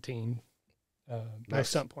 17. No Nice.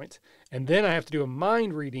 stunt points, and then I have to do a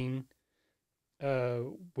mind reading,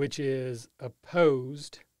 which is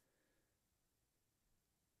opposed.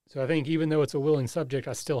 So I think even though it's a willing subject,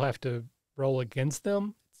 I still have to roll against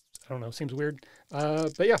them. I don't know, seems weird.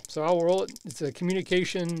 But yeah, so I'll roll it. It's a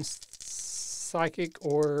communication, psychic,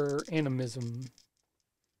 or animism.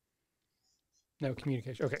 No,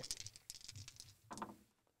 communication. Okay.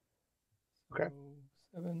 Okay.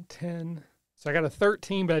 7, 10. So I got a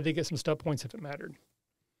 13, but I did get some stub points if it mattered.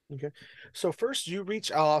 Okay. So first you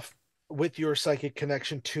reach off with your psychic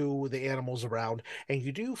connection to the animals around, and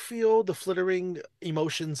you do feel the flittering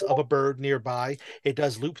emotions of a bird nearby. It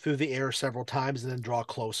does loop through the air several times and then draw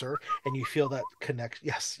closer, and you feel that connection.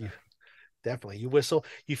 Yes, you definitely. You whistle,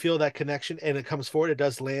 you feel that connection, and it comes forward. It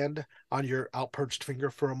does land on your outperched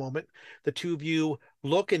finger for a moment. The two of you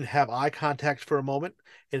look and have eye contact for a moment,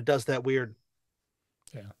 and it does that weird.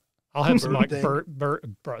 Yeah. I'll have some like thing.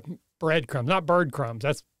 breadcrumbs, not bird crumbs.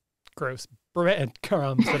 That's gross.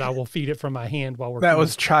 Breadcrumbs that I will feed it from my hand while we're. That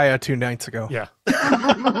was Chaya 2 nights ago. Yeah.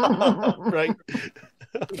 Right.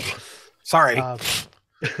 Sorry. And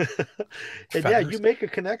yeah, you make a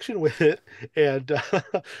connection with it, and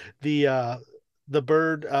the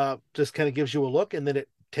bird just kind of gives you a look, and then it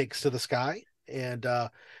takes to the sky, and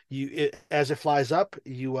as it flies up,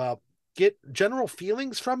 you get general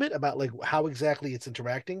feelings from it about like how exactly it's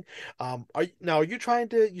interacting. Are you trying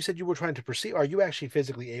to? You said you were trying to perceive. Are you actually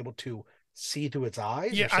physically able to see through its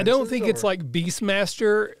eyes? Yeah, I don't think it's like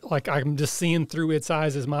Beastmaster, like I'm just seeing through its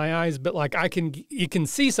eyes as my eyes, but like it can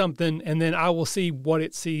see something and then I will see what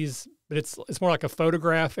it sees, but it's more like a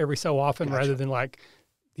photograph every so often rather than like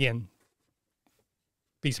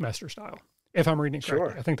Beastmaster style. If I'm reading it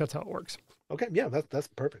correctly. I think that's how it works. Okay, yeah, that's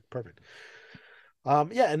perfect.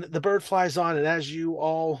 Yeah, and the bird flies on, and as you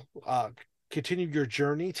all continue your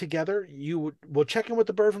journey together, you will check in with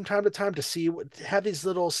the bird from time to time to see have these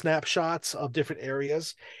little snapshots of different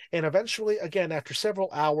areas, and eventually, again, after several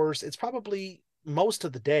hours, it's probably most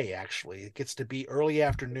of the day actually. It gets to be early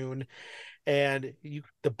afternoon, and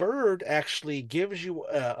the bird actually gives you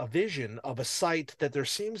a vision of a site that there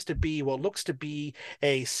seems to be what looks to be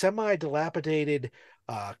a semi-dilapidated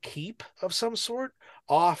keep of some sort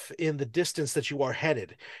off in the distance that you are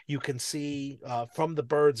headed. You can see from the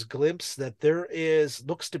bird's glimpse that there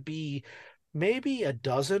looks to be maybe a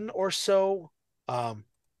dozen or so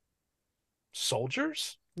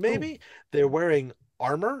soldiers, maybe. Ooh. They're wearing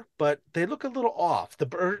armor, but they look a little off. The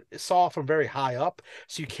bird saw from very high up,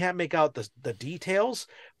 so you can't make out the details,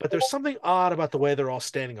 but there's something odd about the way they're all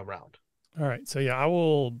standing around. All right. So yeah, I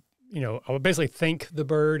will basically thank the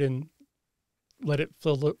bird and let it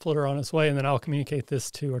flutter on its way, and then I'll communicate this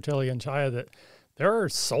to Ortellia and Chaya that there are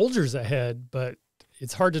soldiers ahead, but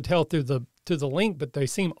it's hard to tell through the link, but they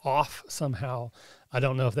seem off somehow. I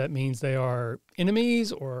don't know if that means they are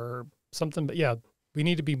enemies or something, but yeah, we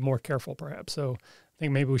need to be more careful perhaps. So I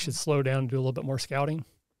think maybe we should slow down and do a little bit more scouting.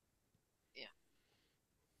 Yeah.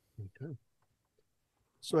 Okay.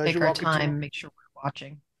 So as take you our walk time, make sure we're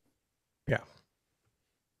watching. Yeah.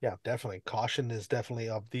 Yeah, definitely. Caution is definitely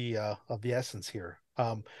of the essence here.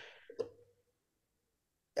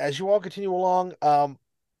 As you all continue along,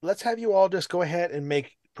 let's have you all just go ahead and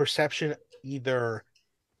make perception either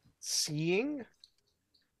seeing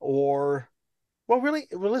or, well, really,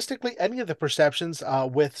 realistically, any of the perceptions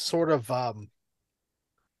with sort of,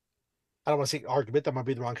 I don't want to say argument, that might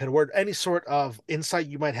be the wrong kind of word, any sort of insight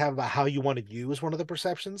you might have about how you want to use one of the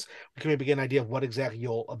perceptions. We can maybe get an idea of what exactly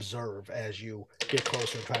you'll observe as you get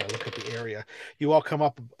closer and try to look at the area. You all come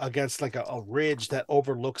up against like a ridge that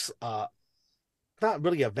overlooks not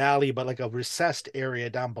really a valley, but like a recessed area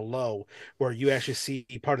down below where you actually see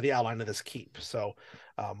part of the outline of this keep. So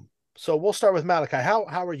we'll start with Malachi. How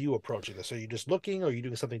are you approaching this? Are you just looking, or are you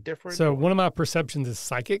doing something different? So one of my perceptions is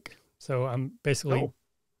psychic. So I'm basically,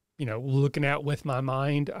 looking out with my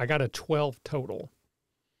mind. I got a 12 total.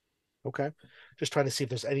 Okay. Just trying to see if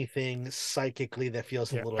there's anything psychically that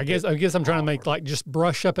feels a little I guess I'm trying to make like just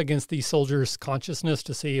brush up against these soldiers' consciousness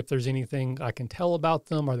to see if there's anything I can tell about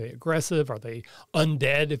them. Are they aggressive? Are they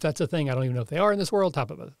undead? If that's a thing, I don't even know if they are in this world,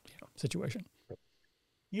 type of a situation.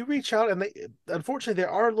 You reach out, and unfortunately, they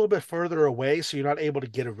are a little bit further away, so you're not able to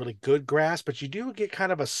get a really good grasp, but you do get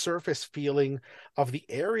kind of a surface feeling of the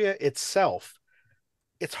area itself.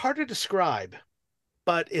 It's hard to describe,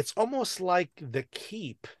 but it's almost like the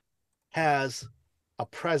keep has a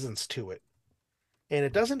presence to it, and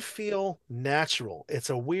it doesn't feel natural.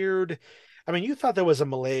 It's a weird, I mean, you thought there was a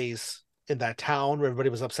malaise in that town where everybody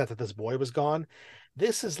was upset that this boy was gone.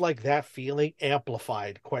 This is like that feeling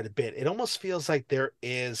amplified quite a bit. It almost feels like there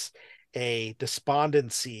is a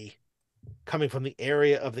despondency coming from the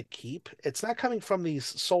area of the keep. It's not coming from these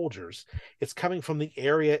soldiers. It's coming from the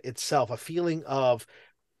area itself, a feeling of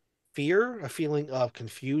fear, a feeling of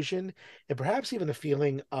confusion, and perhaps even a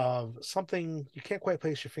feeling of something you can't quite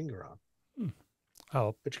place your finger on.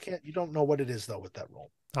 But you don't know what it is though with that roll.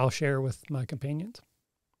 I'll share with my companions.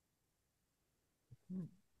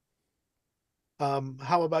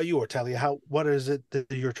 How about you, Ortellia? What is it that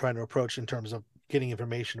you're trying to approach in terms of getting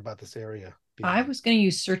information about this area? I behind. was going to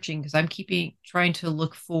use searching because I'm trying to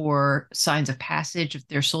look for signs of passage. If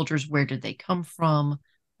they're soldiers, where did they come from?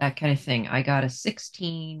 That kind of thing. I got a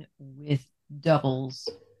 16 with doubles,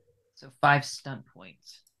 so 5 stunt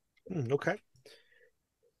points. Okay.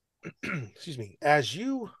 Excuse me. As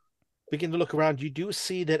you begin to look around, you do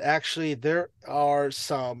see that actually there are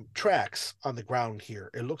some tracks on the ground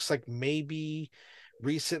here. It looks like maybe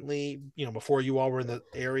recently, before you all were in the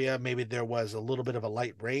area, maybe there was a little bit of a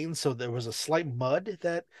light rain. So there was a slight mud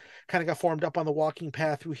that kind of got formed up on the walking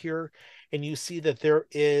path through here. And you see that there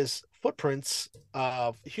is footprints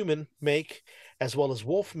of human make as well as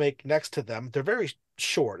wolf make next to them. They're very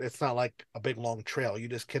short. It's not like a big long trail. You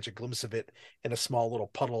just catch a glimpse of it in a small little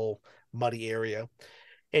puddle, muddy area.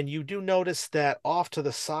 And you do notice that off to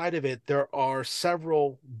the side of it, there are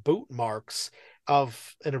several boot marks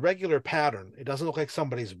of an irregular pattern. It doesn't look like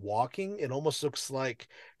somebody's walking. It almost looks like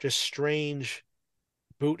just strange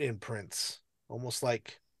boot imprints, almost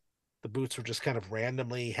like the boots were just kind of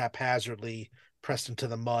randomly, haphazardly pressed into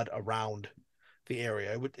the mud around the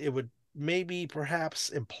area. It would maybe perhaps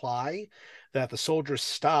imply that the soldiers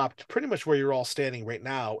stopped pretty much where you're all standing right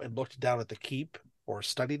now and looked down at the keep or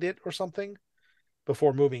studied it or something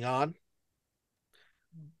before moving on,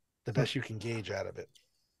 the best you can gauge out of it.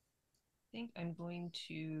 I think I'm going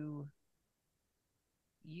to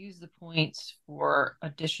use the points for an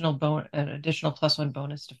additional +1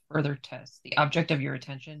 bonus to further test the object of your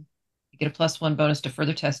attention. You get a +1 bonus to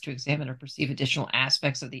further test to examine or perceive additional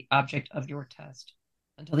aspects of the object of your test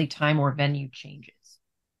until the time or venue changes.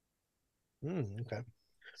 Okay.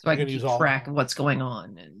 So I can keep track of what's going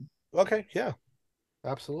on. Okay, yeah,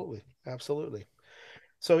 absolutely, absolutely.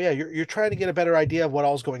 So yeah, you're trying to get a better idea of what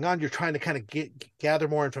all's going on. You're trying to kind of gather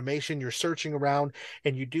more information. You're searching around,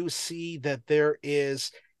 and you do see that there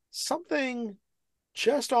is something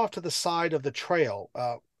just off to the side of the trail.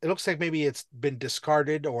 It looks like maybe it's been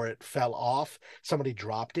discarded or it fell off. Somebody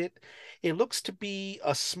dropped it. It looks to be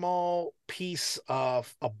a small piece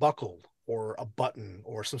of a buckle or a button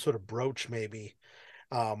or some sort of brooch, maybe.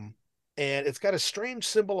 Um, and it's got a strange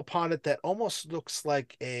symbol upon it that almost looks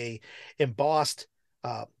like a embossed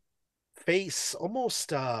uh, face, almost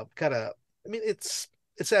got a. I mean, it's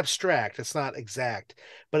abstract. It's not exact,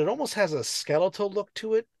 but it almost has a skeletal look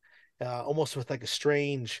to it, almost with like a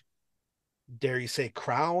strange, dare you say,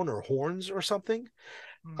 crown or horns or something.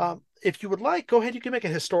 If you would like, go ahead. You can make a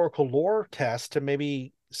historical lore test to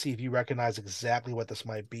maybe see if you recognize exactly what this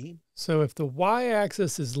might be. So if the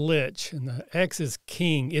y-axis is lich and the x is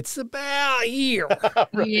king, it's about here.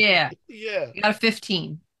 Right. Yeah. Yeah. You got a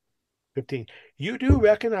 15. 15. You do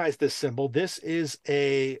recognize this symbol. This is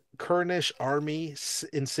a Kurnish army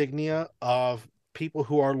insignia of people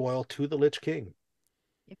who are loyal to the Lich King.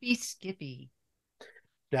 Skippy, skippy.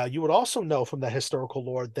 Now, you would also know from that historical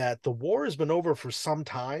lore that the war has been over for some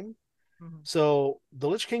time. So the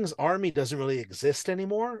Lich King's army doesn't really exist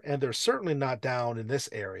anymore, and they're certainly not down in this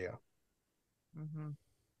area.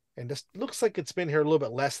 And this looks like it's been here a little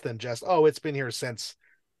bit less than just, oh, it's been here since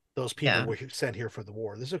those people were sent here for the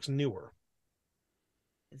war. This looks newer.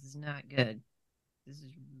 This is not good. This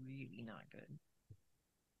is really not good.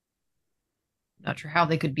 Not sure how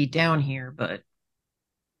they could be down here, but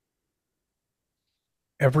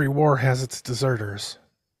every war has its deserters.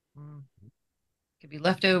 Could be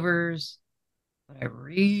leftovers. What I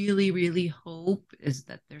really, really hope is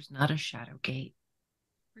that there's not a shadow gate.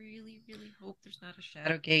 Really, really hope there's not a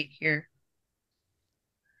shadow gate here.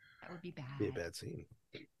 That would be bad. Be a bad scene.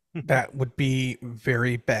 That would be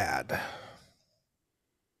very bad.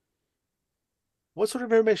 What sort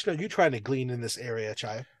of information are you trying to glean in this area,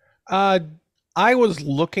 Chaya? I was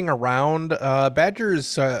looking around.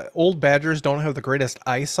 Badgers, old badgers don't have the greatest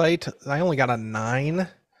eyesight. I only got a 9.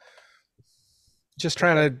 Just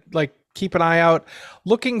trying to like keep an eye out,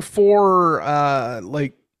 looking for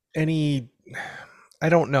like any, I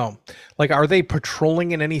don't know, like are they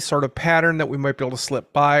patrolling in any sort of pattern that we might be able to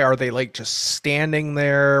slip by? Are they like just standing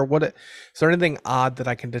there? Is there anything odd that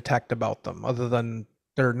I can detect about them other than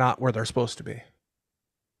they're not where they're supposed to be?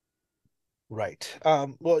 Right.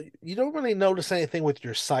 Well, you don't really notice anything with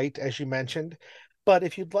your sight, as you mentioned, but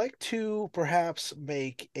if you'd like to perhaps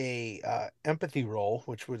make a empathy roll,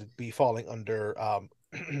 which would be falling under,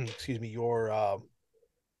 excuse me, your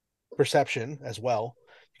perception as well,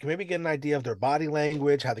 you can maybe get an idea of their body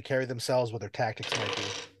language, how they carry themselves, what their tactics might be.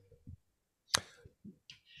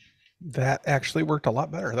 That actually worked a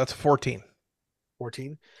lot better. That's 14.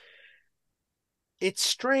 14. It's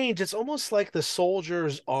strange. It's almost like the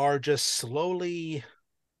soldiers are just slowly,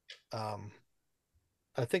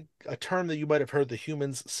 I think a term that you might have heard the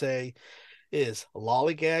humans say is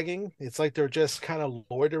lollygagging. It's like they're just kind of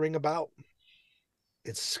loitering about.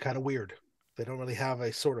 It's kind of weird. They don't really have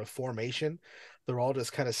a sort of formation. They're all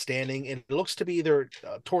just kind of standing, and it looks to be either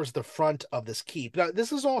towards the front of this keep. Now,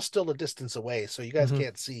 this is all still a distance away, so you guys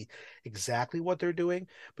can't see exactly what they're doing,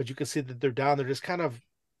 but you can see that they're down. They're just kind of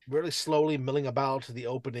really slowly milling about the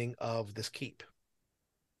opening of this keep.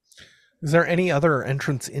 Is there any other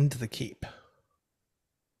entrance into the keep?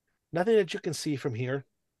 Nothing that you can see from here.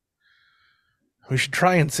 We should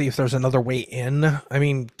try and see if there's another way in. I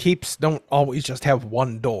mean, keeps don't always just have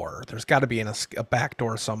one door. There's got to be a back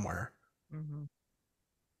door somewhere. Mm-hmm.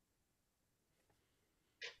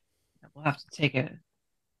 We'll have to take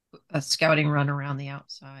a scouting run around the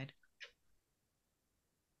outside.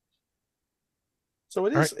 So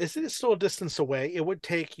it is still a distance away. It would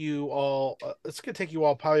take you all. It's going to take you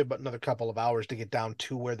all probably about another couple of hours to get down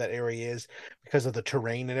to where that area is because of the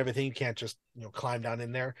terrain and everything. You can't just climb down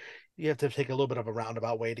in there. You have to take a little bit of a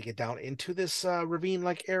roundabout way to get down into this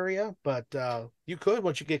ravine-like area. But you could,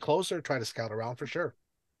 once you get closer, try to scout around for sure.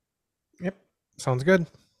 Yep, sounds good.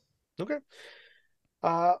 Okay.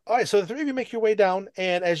 All right. So the three of you make your way down,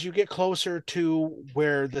 and as you get closer to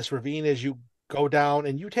where this ravine is, you go down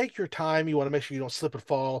and you take your time. You want to make sure you don't slip and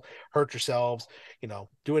fall, hurt yourselves,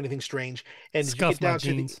 do anything strange. And as you get down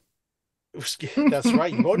to the, that's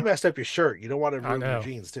right. You've already messed up your shirt. You don't want to ruin your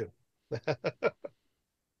jeans too.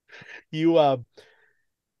 You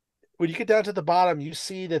when you get down to the bottom, you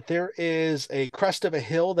see that there is a crest of a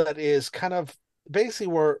hill that is kind of basically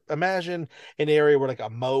where, imagine an area where like a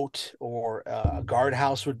moat or a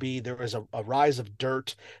guardhouse would be. There is a rise of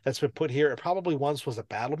dirt that's been put here. It probably once was a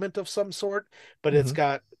battlement of some sort, but it's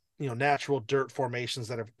got natural dirt formations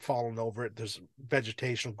that have fallen over it. There's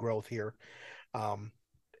vegetational growth here.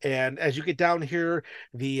 And as you get down here,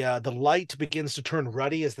 the light begins to turn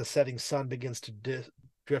ruddy as the setting sun begins to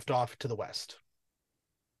drift off to the west.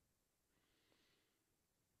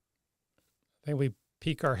 I think we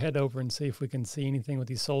peek our head over and see if we can see anything with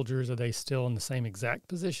these soldiers. Are they still in the same exact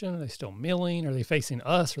position? Are they still milling? Are they facing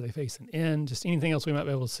us? Are they facing in? Just anything else we might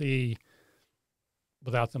be able to see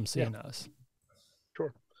without them seeing us.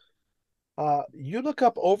 Sure. You look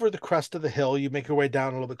up over the crest of the hill. You make your way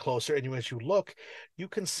down a little bit closer, and as you look, you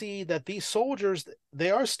can see that these soldiers, they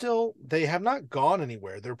have not gone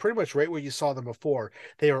anywhere. They're pretty much right where you saw them before.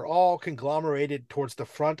 They are all conglomerated towards the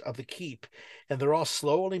front of the keep, and they're all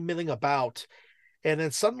slowly milling about. And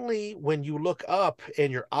then suddenly, when you look up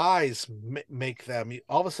and your eyes make them,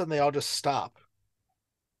 all of a sudden they all just stop,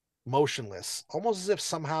 motionless, almost as if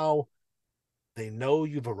somehow they know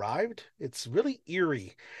you've arrived. It's really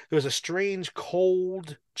eerie. There's a strange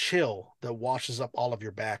cold chill that washes up all of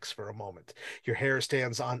your backs for a moment. Your hair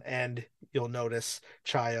stands on end, you'll notice,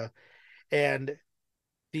 Chaya. And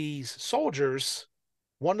these soldiers,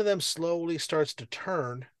 one of them slowly starts to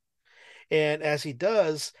turn. And as he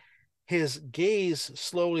does, his gaze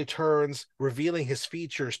slowly turns, revealing his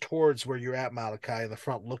features towards where you're at, Malachi, in the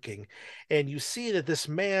front looking. And you see that this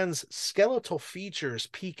man's skeletal features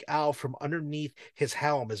peek out from underneath his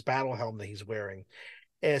helm, his battle helm that he's wearing.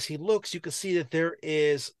 As he looks, you can see that there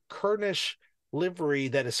is Kurnish livery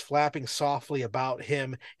that is flapping softly about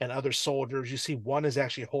him and other soldiers. You see one is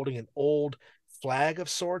actually holding an old flag of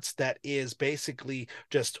sorts that is basically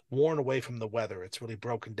just worn away from the weather. It's really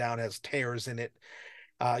broken down, has tears in it.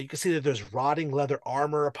 You can see that there's rotting leather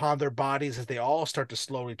armor upon their bodies as they all start to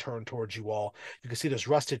slowly turn towards you all. You can see there's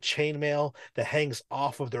rusted chainmail that hangs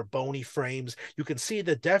off of their bony frames. You can see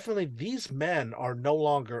that definitely these men are no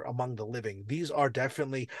longer among the living. These are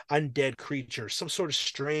definitely undead creatures, some sort of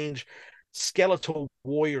strange skeletal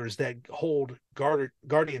warriors that hold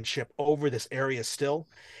guardianship over this area still.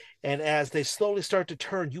 And as they slowly start to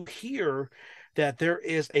turn, you hear that there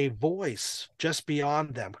is a voice just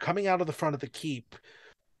beyond them coming out of the front of the keep.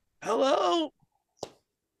 Hello?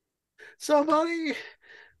 Somebody,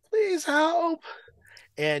 please help.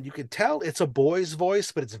 And you can tell it's a boy's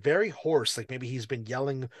voice, but it's very hoarse, like maybe he's been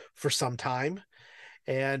yelling for some time.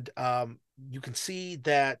 And you can see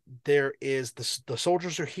that there is the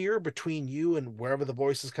soldiers are here between you and wherever the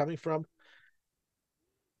voice is coming from.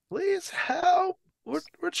 Please help.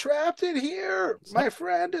 We're trapped in here. My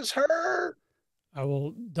friend is hurt. I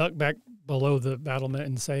will duck back below the battlement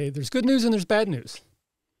and say, there's good news and there's bad news.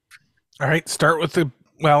 All right, start with the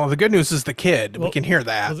good news is the kid. We can hear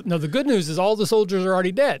that. Well, no, the good news is all the soldiers are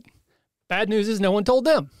already dead. Bad news is no one told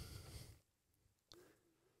them.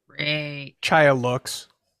 Great. Chaya looks.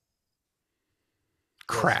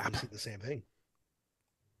 Crap. The same thing.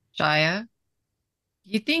 Chaya,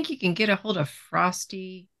 you think you can get a hold of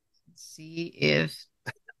Frosty and see if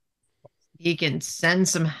he can send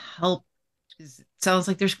some help? It sounds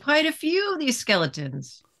like there's quite a few of these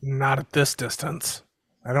skeletons. Not at this distance.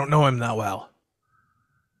 I don't know him that well.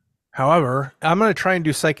 However, I'm going to try and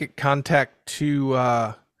do psychic contact to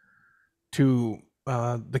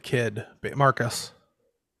the kid, Marcus.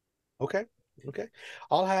 Okay.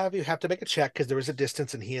 I'll have you have to make a check because there is a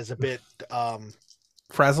distance and he is a bit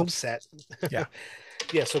Frazzled? upset. Yeah.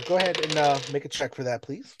 Yeah, so go ahead and make a check for that,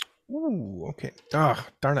 please. Ooh, okay. Oh,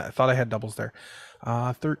 darn it. I thought I had doubles there.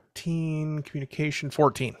 13, communication,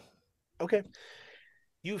 14. Okay.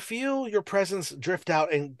 You feel your presence drift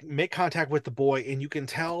out and make contact with the boy, and you can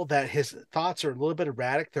tell that his thoughts are a little bit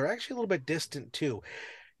erratic. They're actually a little bit distant, too.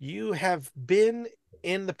 You have been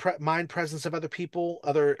in the mind presence of other people,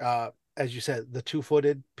 as you said, the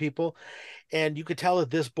two-footed people, and you could tell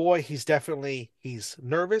that this boy, he's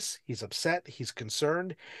nervous, he's upset, he's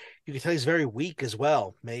concerned. You can tell he's very weak as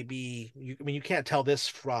well. Maybe, you can't tell this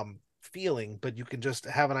from feeling, but you can just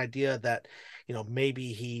have an idea that,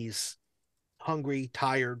 maybe he's hungry,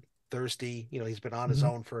 tired, thirsty. He's been on his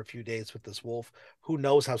own for a few days with this wolf. Who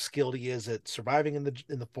knows how skilled he is at surviving in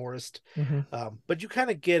the forest. But you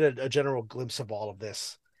kind of get a general glimpse of all of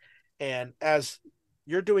this. And as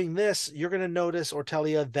you're doing this, you're going to notice,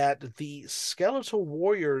 Ortellia, that the skeletal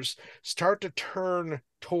warriors start to turn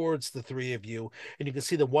towards the three of you. And you can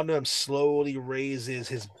see that one of them slowly raises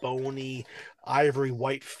his bony, ivory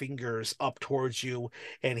white fingers up towards you.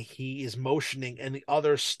 And he is motioning, and the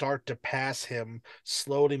others start to pass him,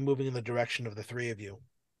 slowly moving in the direction of the three of you.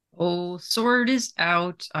 Oh, sword is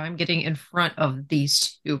out. I'm getting in front of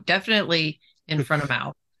these two. Definitely in front of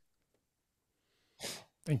Mal.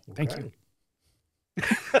 Thank you.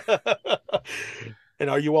 And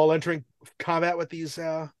are you all entering combat with these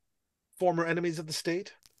former enemies of the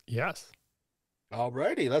state? Yes. All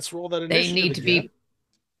righty, let's roll that initiative. They need to be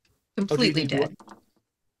completely dead.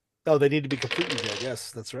 Oh, they need to be completely dead.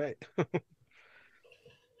 Yes, that's right.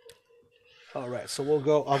 All right, so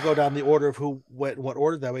I'll go down the order of who went in what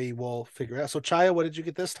order. That way we'll figure out. So Chaya, what did you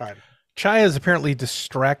get this time? Chaya is apparently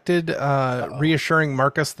distracted, reassuring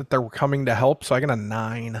Marcus that they're coming to help. So I got a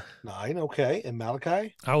 9. 9, okay. And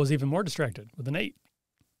Malachi? I was even more distracted with an 8.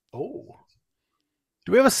 Oh.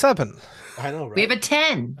 Do we have a 7? I know, right? We have a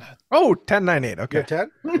 10. Oh, 10, 9, 8. Okay. You have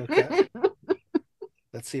 10? Okay.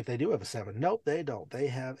 Let's see if they do have a 7. Nope, they don't. They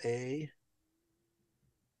have a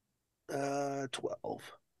 12.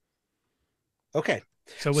 Okay.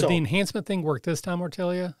 So would the enhancement thing work this time,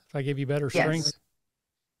 Ortellia? If I give you better strength?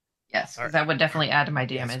 Yes, because that would definitely add to my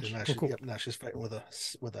damage. Yes, now she's fighting with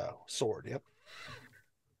a sword. Yep.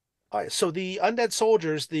 All right. So the undead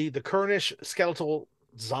soldiers, the Kurnish skeletal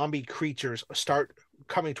zombie creatures, start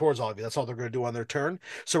coming towards all of you. That's all they're going to do on their turn.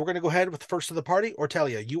 So we're going to go ahead with the first of the party.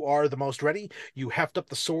 Ortellia, you are the most ready. You heft up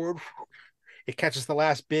the sword. It catches the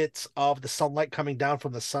last bits of the sunlight coming down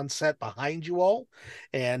from the sunset behind you all,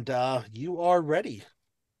 and you are ready.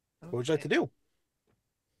 What would you like to do?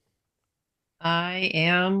 I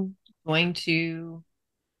am going to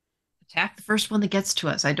attack the first one that gets to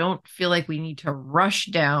us. I don't feel like we need to rush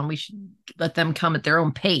down. We should let them come at their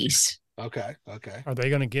own pace. Okay. Are they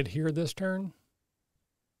going to get here this turn?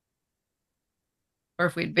 Or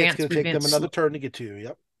if we advance, it's going to take them another turn to get to you.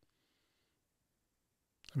 Yep.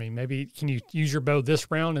 I mean, maybe can you use your bow this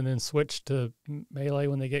round and then switch to melee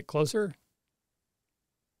when they get closer?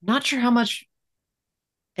 Not sure how much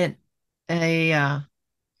a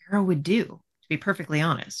arrow would do, to be perfectly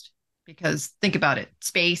honest. Because think about it,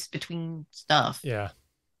 space between stuff. Yeah.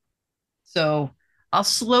 So I'll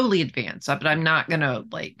slowly advance, but I'm not going to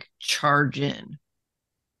charge in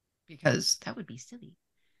because that would be silly.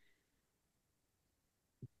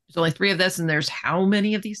 There's only 3 of this, and there's how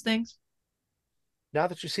many of these things? Now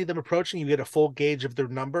that you see them approaching, you get a full gauge of their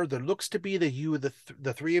number. There looks to be the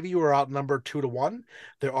 3 of you are outnumbered 2-1.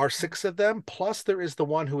 There are 6 of them, plus there is the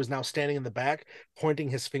one who is now standing in the back, pointing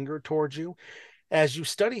his finger towards you. As you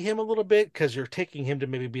study him a little bit, because you're taking him to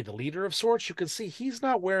maybe be the leader of sorts, you can see he's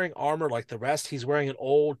not wearing armor like the rest. He's wearing an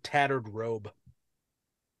old, tattered robe.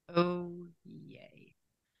 Oh, yay.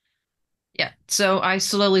 Yeah, so I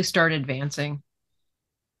slowly start advancing.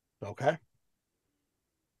 Okay.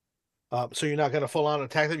 So you're not going to full on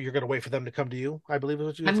attack them. You're going to wait for them to come to you, I believe is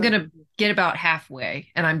what you said. I'm going to get about halfway,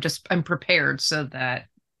 and I'm prepared so that,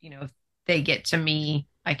 if they get to me,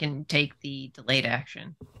 I can take the delayed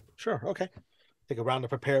action. Sure. Okay. Take a round to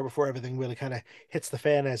prepare before everything really kind of hits the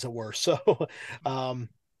fan, as it were. So,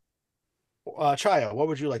 Chaya, what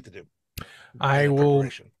would you like to do? I will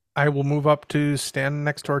move up to stand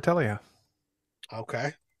next to Ortellia.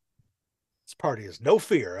 Okay. This party is no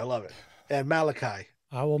fear. I love it. And Malachi.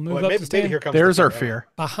 I will move up to stand. There's our fear.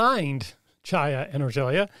 Behind Chaya and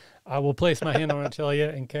Ortellia. I will place my hand on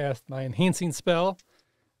Ortellia and cast my enhancing spell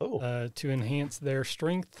to enhance their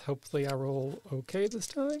strength. Hopefully I roll okay this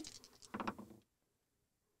time.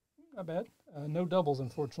 not bad. No doubles,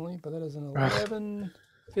 unfortunately, but that is an 11,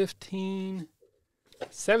 15,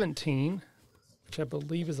 17, which I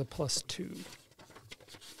believe is a +2.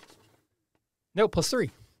 No, +3.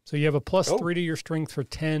 So you have a +3 to your strength for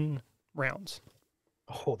 10 rounds.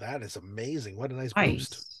 Oh, that is amazing. What a nice Nice.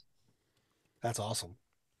 boost. That's awesome.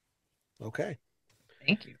 Okay.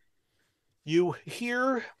 Thank you. You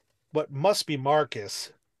hear what must be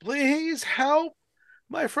Marcus. Please help.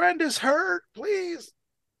 My friend is hurt. Please.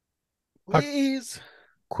 Please.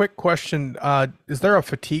 Quick question. Is there a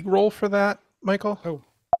fatigue roll for that, Michael? Oh.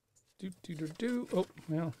 Oh, well, I don't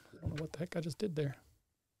know what the heck I just did there.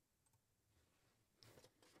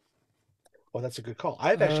 Oh, that's a good call.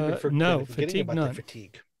 I've actually been forgetting fatigue about none. the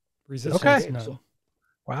fatigue. Resistance Okay. none. So,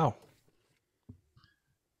 Wow.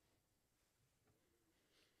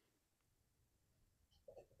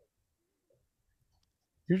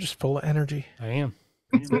 You're just full of energy. I am.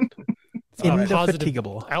 that's it. It's got a positive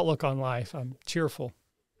Indefatigable. outlook on life. I'm cheerful.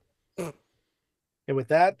 And with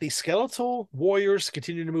that, the skeletal warriors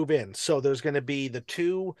continue to move in. So there's going to be the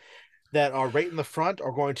two that are right in the front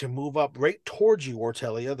are going to move up right towards you,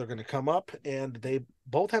 Ortellia. They're going to come up, and they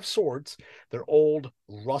both have swords. They're old,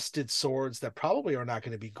 rusted swords that probably are not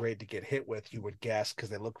going to be great to get hit with, you would guess, because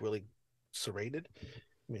they look really serrated.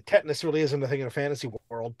 I mean, tetanus really isn't a thing in a fantasy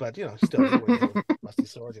world, but, still, you wouldn't hit with a rusty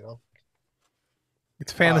sword,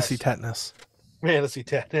 It's fantasy tetanus. Fantasy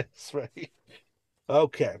tetanus, right?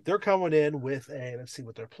 Okay, they're coming in with let's see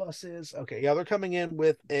what their plus is. Okay, yeah, they're coming in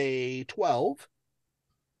with a 12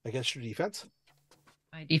 against your defense.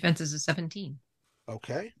 My defense is a 17.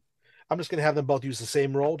 Okay. I'm just going to have them both use the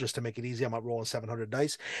same roll just to make it easy. I'm not rolling 700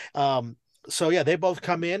 dice. So, yeah, they both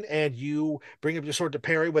come in, and you bring up your sword to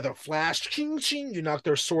parry with a flash. Ching, ching. You knock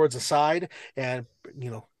their swords aside and,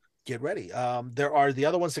 get ready. There are the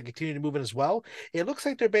other ones that continue to move in as well. It looks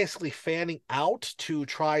like they're basically fanning out to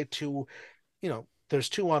try to, there's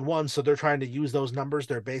 2-on-1, so they're trying to use those numbers.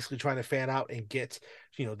 They're basically trying to fan out and get,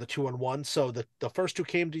 the 2-on-1. So the first two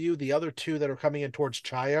came to you. The other two that are coming in towards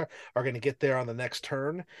Chaya are going to get there on the next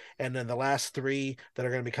turn. And then the last three that are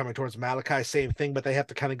going to be coming towards Malachi, same thing, but they have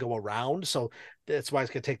to kind of go around. So that's why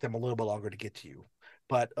it's going to take them a little bit longer to get to you.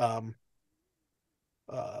 But that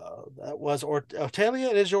was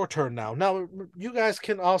Ortellia. It is your turn now. Now, you guys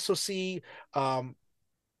can also see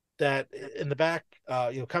that in the back,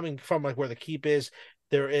 coming from like where the keep is,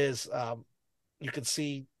 there is, you can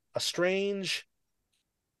see a strange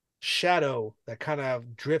shadow that kind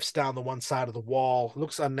of drifts down the one side of the wall. It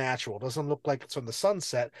looks unnatural. It doesn't look like it's from the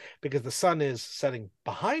sunset because the sun is setting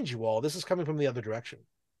behind you all. This is coming from the other direction.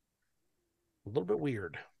 A little bit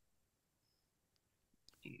weird.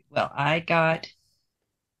 Well, I got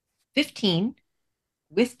 15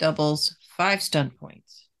 with doubles, 5 stun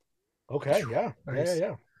points. Okay, yeah. Nice.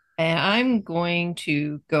 Yeah. And I'm going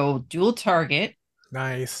to go dual target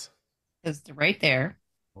Nice. because they're right there.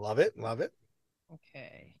 Love it.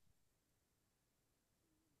 Okay.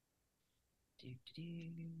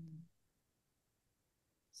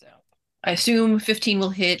 So I assume 15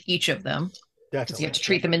 will hit each of them because you have to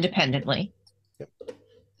treat them independently. Yep.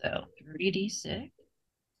 So 3d6,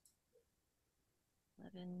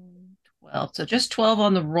 11, 12. So just 12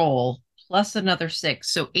 on the roll plus another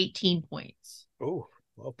 6. So 18 points. Oh,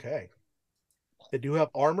 okay. They do have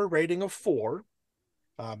armor rating of 4.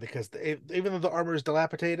 Because even though the armor is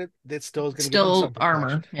dilapidated, it still is going to give them some protection.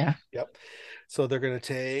 Armor. Yeah. Yep. So they're going to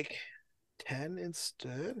take 10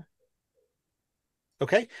 instead.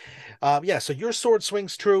 Okay. Yeah. So your sword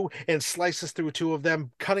swings true and slices through two of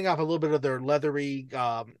them, cutting off a little bit of their leathery,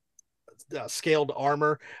 scaled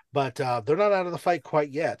armor, but they're not out of the fight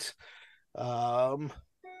quite yet. Chaya.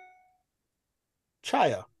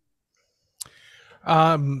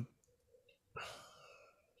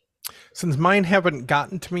 Since mine haven't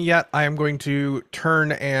gotten to me yet, I am going to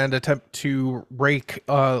turn and attempt to rake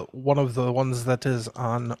one of the ones that is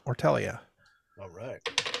on Ortellia. All right.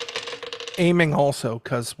 Aiming also,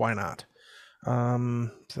 because why not?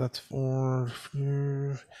 So that's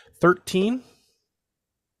 13.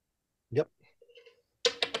 Yep.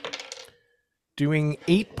 Doing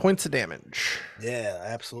 8 points of damage. Yeah,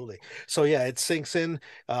 absolutely. So yeah, it sinks in.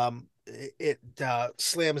 It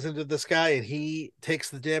slams into this guy, and he takes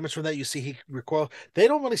the damage from that. You see he recoil. They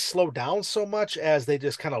don't really slow down so much as they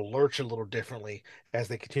just kind of lurch a little differently as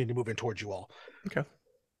they continue to move in towards you all. Okay.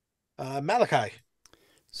 Malachi.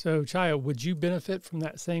 So, Chaya, would you benefit from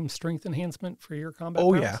that same strength enhancement for your combat?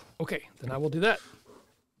 Oh, rounds? yeah. Okay, then I will do that.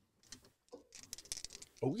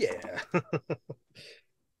 Oh, yeah.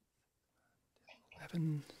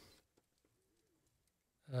 11.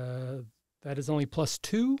 That is only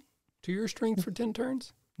 +2 to your strength for 10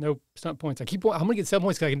 turns. no stunt points. I'm gonna get 7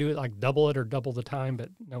 points because I can do it like double it or double the time, but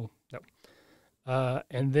no.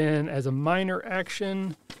 And then as a minor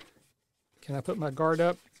action, can I put my guard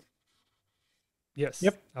up? Yes.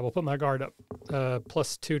 Yep. I will put my guard up.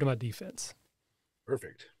 +2 to my defense.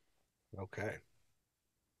 Perfect. Okay.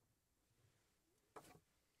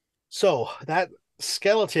 So that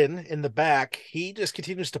skeleton in the back, he just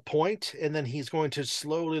continues to point, and then he's going to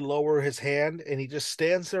slowly lower his hand, and he just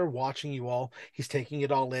stands there watching you all. He's taking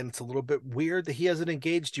it all in. It's a little bit weird that he hasn't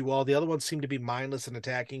engaged you all. The other ones seem to be mindless and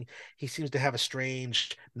attacking. He seems to have a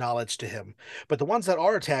strange knowledge to him. But the ones that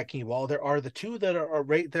are attacking you all, there are the two that are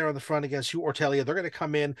right there on the front against you, Ortellia. They're going to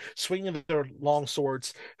come in, swinging their long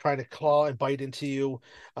swords, trying to claw and bite into you.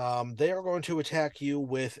 They are going to attack you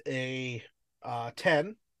with a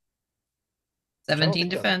 10. 17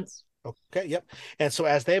 defense. Okay, yep. And so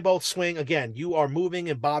as they both swing, again, you are moving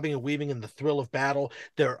and bobbing and weaving in the thrill of battle.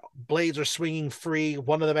 Their blades are swinging free.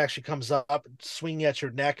 One of them actually comes up, swinging at your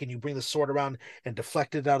neck, and you bring the sword around and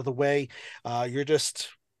deflect it out of the way. You're just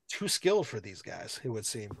too skilled for these guys, it would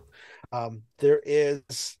seem. There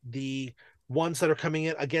is the ones that are coming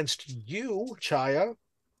in against you, Chaya.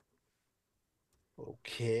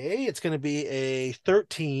 Okay, it's going to be a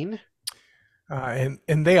 13.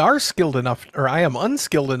 And they are skilled enough, or I am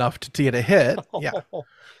unskilled enough to get a hit. Yeah.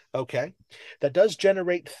 Okay. That does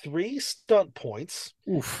generate 3 stunt points.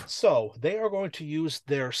 Oof. So they are going to use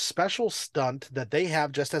their special stunt that they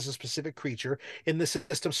have just as a specific creature. In this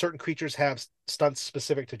system, certain creatures have stunts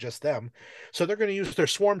specific to just them. So they're going to use their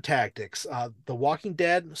swarm tactics. The Walking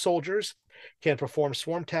Dead soldiers can perform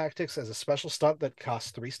swarm tactics as a special stunt that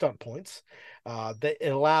costs 3 stunt points.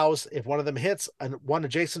 It allows, if one of them hits, and one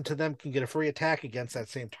adjacent to them can get a free attack against that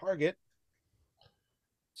same target.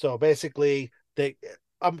 So basically,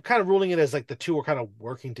 I'm kind of ruling it as like the two are kind of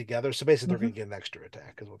working together. So basically, they're going to get an extra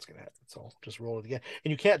attack is what's going to happen. So just roll it again.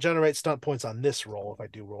 And you can't generate stunt points on this roll if I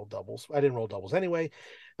do roll doubles. I didn't roll doubles anyway.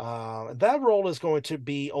 That roll is going to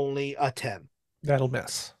be only a 10. That'll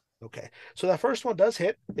miss. Okay, so that first one does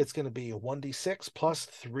hit. It's going to be a 1d6 plus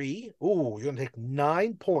 3. Ooh, you're going to take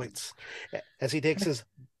 9 points as he takes his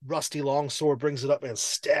rusty long sword, brings it up, and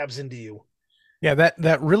stabs into you. Yeah,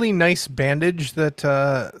 that really nice bandage that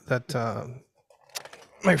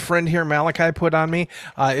my friend here, Malachi, put on me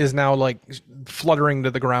is now like fluttering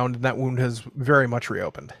to the ground, and that wound has very much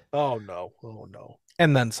reopened. Oh, no. Oh, no.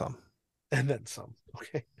 And then some. And then some.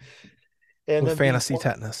 Okay. And with then fantasy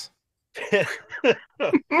tetanus.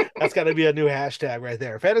 That's got to be a new hashtag right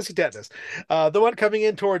there. Fantasy tetanus. The one coming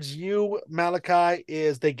in towards you, Malachi,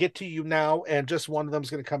 is they get to you now, and just one of them is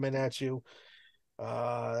going to come in at you.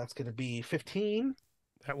 That's going to be 15.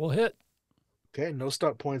 That will hit. Okay, no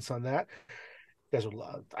stunt points on that. You guys would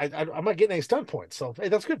love. I'm not getting any stunt points, so hey,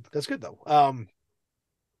 that's good. That's good though.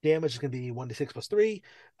 Damage is going to be 1d6 plus 3.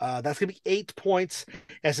 That's going to be 8 points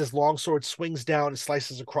as his longsword swings down and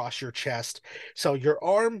slices across your chest. So your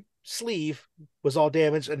arm sleeve was all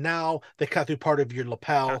damaged, and now they cut through part of your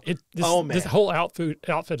lapel. Man. This whole outfit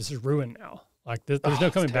is ruined now. Like there's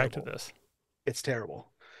no coming back to this. It's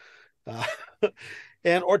terrible.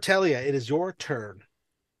 And Ortellia, it is your turn.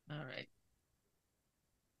 All right.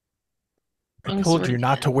 I told you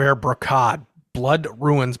not to wear brocade. Blood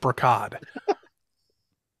ruins brocade.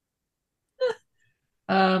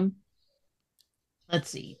 Let's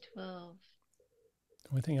see. 12. The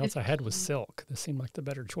only thing else I had was silk. This seemed like the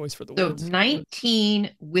better choice for the So woods.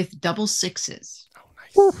 19 with double 6s. Oh,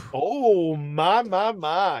 nice. Oh,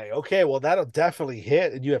 my. Okay, well, that'll definitely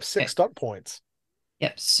hit, and you have 6 stunt points.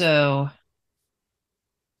 Yep, so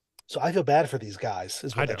I feel bad for these guys,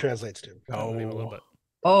 is what that translates to. Oh, maybe a little bit.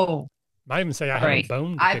 Oh. Might even say I have a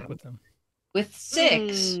bone to pick with them. With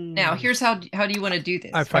 6. Now, here's how do you want to do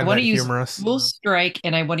this? I find want that to use humorous. Dual Strike,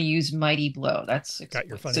 and I want to use Mighty Blow. That's 6 Got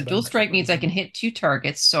your points. funny So Dual bone. Strike means I can hit 2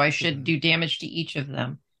 targets, so I should do damage to each of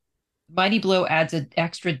them. Mighty Blow adds an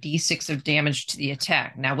extra d6 of damage to the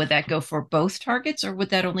attack. Now, would that go for both targets, or would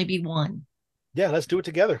that only be one? Yeah, let's do it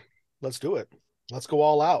together. Let's do it. Let's go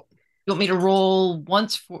all out. You want me to roll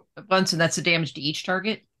once, and that's the damage to each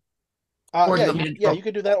target? Or you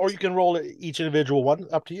can do that, or you can roll each individual one.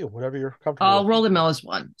 Up to you, whatever you're comfortable I'll with. roll them all as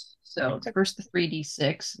one. So first the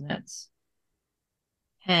 3d6, and that's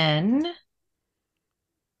 10,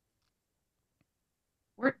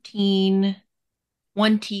 14,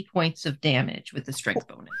 20 points of damage with the strength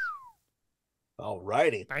bonus. All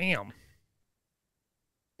righty. Bam.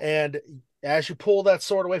 And as you pull that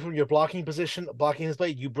sword away from your blocking position, blocking his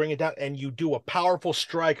blade, you bring it down and you do a powerful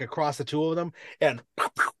strike across the two of them, and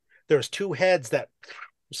there's 2 heads that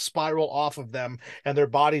spiral off of them, and their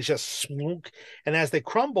bodies just swoop. And as they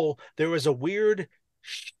crumble, there is a weird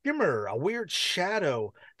shimmer, a weird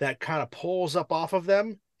shadow that kind of pulls up off of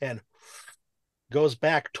them and goes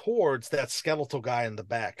back towards that skeletal guy in the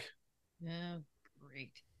back. Yeah,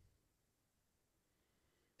 great.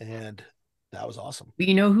 And that was awesome.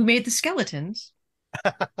 We know who made the skeletons.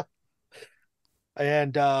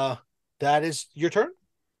 And that is your turn.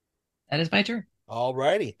 That is my turn. All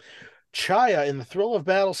righty. Chaya, in the thrill of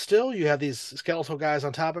battle still, you have these skeletal guys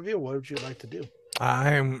on top of you. What would you like to do?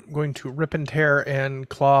 I'm going to rip and tear and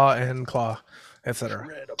claw, etc.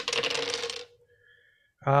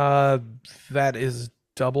 That is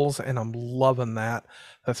doubles, and I'm loving that.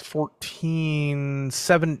 That's 14,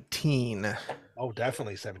 17. Oh,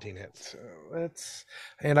 definitely 17 hits. So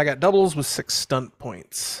and I got doubles with 6 stunt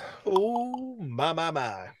points. Oh,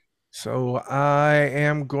 my. So I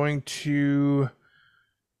am going to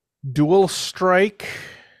dual strike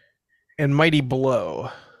and mighty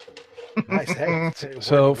blow. Nice. Hey,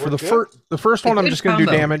 so for the first one, I'm just going to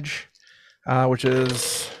do damage, which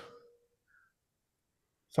is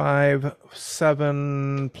 5,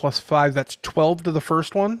 7 plus 5. That's 12 to the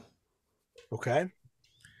first one. Okay.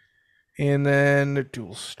 And then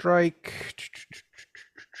dual strike.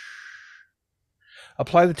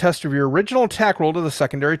 Apply the test of your original attack roll to the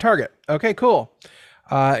secondary target. Okay, cool.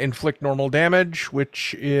 Inflict normal damage,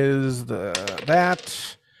 which is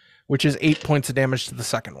 8 points of damage to the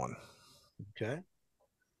second one. Okay.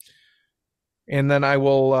 And then I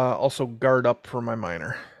will also guard up for my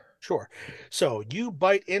minor. Sure. So you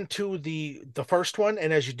bite into the first one,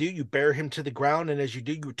 and as you do, you bear him to the ground, and as you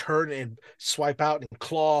do, you turn and swipe out and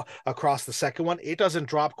claw across the second one. It doesn't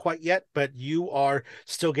drop quite yet, but you are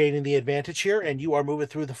still gaining the advantage here, and you are moving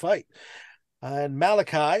through the fight. And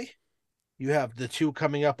Malachi, you have the two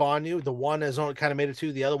coming up on you. The one has only kind of made it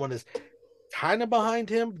to. The other one is kind of behind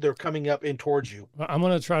him. They're coming up in towards you. I'm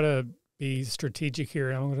going to try to be strategic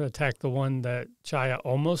here. I'm going to attack the one that Chaya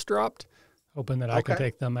almost dropped, hoping that I can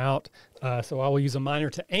take them out. So I will use a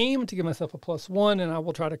minor to aim to give myself a +1, and I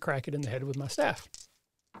will try to crack it in the head with my staff.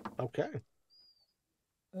 Okay.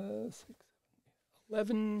 6,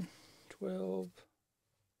 11, 12,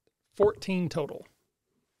 14 total.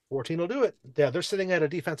 14 will do it. Yeah, they're sitting at a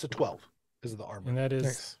defense of 12 because of the armor. And that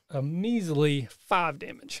is a measly 5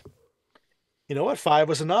 damage. You know what? 5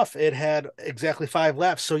 was enough. It had exactly 5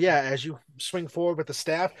 left. So yeah, as you swing forward with the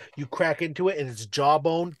staff, you crack into it, and its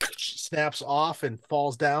jawbone snaps off and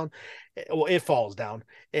falls down. Well, it falls down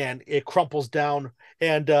and it crumples down.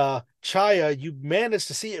 And Chaya, you manage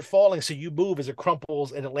to see it falling, so you move as it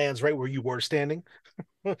crumples and it lands right where you were standing,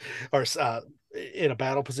 or in a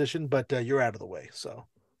battle position. But you're out of the way. So,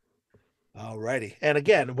 alrighty. And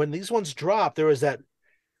again, when these ones drop, there was that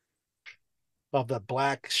of the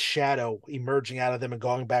black shadow emerging out of them and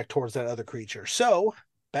going back towards that other creature. So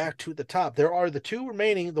back to the top. There are the two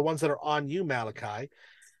remaining, the ones that are on you, Malachi.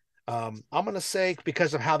 I'm going to say,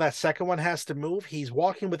 because of how that second one has to move, he's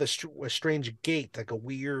walking with a strange gait, like a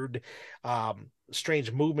weird,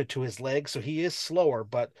 strange movement to his legs. So he is slower,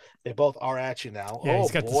 but they both are at you now. Yeah,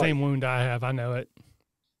 he's got the same wound I have. I know it.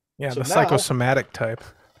 Yeah, so the psychosomatic type.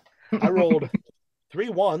 I rolled 3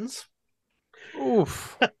 1s.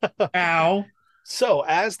 Oof. Ow. So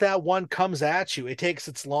as that one comes at you, it takes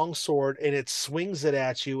its long sword and it swings it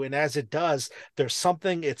at you. And as it does, there's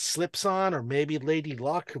something it slips on, or maybe Lady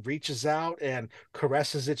Luck reaches out and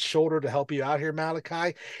caresses its shoulder to help you out here,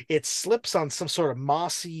 Malachi. It slips on some sort of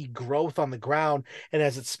mossy growth on the ground. And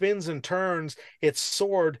as it spins and turns, its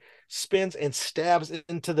sword spins and stabs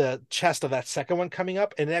into the chest of that second one coming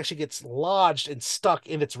up. And it actually gets lodged and stuck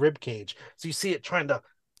in its rib cage. So you see it trying to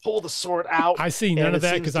pull the sword out. I see none of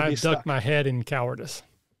that because I've ducked my head in cowardice.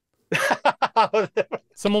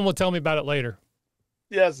 Someone will tell me about it later.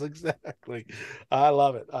 Yes, exactly. I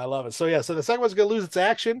love it. I love it. So yeah, so the second one's going to lose its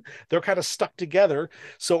action. They're kind of stuck together.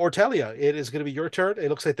 So Ortellia, it is going to be your turn. It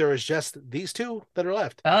looks like there is just these two that are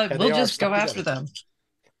left. We'll just go after them.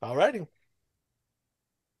 All righty.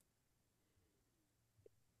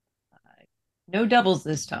 No doubles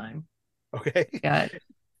this time. Okay. Got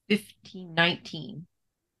 15, 19.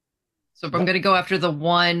 So I'm going to go after the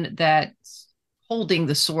one that's holding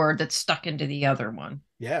the sword that's stuck into the other one.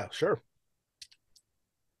 Yeah, sure.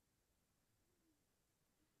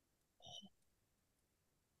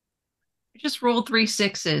 I just rolled 3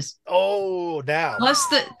 6s. Oh, now.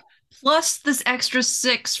 Plus this extra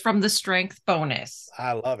 6 from the strength bonus.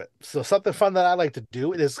 I love it. So something fun that I like to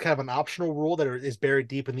do, it is kind of an optional rule that is buried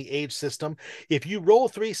deep in the age system. If you roll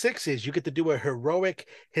 3 6s, you get to do a heroic,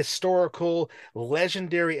 historical,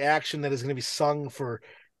 legendary action that is going to be sung for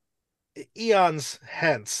eons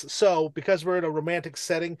hence. So because we're in a romantic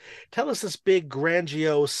setting, tell us this big,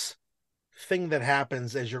 grandiose thing that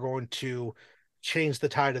happens as you're going to change the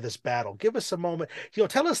tide of this battle. Give us a moment.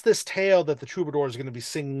 Tell us this tale that the troubadours are going to be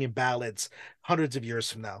singing in ballads hundreds of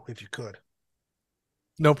years from now, if you could.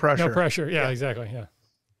 No pressure. No pressure. Yeah, exactly. Yeah.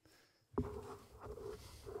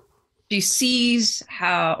 She sees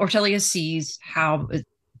how Ortellia sees how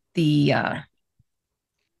the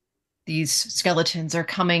these skeletons are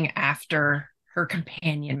coming after her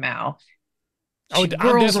companion Mal. I'm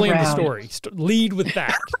definitely in the story. Lead with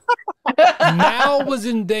that. Mal was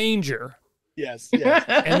in danger. Yes, yes.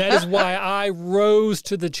 And that is why I rose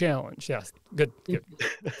to the challenge. Yes, good.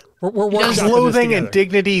 We're There's loathing and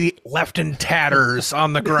dignity left in tatters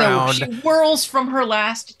on the ground. So she whirls from her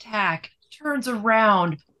last attack, turns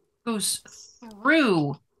around, goes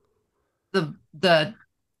through the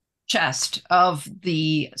chest of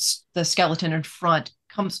the skeleton in front,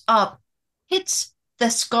 comes up, hits the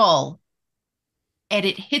skull, and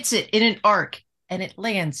it hits it in an arc, and it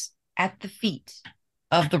lands at the feet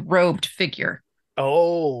of the robed figure.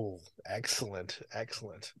 Oh, excellent.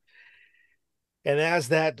 And as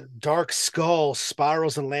that dark skull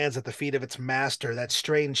spirals and lands at the feet of its master, that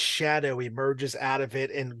strange shadow emerges out of it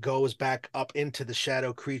and goes back up into the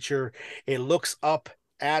shadow creature. It looks up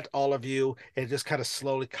at all of you. It just kind of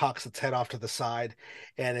slowly cocks its head off to the side,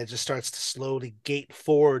 and it just starts to slowly gate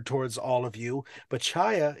forward towards all of you. But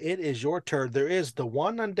Chaya, it is your turn. There is the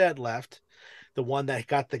one undead left. The one that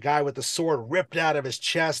got the guy with the sword ripped out of his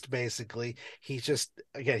chest, basically. He's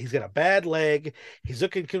got a bad leg. He's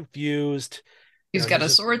looking confused. He's got a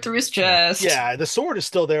sword through his chest. Yeah, the sword is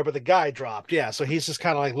still there, but the guy dropped. Yeah, so he's just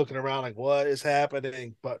kind of like looking around like, what is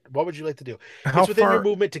happening? But what would you like to do? It's within your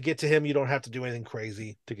movement to get to him. You don't have to do anything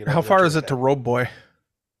crazy to get. How far is it to Robe Boy?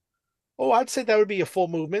 Oh, I'd say that would be a full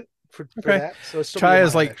movement for that. So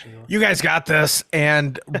Chaya's like, you guys got this,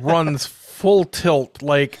 and runs full tilt,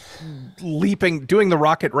 like leaping, doing the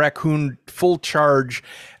Rocket Raccoon full charge,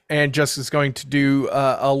 and just is going to do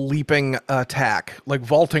a leaping attack, like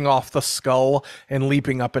vaulting off the skull and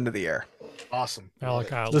leaping up into the air. Awesome.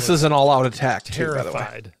 Malachi, this is an all-out attack,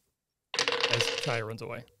 terrified, too, by the way. As Chaya runs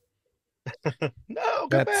away. No,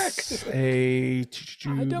 go back. I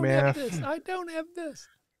don't have this.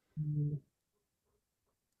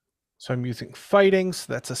 So I'm using fighting,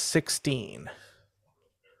 so that's a 16.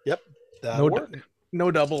 Yep. That'll work.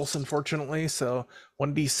 No doubles, unfortunately. So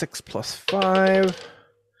 1d6 plus 5.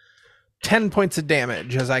 10 points of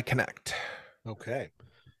damage as I connect. Okay.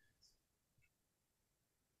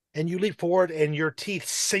 And you leap forward and your teeth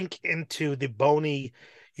sink into the bony,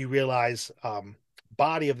 you realize,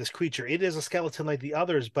 body of this creature. It is a skeleton like the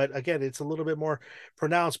others, but again, it's a little bit more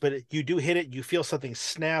pronounced, but you do hit it. You feel something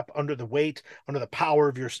snap under the weight, under the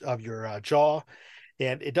power of your jaw,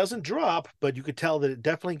 and it doesn't drop, but you could tell that it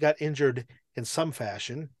definitely got injured in some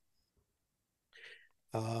fashion.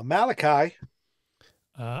 Malachi.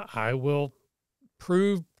 I will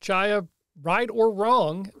prove Chaya right or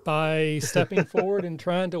wrong by stepping forward and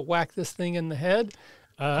trying to whack this thing in the head.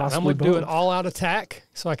 I'm going to do an all-out attack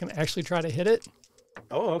so I can actually try to hit it.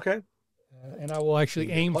 Oh, okay. And I will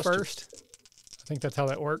actually aim first. I think that's how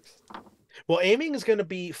that works. Well, aiming is going to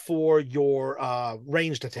be for your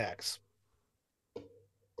ranged attacks.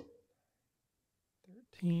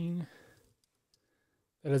 13.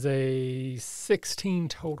 That is a 16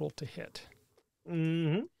 total to hit.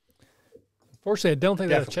 Mm-hmm. Unfortunately, I don't think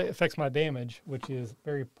that affects my damage, which is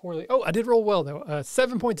very poorly. Oh, I did roll well, though.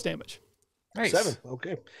 7 points damage. Nice. 7,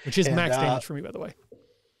 okay. Which is max damage for me, by the way.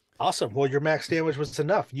 Awesome. Well, your max damage was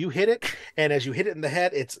enough. You hit it, and as you hit it in the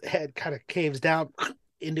head, its head kind of caves down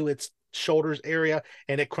into its shoulders area,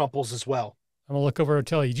 and it crumples as well. I'm going to look over and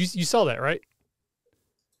tell you. You saw that, right?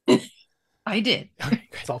 I did.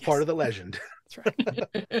 It's all part of the legend.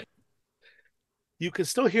 That's right. You can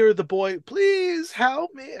still hear the boy, please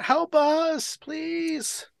help me, help us,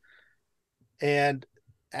 please. And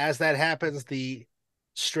as that happens, the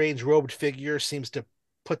strange robed figure seems to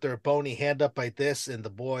put their bony hand up like this, and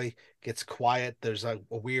the boy gets quiet. There's a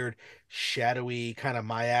weird shadowy kind of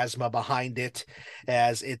miasma behind it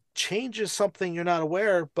as it changes something you're not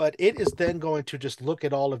aware, but it is then going to just look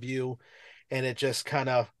at all of you, and it just kind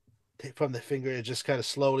of, from the finger, it just kind of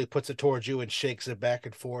slowly puts it towards you and shakes it back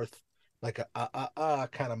and forth like a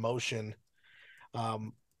kind of motion.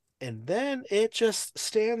 And then it just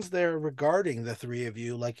stands there regarding the three of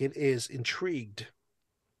you like it is intrigued.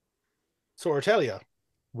 So Ortellia,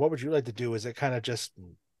 what would you like to do? Is it kind of just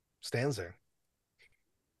stands there?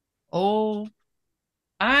 Oh,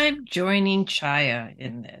 I'm joining Chaya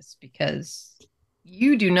in this because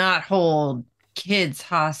you do not hold kids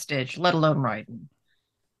hostage, let alone riding.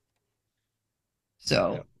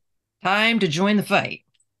 So, time to join the fight.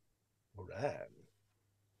 All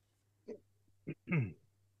right.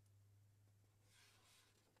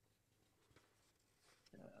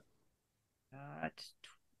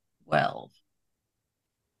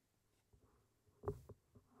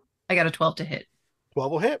 I got a 12 to hit.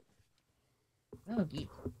 12 will hit. Oh, geez.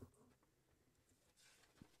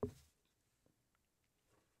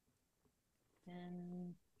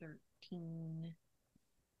 10, 13.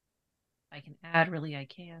 I can add, really, I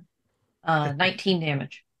can. 19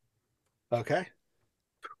 damage. Okay.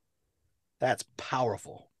 That's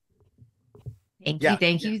powerful. Thank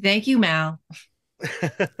you, Mal.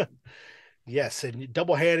 Yes, and you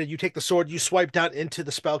double-handed, you take the sword, you swipe down into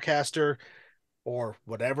the spellcaster or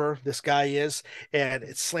whatever this guy is, and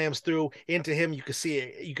it slams through into him. You can see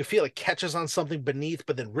it, you can feel it catches on something beneath,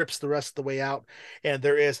 but then rips the rest of the way out. And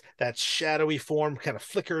there is that shadowy form kind of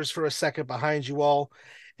flickers for a second behind you all.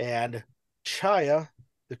 And Chaya,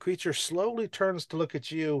 the creature, slowly turns to look at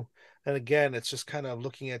you. And again, it's just kind of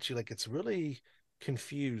looking at you like it's really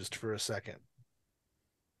confused for a second.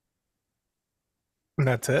 And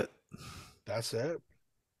that's it. That's it.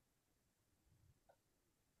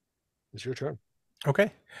 It's your turn.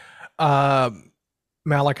 Okay.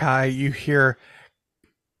 Malachi, you hear,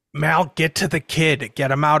 Mal, get to the kid.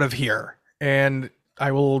 Get him out of here. And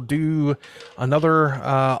I will do another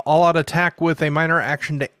all-out attack with a minor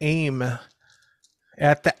action to aim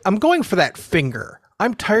at that. I'm going for that finger.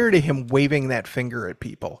 I'm tired of him waving that finger at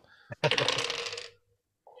people.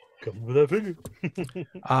 Come with that finger.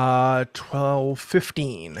 12,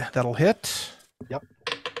 15. That'll hit. Yep.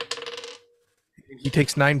 He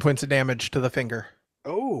takes 9 points of damage to the finger.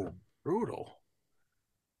 Oh, brutal.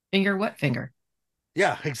 Finger what finger?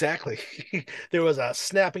 Yeah, exactly. There was a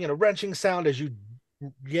snapping and a wrenching sound as you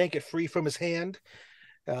yank it free from his hand.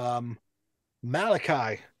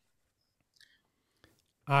 Malachi.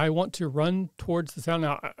 I want to run towards the sound.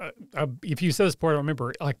 Now, if you said this part, I don't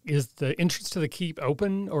remember. Like, is the entrance to the keep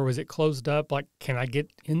open or was it closed up? Like, can I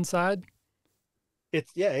get inside?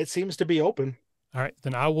 It seems to be open. All right,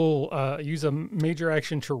 then I will use a major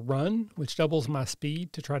action to run, which doubles my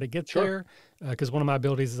speed to try to get there. Because one of my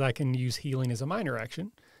abilities is I can use healing as a minor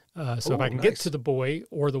action. So if I can get to the boy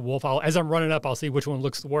or the wolf, as I'm running up, I'll see which one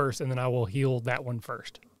looks the worst, and then I will heal that one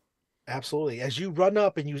first. Absolutely. As you run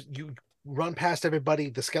up and you run past everybody,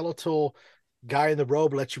 the skeletal guy in the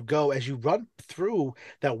robe lets you go. As you run through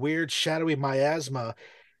that weird shadowy miasma,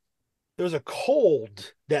 there's a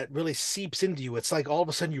cold that really seeps into you. It's like all of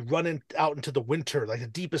a sudden you run out into the winter, like the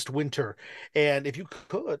deepest winter. And if you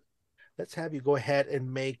could, let's have you go ahead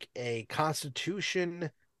and make a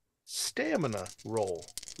Constitution stamina roll.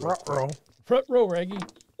 Front row, Reggie.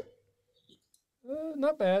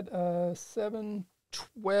 Not bad. 7,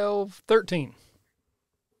 12, 13.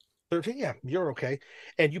 13, yeah, you're okay.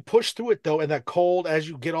 And you push through it though, and that cold, as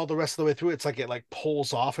you get all the rest of the way through, it's like it like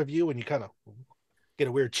pulls off of you, and you kind of get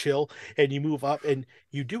a weird chill, and you move up, and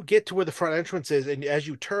you do get to where the front entrance is, and as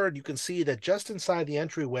you turn, you can see that just inside the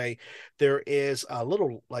entryway, there is a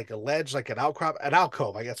little, like a ledge, like an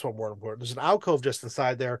alcove, I guess one more important. There's an alcove just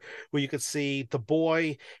inside there where you can see the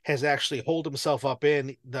boy has actually holed himself up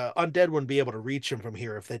in. The undead wouldn't be able to reach him from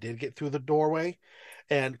here if they did get through the doorway.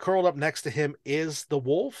 And curled up next to him is the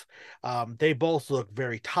wolf. They both look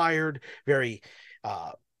very tired, very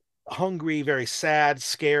hungry, very sad,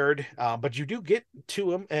 scared. But you do get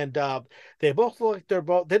to them, and they both look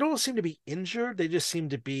like they don't seem to be injured. They just seem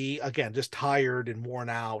to be, again, just tired and worn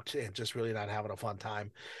out and just really not having a fun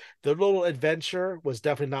time. The little adventure was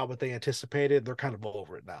definitely not what they anticipated. They're kind of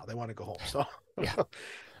over it now. They want to go home. So yeah.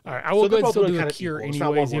 All right, I will go ahead and still do a cure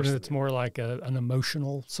anyways, even if it's more like an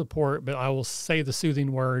emotional support, but I will say the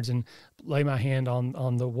soothing words and lay my hand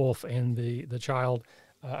on the wolf and the child.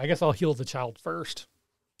 I guess I'll heal the child first.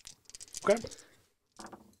 Okay.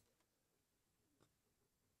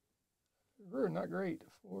 Not great.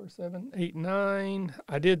 4, 7, 8, 9.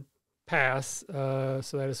 I did pass, so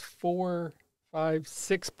that is 4, 5,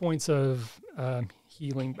 6 points of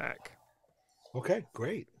healing back. Okay,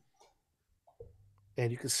 great. And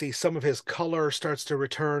you can see some of his color starts to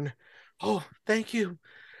return. Oh, thank you.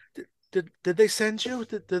 Did they send you?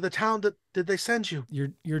 Did the town did they send you?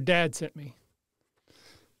 Your dad sent me.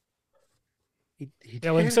 He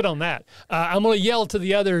yeah, let him sit on that. I'm going to yell to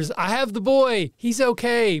the others, I have the boy. He's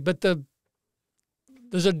okay, but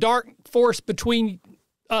there's a dark force between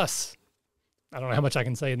us. I don't know how much I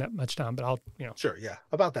can say in that much time, but I'll. Sure, yeah.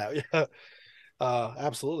 About that. Yeah.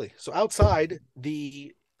 Absolutely. So outside,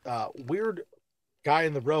 the weird guy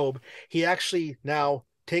in the robe, he actually now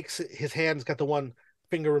takes his hand, he's got the one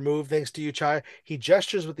finger removed thanks to you, Chai. He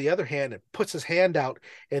gestures with the other hand and puts his hand out,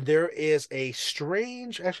 and there is a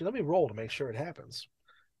strange, actually let me roll to make sure it happens.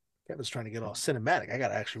 Kevin's trying to get all cinematic. I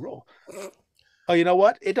gotta actually roll. Oh, you know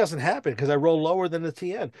what? It doesn't happen because I roll lower than the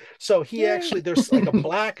TN. So he Yay. actually, there's like a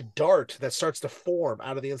black dart that starts to form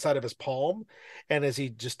out of the inside of his palm. And as he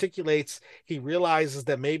gesticulates, he realizes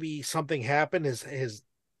that maybe something happened. His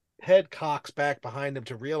head cocks back behind him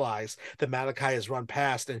to realize that Malachi has run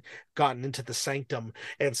past and gotten into the sanctum.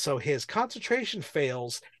 And so his concentration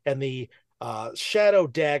fails, and the shadow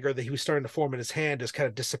dagger that he was starting to form in his hand just kind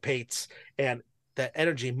of dissipates. And that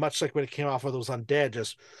energy, much like when it came off of those undead,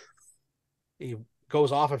 just he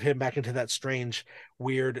goes off of him back into that strange,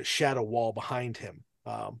 weird shadow wall behind him.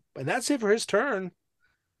 And that's it for his turn.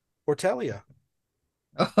 Ortellia.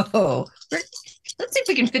 Oh, let's see if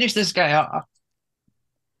we can finish this guy off.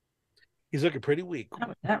 He's looking pretty weak. How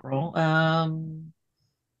about that roll?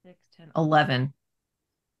 6, 10, 11.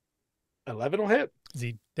 11 will hit. Is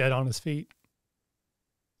he dead on his feet?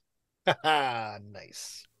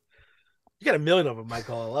 Nice. You got a million of them,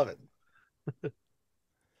 Michael. I love it.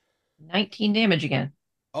 19 damage again.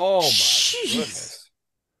 Oh my Jeez. goodness.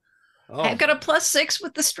 Oh, I've got a +6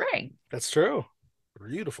 with the strength. that's true.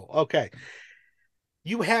 Beautiful. Okay.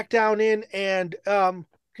 You hack down in, and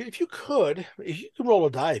if you can roll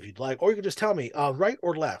a die if you'd like, or you can just tell me, right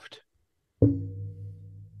or left?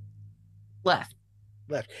 Left.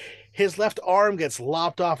 Left. His left arm gets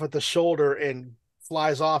lopped off at the shoulder and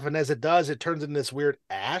flies off, and as it does, it turns into this weird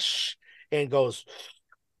ash and goes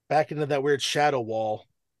back into that weird shadow wall.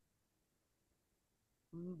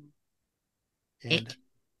 And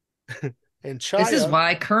and Chaya, This is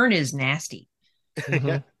why Kern is nasty.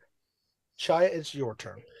 yeah, Chaya, it's your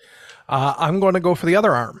turn. I'm going to go for the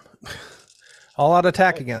other arm. All out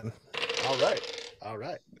attack again. All right. All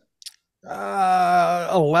right.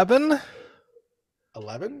 11.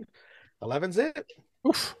 11. 11's it.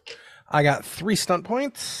 Oof. I got 3 stunt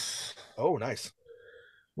points. Oh, nice.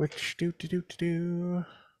 Which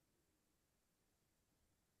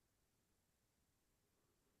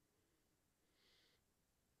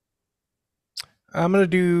I'm going to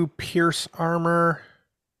do Pierce Armor.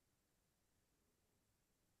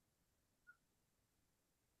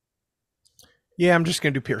 Yeah, I'm just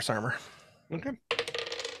going to do Pierce Armor. Okay.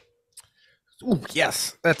 Ooh,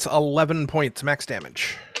 yes. That's 11 points max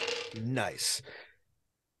damage. Nice.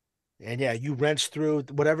 And yeah, you wrench through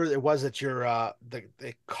whatever it was that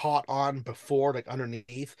they caught on before, like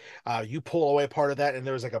underneath. You pull away part of that, and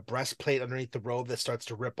there's like a breastplate underneath the robe that starts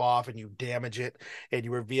to rip off, and you damage it, and you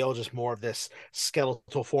reveal just more of this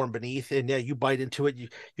skeletal form beneath. And yeah, you bite into it. You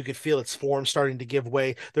can feel its form starting to give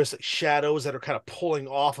way. There's like shadows that are kind of pulling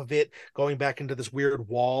off of it, going back into this weird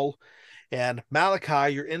wall. And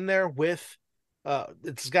Malachi, you're in there with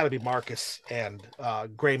it's got to be Marcus and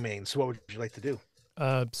Greymane. So what would you like to do?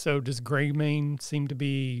 So does Greymane seem to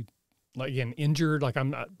be like again injured? Like I'm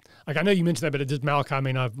not like I know you mentioned that, but it does Malachi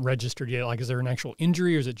may not have registered yet. Like, is there an actual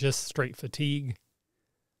injury or is it just straight fatigue?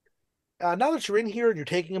 Now that you're in here and you're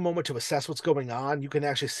taking a moment to assess what's going on, you can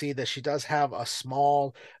actually see that she does have a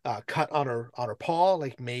small cut on her paw,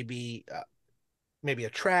 like maybe a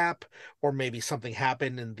trap, or maybe something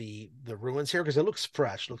happened in the ruins here because it looks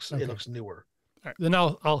fresh, Okay. It looks newer. All right, then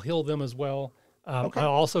I'll heal them as well. Okay. I'll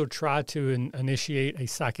also try to initiate a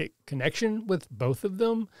psychic connection with both of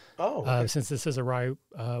them, Oh, okay. since this is a Rye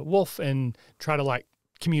wolf, and try to like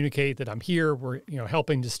communicate that I'm here. We're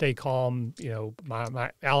helping to stay calm. My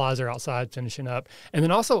allies are outside finishing up, and then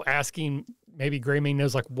also asking maybe Greymane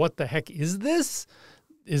knows like what the heck is this?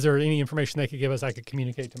 Is there any information they could give us I could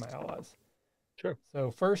communicate to my allies? Sure. So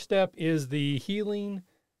first step is the healing.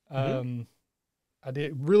 I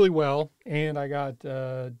did really well, and I got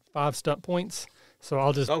 5 stunt points. So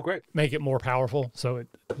I'll just great. make it more powerful. So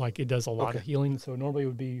it does a lot of healing. So normally it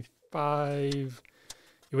would be 5.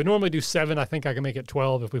 It would normally do 7. I think I can make it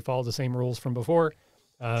 12 if we follow the same rules from before.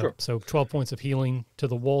 Sure. So 12 points of healing to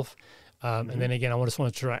the wolf. And then again, I just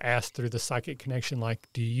want to try to ask through the psychic connection, like,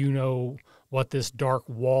 do you know what this dark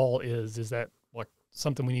wall is? Is that like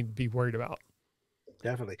something we need to be worried about?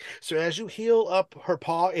 Definitely. So as you heal up her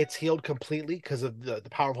paw, it's healed completely because of the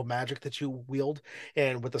powerful magic that you wield,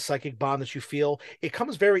 and with the psychic bond that you feel, it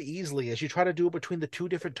comes very easily. As you try to do it between the 2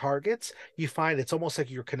 different targets, you find it's almost like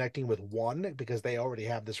you're connecting with one because they already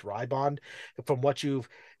have this Rhy bond. From what you've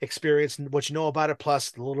experienced and what you know about it,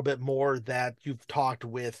 plus a little bit more that you've talked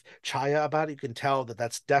with Chaya about it, you can tell that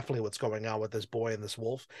that's definitely what's going on with this boy and this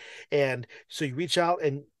wolf. And so you reach out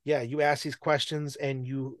and yeah, you ask these questions and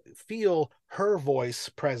you feel her voice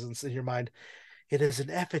presence in your mind. It is an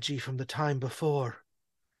effigy from the time before.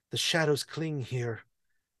 The shadows cling here.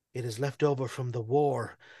 It is left over from the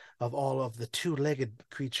war of all of the 2-legged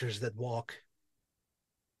creatures that walk.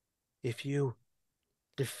 If you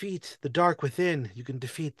defeat the dark within, you can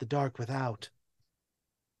defeat the dark without.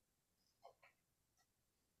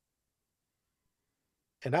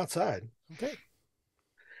 And outside, Okay.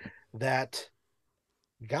 that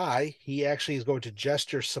guy, he actually is going to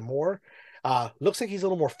gesture some more. Looks like he's a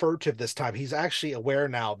little more furtive this time. He's actually aware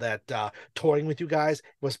now that toying with you guys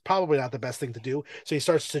was probably not the best thing to do. So he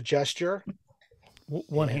starts to gesture. And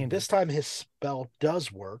One-handed. this time his spell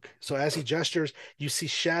does work. So as he gestures, you see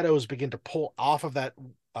shadows begin to pull off of that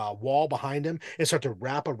wall behind him and start to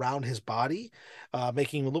wrap around his body,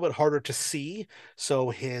 making him a little bit harder to see. So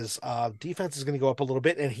his defense is going to go up a little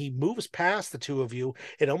bit, and he moves past the two of you.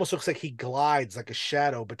 It almost looks like he glides like a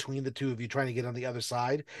shadow between the two of you, trying to get on the other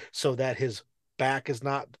side so that his back is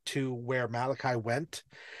not to where Malachi went.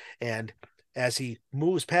 And as he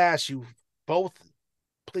moves past you, both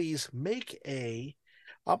please make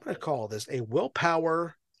I'm going to call this a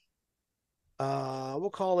willpower.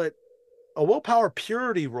 We'll call it a willpower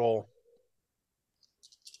purity roll.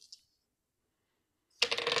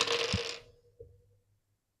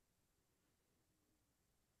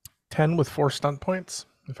 Ten with 4 stunt points.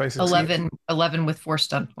 If I succeed. 11 with 4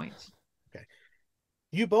 stun points. Okay.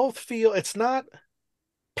 You both feel it's not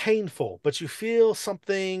painful, but you feel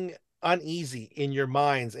something uneasy in your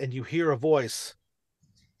minds, and you hear a voice.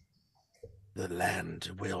 The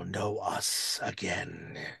land will know us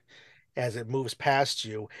again. As it moves past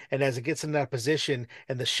you, and as it gets in that position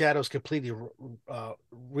and the shadows completely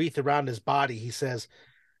wreath around his body, he says,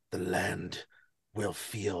 the land will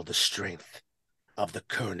feel the strength of the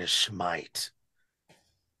Kurnish might.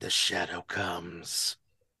 The shadow comes.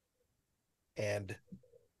 And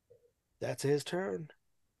that's his turn.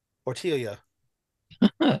 Ortellia.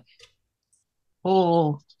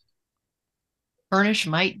 Oh, furnish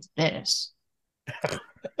might this.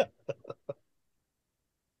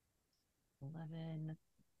 11,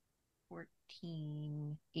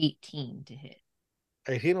 14, 18 to hit.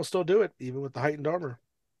 18 will still do it, even with the heightened armor.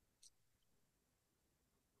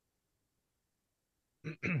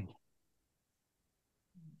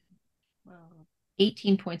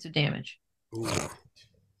 18 points of damage. Ooh.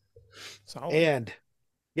 Solid. And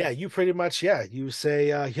yeah, you pretty much, you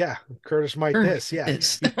say, Curtis might this, yeah.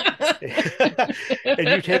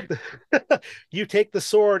 And you take the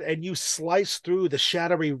sword and you slice through the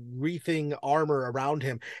shadowy wreathing armor around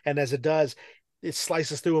him. And as it does, it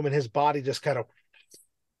slices through him, and his body just kind of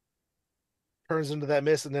turns into that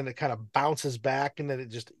mist, and then it kind of bounces back, and then it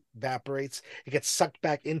just evaporates. It gets sucked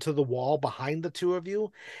back into the wall behind the two of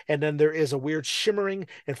you, and then there is a weird shimmering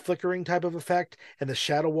and flickering type of effect, and the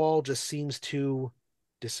shadow wall just seems to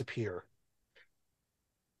disappear.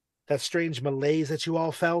 That strange malaise that you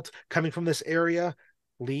all felt coming from this area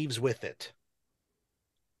leaves with it.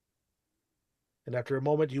 And after a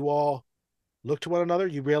moment, you all look to one another.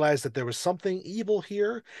 You realize that there was something evil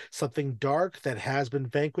here, something dark that has been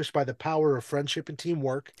vanquished by the power of friendship and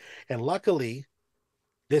teamwork. And luckily,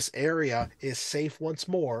 this area is safe once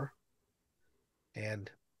more. And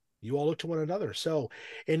you all look to one another. So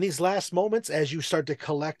in these last moments, as you start to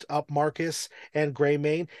collect up Marcus and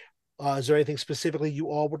Greymane, is there anything specifically you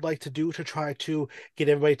all would like to do to try to get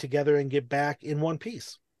everybody together and get back in one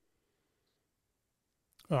piece?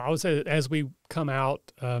 I would say that as we come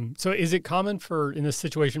out, so is it common in this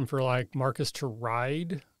situation for like Marcus to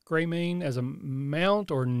ride Greymane as a mount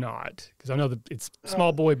or not? Because I know that it's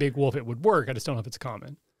small boy, big wolf, it would work. I just don't know if it's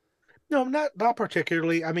common. No, not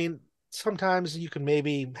particularly. I mean, sometimes you can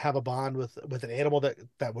maybe have a bond with an animal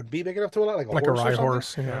that would be big enough to allow, like a Rye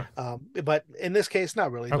horse. Yeah. But in this case,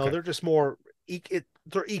 not really. Okay. No, they're just more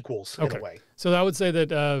they're equals in a way. So I would say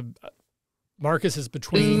that Marcus is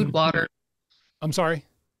between Food, water. I'm sorry.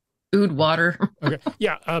 Food, water. Okay.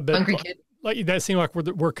 Yeah. But Hungry kid. like that seemed like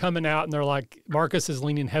we're coming out, and they're like Marcus is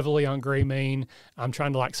leaning heavily on Greymane. I'm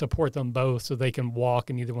trying to like support them both so they can walk,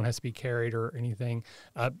 and neither one has to be carried or anything.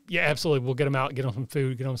 Yeah, absolutely. We'll get them out, get them some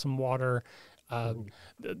food, get them some water.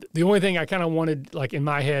 The only thing I kind of wanted, like in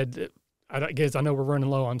my head, I guess I know we're running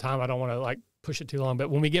low on time. I don't want to like push it too long, but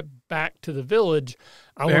when we get back to the village,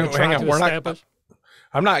 I want to try to establish.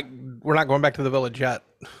 We're not going back to the village yet.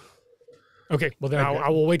 Okay, well then I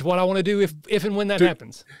will wait. What I want to do if and when that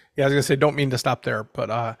happens. Yeah, I was gonna say, don't mean to stop there,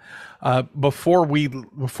 but before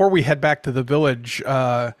we head back to the village,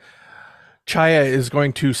 Chaya is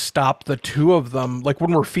going to stop the two of them, like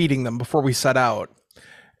when we're feeding them before we set out,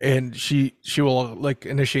 and she will like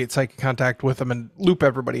initiate psychic contact with them and loop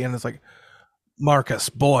everybody in. It's like, Marcus,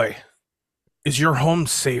 boy, is your home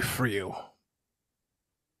safe for you?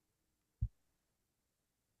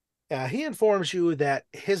 He informs you that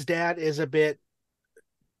his dad is a bit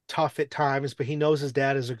tough at times, but he knows his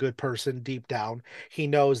dad is a good person deep down. He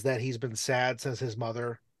knows that he's been sad since his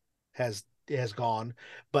mother has gone,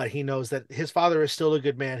 but he knows that his father is still a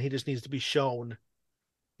good man. He just needs to be shown,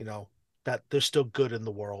 that there's still good in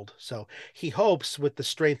the world. So he hopes with the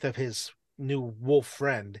strength of his new wolf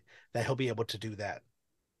friend that he'll be able to do that.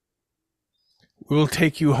 We'll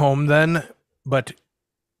take you home then, but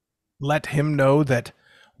let him know that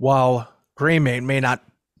while Greymane may not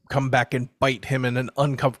come back and bite him in an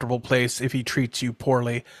uncomfortable place if he treats you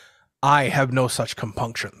poorly, I have no such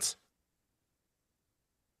compunctions.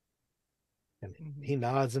 And he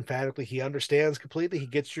nods emphatically. He understands completely. He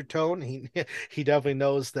gets your tone. He definitely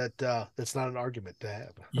knows that that's not an argument to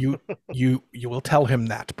have. You will tell him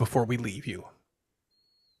that before we leave you.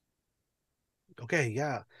 Okay,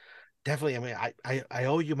 yeah, definitely. I mean, I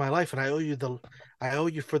owe you my life, and I owe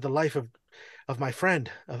you for the life of my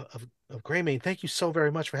friend of Greymane. Thank you so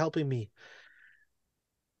very much for helping me.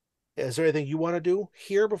 Is there anything you want to do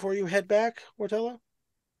here before you head back, Ortellia?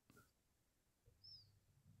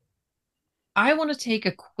 I want to take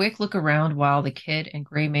a quick look around while the kid and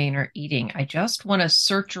Greymane are eating. I just want to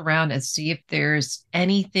search around and see if there's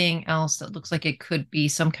anything else that looks like it could be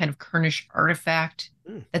some kind of Kurnish artifact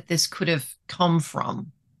that this could have come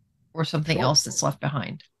from, or something else that's left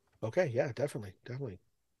behind. Okay, yeah, definitely. Go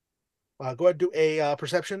ahead and do a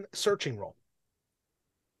perception searching roll.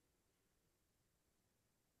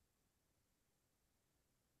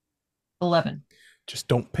 11. Just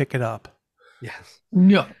don't pick it up. Yes.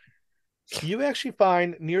 No. You actually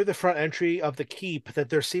find near the front entry of the keep that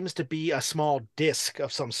there seems to be a small disc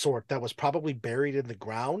of some sort that was probably buried in the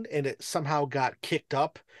ground, and it somehow got kicked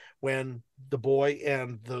up when the boy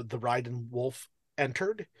and the riding wolf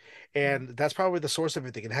entered. And that's probably the source of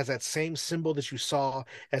everything. It has that same symbol that you saw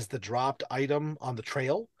as the dropped item on the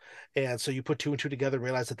trail. And so you put two and two together and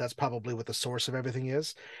realize that that's probably what the source of everything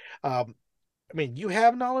is. I mean, you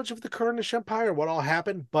have knowledge of the Kurnish Empire, what all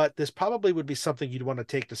happened, but this probably would be something you'd want to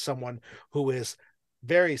take to someone who is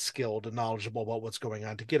very skilled and knowledgeable about what's going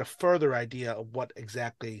on to get a further idea of what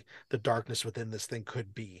exactly the darkness within this thing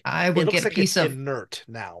could be. I will get a piece of inert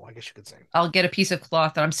now, I guess you could say. I'll get a piece of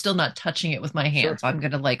cloth and I'm still not touching it with my hands. Sure. I'm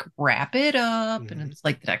going to like wrap it up. And it's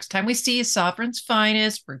like the next time we see Sovereign's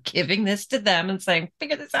Finest, we're giving this to them and saying,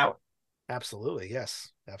 figure this out. Absolutely. Yes,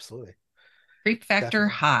 absolutely. Creep factor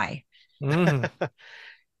high.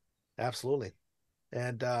 Absolutely.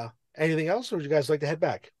 And anything else, or would you guys like to head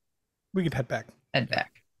back? We can head back. Head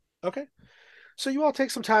back. Okay. So you all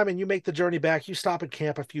take some time and you make the journey back. You stop at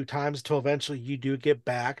camp a few times until eventually you do get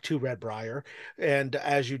back to Redbriar. And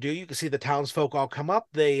as you do, you can see the townsfolk all come up.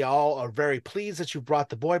 They all are very pleased that you brought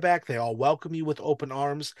the boy back. They all welcome you with open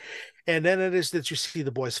arms. And then it is that you see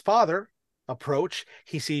the boy's father approach.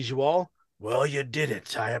 He sees you all. Well, you did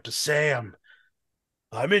it. I have to say,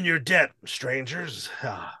 I'm in your debt, strangers.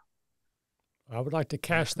 I would like to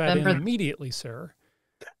cash that in immediately, sir.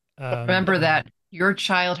 Remember that your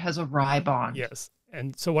child has a Rhy-bond. Yes.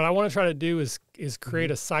 And so what I want to try to do is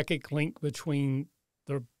create a psychic link between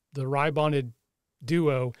the Rhy-bonded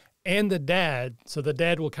duo and the dad. So the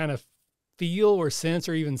dad will kind of feel or sense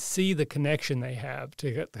or even see the connection they have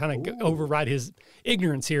to kind of override his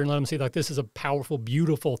ignorance here and let him see like this is a powerful,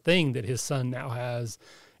 beautiful thing that his son now has.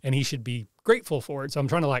 And he should be grateful for it. So I'm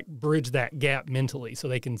trying to like bridge that gap mentally so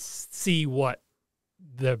they can see what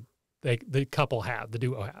the couple have, the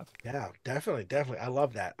duo have. Yeah, definitely. I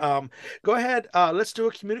love that. Go ahead. Let's do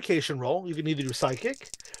a communication roll. You can either do psychic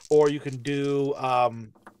or you can do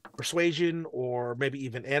persuasion or maybe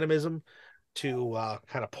even animism to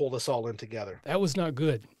kind of pull this all in together. That was not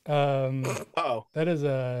good. Uh-oh. That is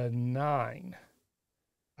a 9.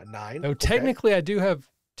 A 9? So technically I do have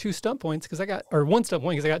 2 stump points because I got, or 1 stump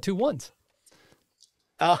point because I got 2 ones.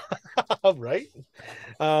 Right.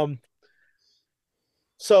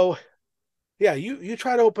 So yeah, you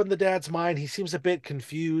try to open the dad's mind. He seems a bit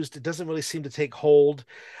confused. It doesn't really seem to take hold.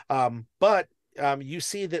 But you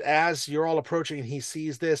see that as you're all approaching and he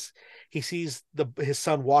sees this, he sees his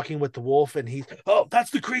son walking with the wolf and oh,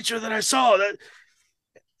 that's the creature that I saw. And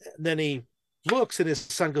then he looks and his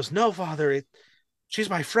son goes, no, father, she's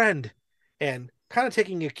my friend. And kind of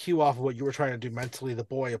taking a cue off of what you were trying to do mentally, the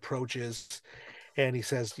boy approaches and he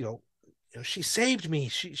says, she saved me.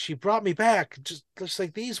 She brought me back just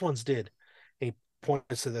like these ones did. And he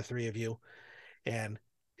points to the 3 of you, and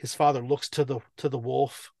his father looks to the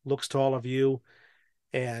wolf, looks to all of you,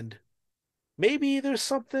 and maybe there's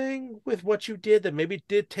something with what you did that maybe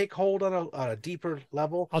did take hold on a deeper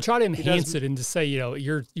level. I'll try to enhance it and to say,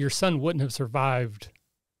 your son wouldn't have survived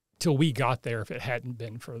till we got there if it hadn't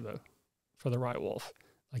been for the right wolf.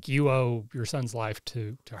 Like you owe your son's life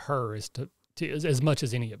to her as much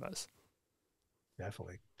as any of us.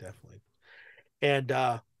 Definitely. And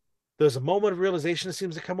there's a moment of realization that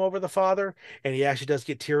seems to come over the father, and he actually does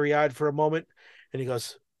get teary-eyed for a moment, and he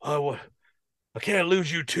goes, oh, I can't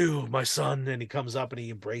lose you too, my son. And he comes up and he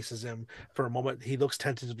embraces him for a moment. He looks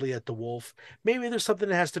tentatively at the wolf. Maybe there's something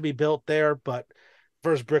that has to be built there, but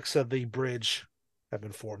first bricks of the bridge have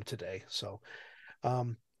been formed today. So,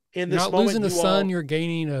 in You're this not moment, losing a you son, all... you're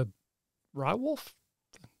gaining a rye wolf.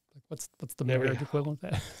 What's the marriage equivalent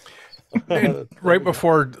of that? And right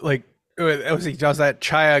before, like, as he does that,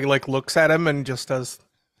 Chaya like looks at him and just does.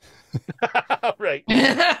 Right.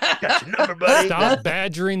 Got your number, buddy. Stop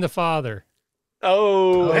badgering the father.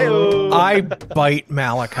 Oh, hey. I bite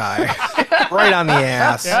Malachi right on the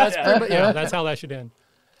ass. Yeah, that's how that should end.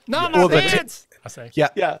 Not my pants. I say.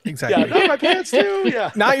 Yeah, exactly. Yeah, not my pants too. Yeah,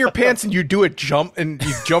 Not your pants, and you do a jump, and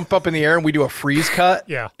you jump up in the air, and we do a freeze cut.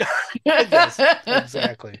 Yeah. Yes,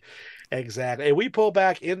 exactly. And we pull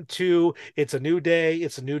back into it's a new day,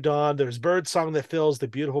 it's a new dawn. There's bird song that fills the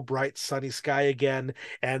beautiful, bright, sunny sky again,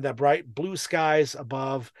 and the bright blue skies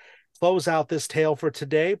above close out this tale for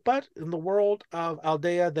today. But in the world of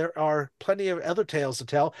Aldea, there are plenty of other tales to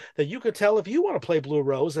tell that you could tell if you want to play Blue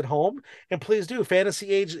Rose at home. And please do. Fantasy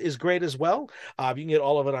Age is great as well. You can get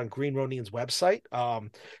all of it on Green Ronin's website.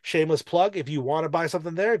 Shameless plug, if you want to buy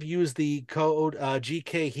something there, if you use the code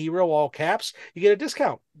GK Hero, all caps, you get a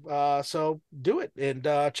discount. So do it and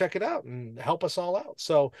check it out and help us all out.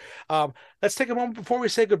 So let's take a moment before we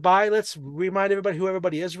say goodbye. Let's remind everybody who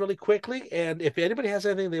everybody is really quickly. And if anybody has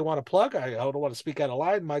anything they want to plug, I don't want to speak out of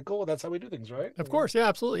line, Michael. That's how we do things, right? Of course. Yeah,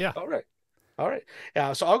 absolutely. Yeah. All right.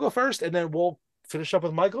 So I'll go first, and then we'll finish up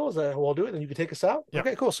with Michael. We'll do it, and you can take us out. Yep.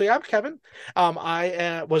 Okay, cool. So yeah, I'm Kevin.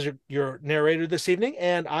 I was your narrator this evening,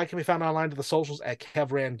 and I can be found online to the socials at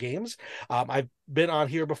Kevran Games. I've been on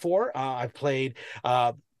here before. I've played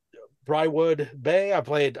Briarwood Bay. I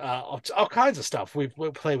played all kinds of stuff. We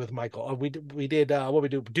played with Michael. We did what we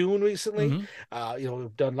do Dune recently.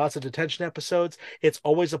 We've done lots of detention episodes. It's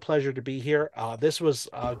always a pleasure to be here. This was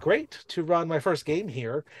great to run my first game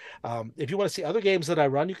here. If you want to see other games that I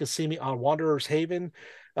run, you can see me on Wanderer's Haven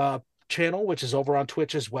channel, which is over on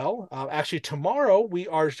Twitch as well. Actually, tomorrow we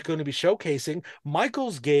are going to be showcasing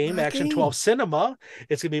Michael's game, Action 12 Cinema.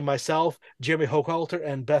 It's going to be myself, Jeremy Hochhalter,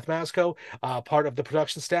 and Beth Masco, part of the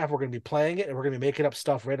production staff. We're going to be playing it, and we're going to be making up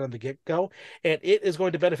stuff right on the get-go. And it is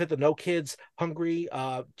going to benefit the No Kids Hungry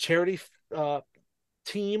charity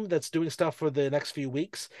team that's doing stuff for the next few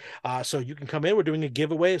weeks. So you can come in. We're doing a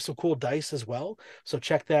giveaway of some cool dice as well. So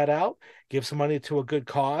check that out. Give some money to a good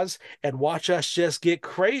cause and watch us just get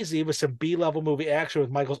crazy with some B-level movie action with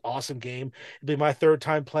Michael's awesome game. It'll be my third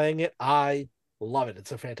time playing it. I love it.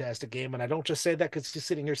 It's a fantastic game. And I don't just say that because he's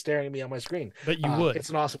sitting here staring at me on my screen. But you would. It's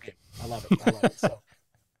an awesome game. I love it. So.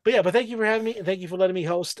 But thank you for having me, and thank you for letting me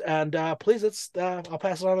host. And please, I'll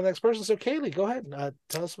pass it on to the next person. So Kaylee, go ahead and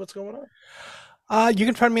tell us what's going on. You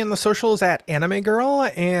can find me on the socials at Anime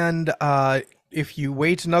Girl, and if you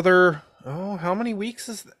wait another, how many weeks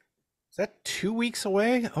is that 2 weeks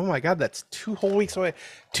away? Oh my God, that's 2 whole weeks away.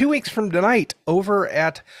 2 weeks from tonight, over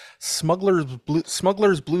at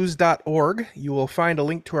smugglersblues.org, you will find a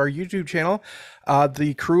link to our YouTube channel.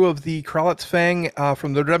 The crew of the Kralitz Fang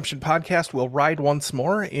from the Redemption Podcast will ride once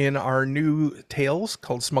more in our new tales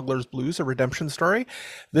called Smuggler's Blues, a redemption story.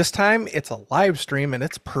 This time it's a live stream and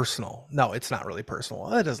it's personal. No, it's not really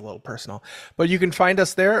personal. It is a little personal, but you can find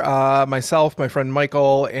us there. Myself, my friend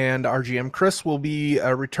Michael, and our GM Chris will be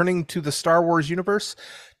returning to the Star Wars universe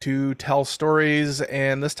to tell stories,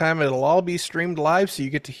 and this time it'll all be streamed live, so you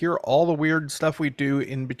get to hear all the weird stuff we do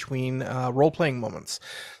in between role-playing moments.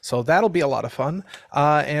 So that'll be a lot of fun.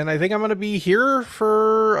 And I think I'm going to be here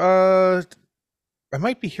for I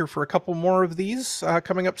might be here for a couple more of these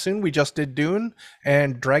coming up soon. We just did Dune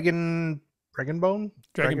and Dragonbane.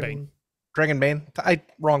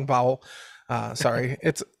 Wrong vowel. Sorry.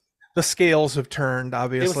 It's the scales have turned,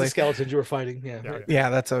 obviously. It was the skeletons you were fighting. Yeah,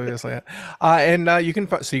 that's obviously it. And you can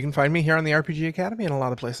find me here on the RPG Academy in a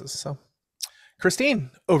lot of places. So,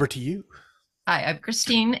 Christine, over to you. Hi, I'm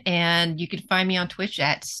Christine, and you can find me on Twitch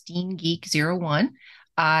at SteenGeek01.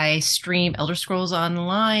 I stream Elder Scrolls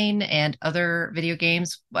Online and other video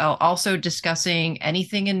games, while also discussing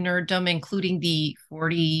anything in nerddom, including the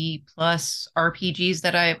 40 plus RPGs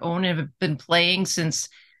that I've owned and have been playing since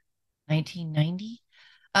 1990.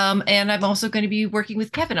 And I'm also going to be working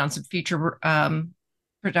with Kevin on some future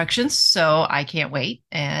productions, so I can't wait.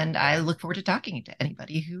 And I look forward to talking to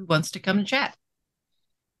anybody who wants to come and chat.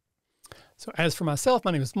 So as for myself, my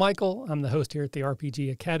name is Michael. I'm the host here at the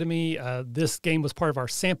RPG Academy. This game was part of our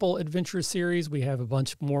sample adventure series. We have a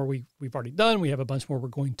bunch more we've already done. We have a bunch more we're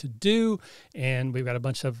going to do. And we've got a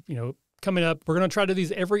bunch of, coming up. We're going to try to do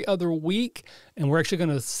these every other week, and we're actually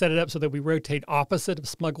going to set it up so that we rotate opposite of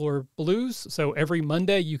Smuggler Blues. So every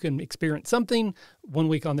Monday you can experience something, 1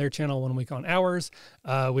 week on their channel, 1 week on ours.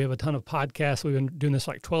 We have a ton of podcasts. We've been doing this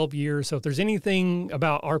like 12 years. So if there's anything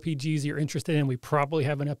about RPGs you're interested in, we probably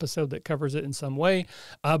have an episode that covers it in some way.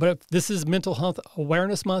 But if this is Mental Health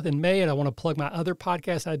Awareness Month in May, and I want to plug my other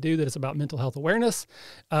podcast I do that is about mental health awareness.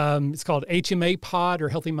 It's called HMA Pod, or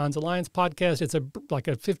Healthy Minds Alliance podcast. It's like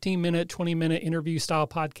a 15-minute, 20-minute interview style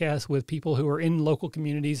podcast with people who are in local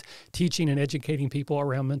communities teaching and educating people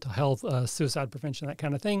around mental health, suicide prevention, that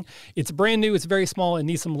kind of thing. It's brand new. It's very small and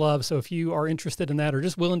needs some love. So if you are interested in that or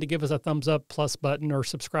just willing to give us a thumbs up, plus button, or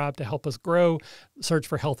subscribe to help us grow, search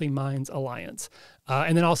for Healthy Minds Alliance.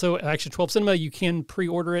 And then also Action 12 Cinema, you can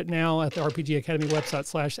pre-order it now at the RPG Academy website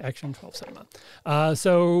 /Action 12 Cinema.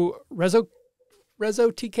 So Rezo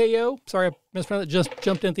TKO, sorry I mispronounced it, just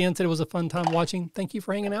jumped in at the end, said it was a fun time watching. Thank you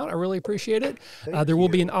for hanging out. I really appreciate it. There will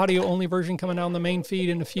be an audio-only version coming out on the main feed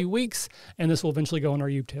in a few weeks, and this will eventually go on our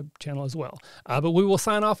YouTube channel as well. But we will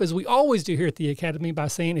sign off, as we always do here at the Academy, by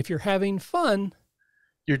saying if you're having fun,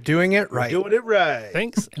 you're doing it right. You're doing it right.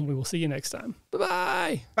 Thanks, and we will see you next time.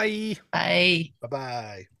 Bye-bye. Bye. Bye.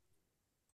 Bye-bye.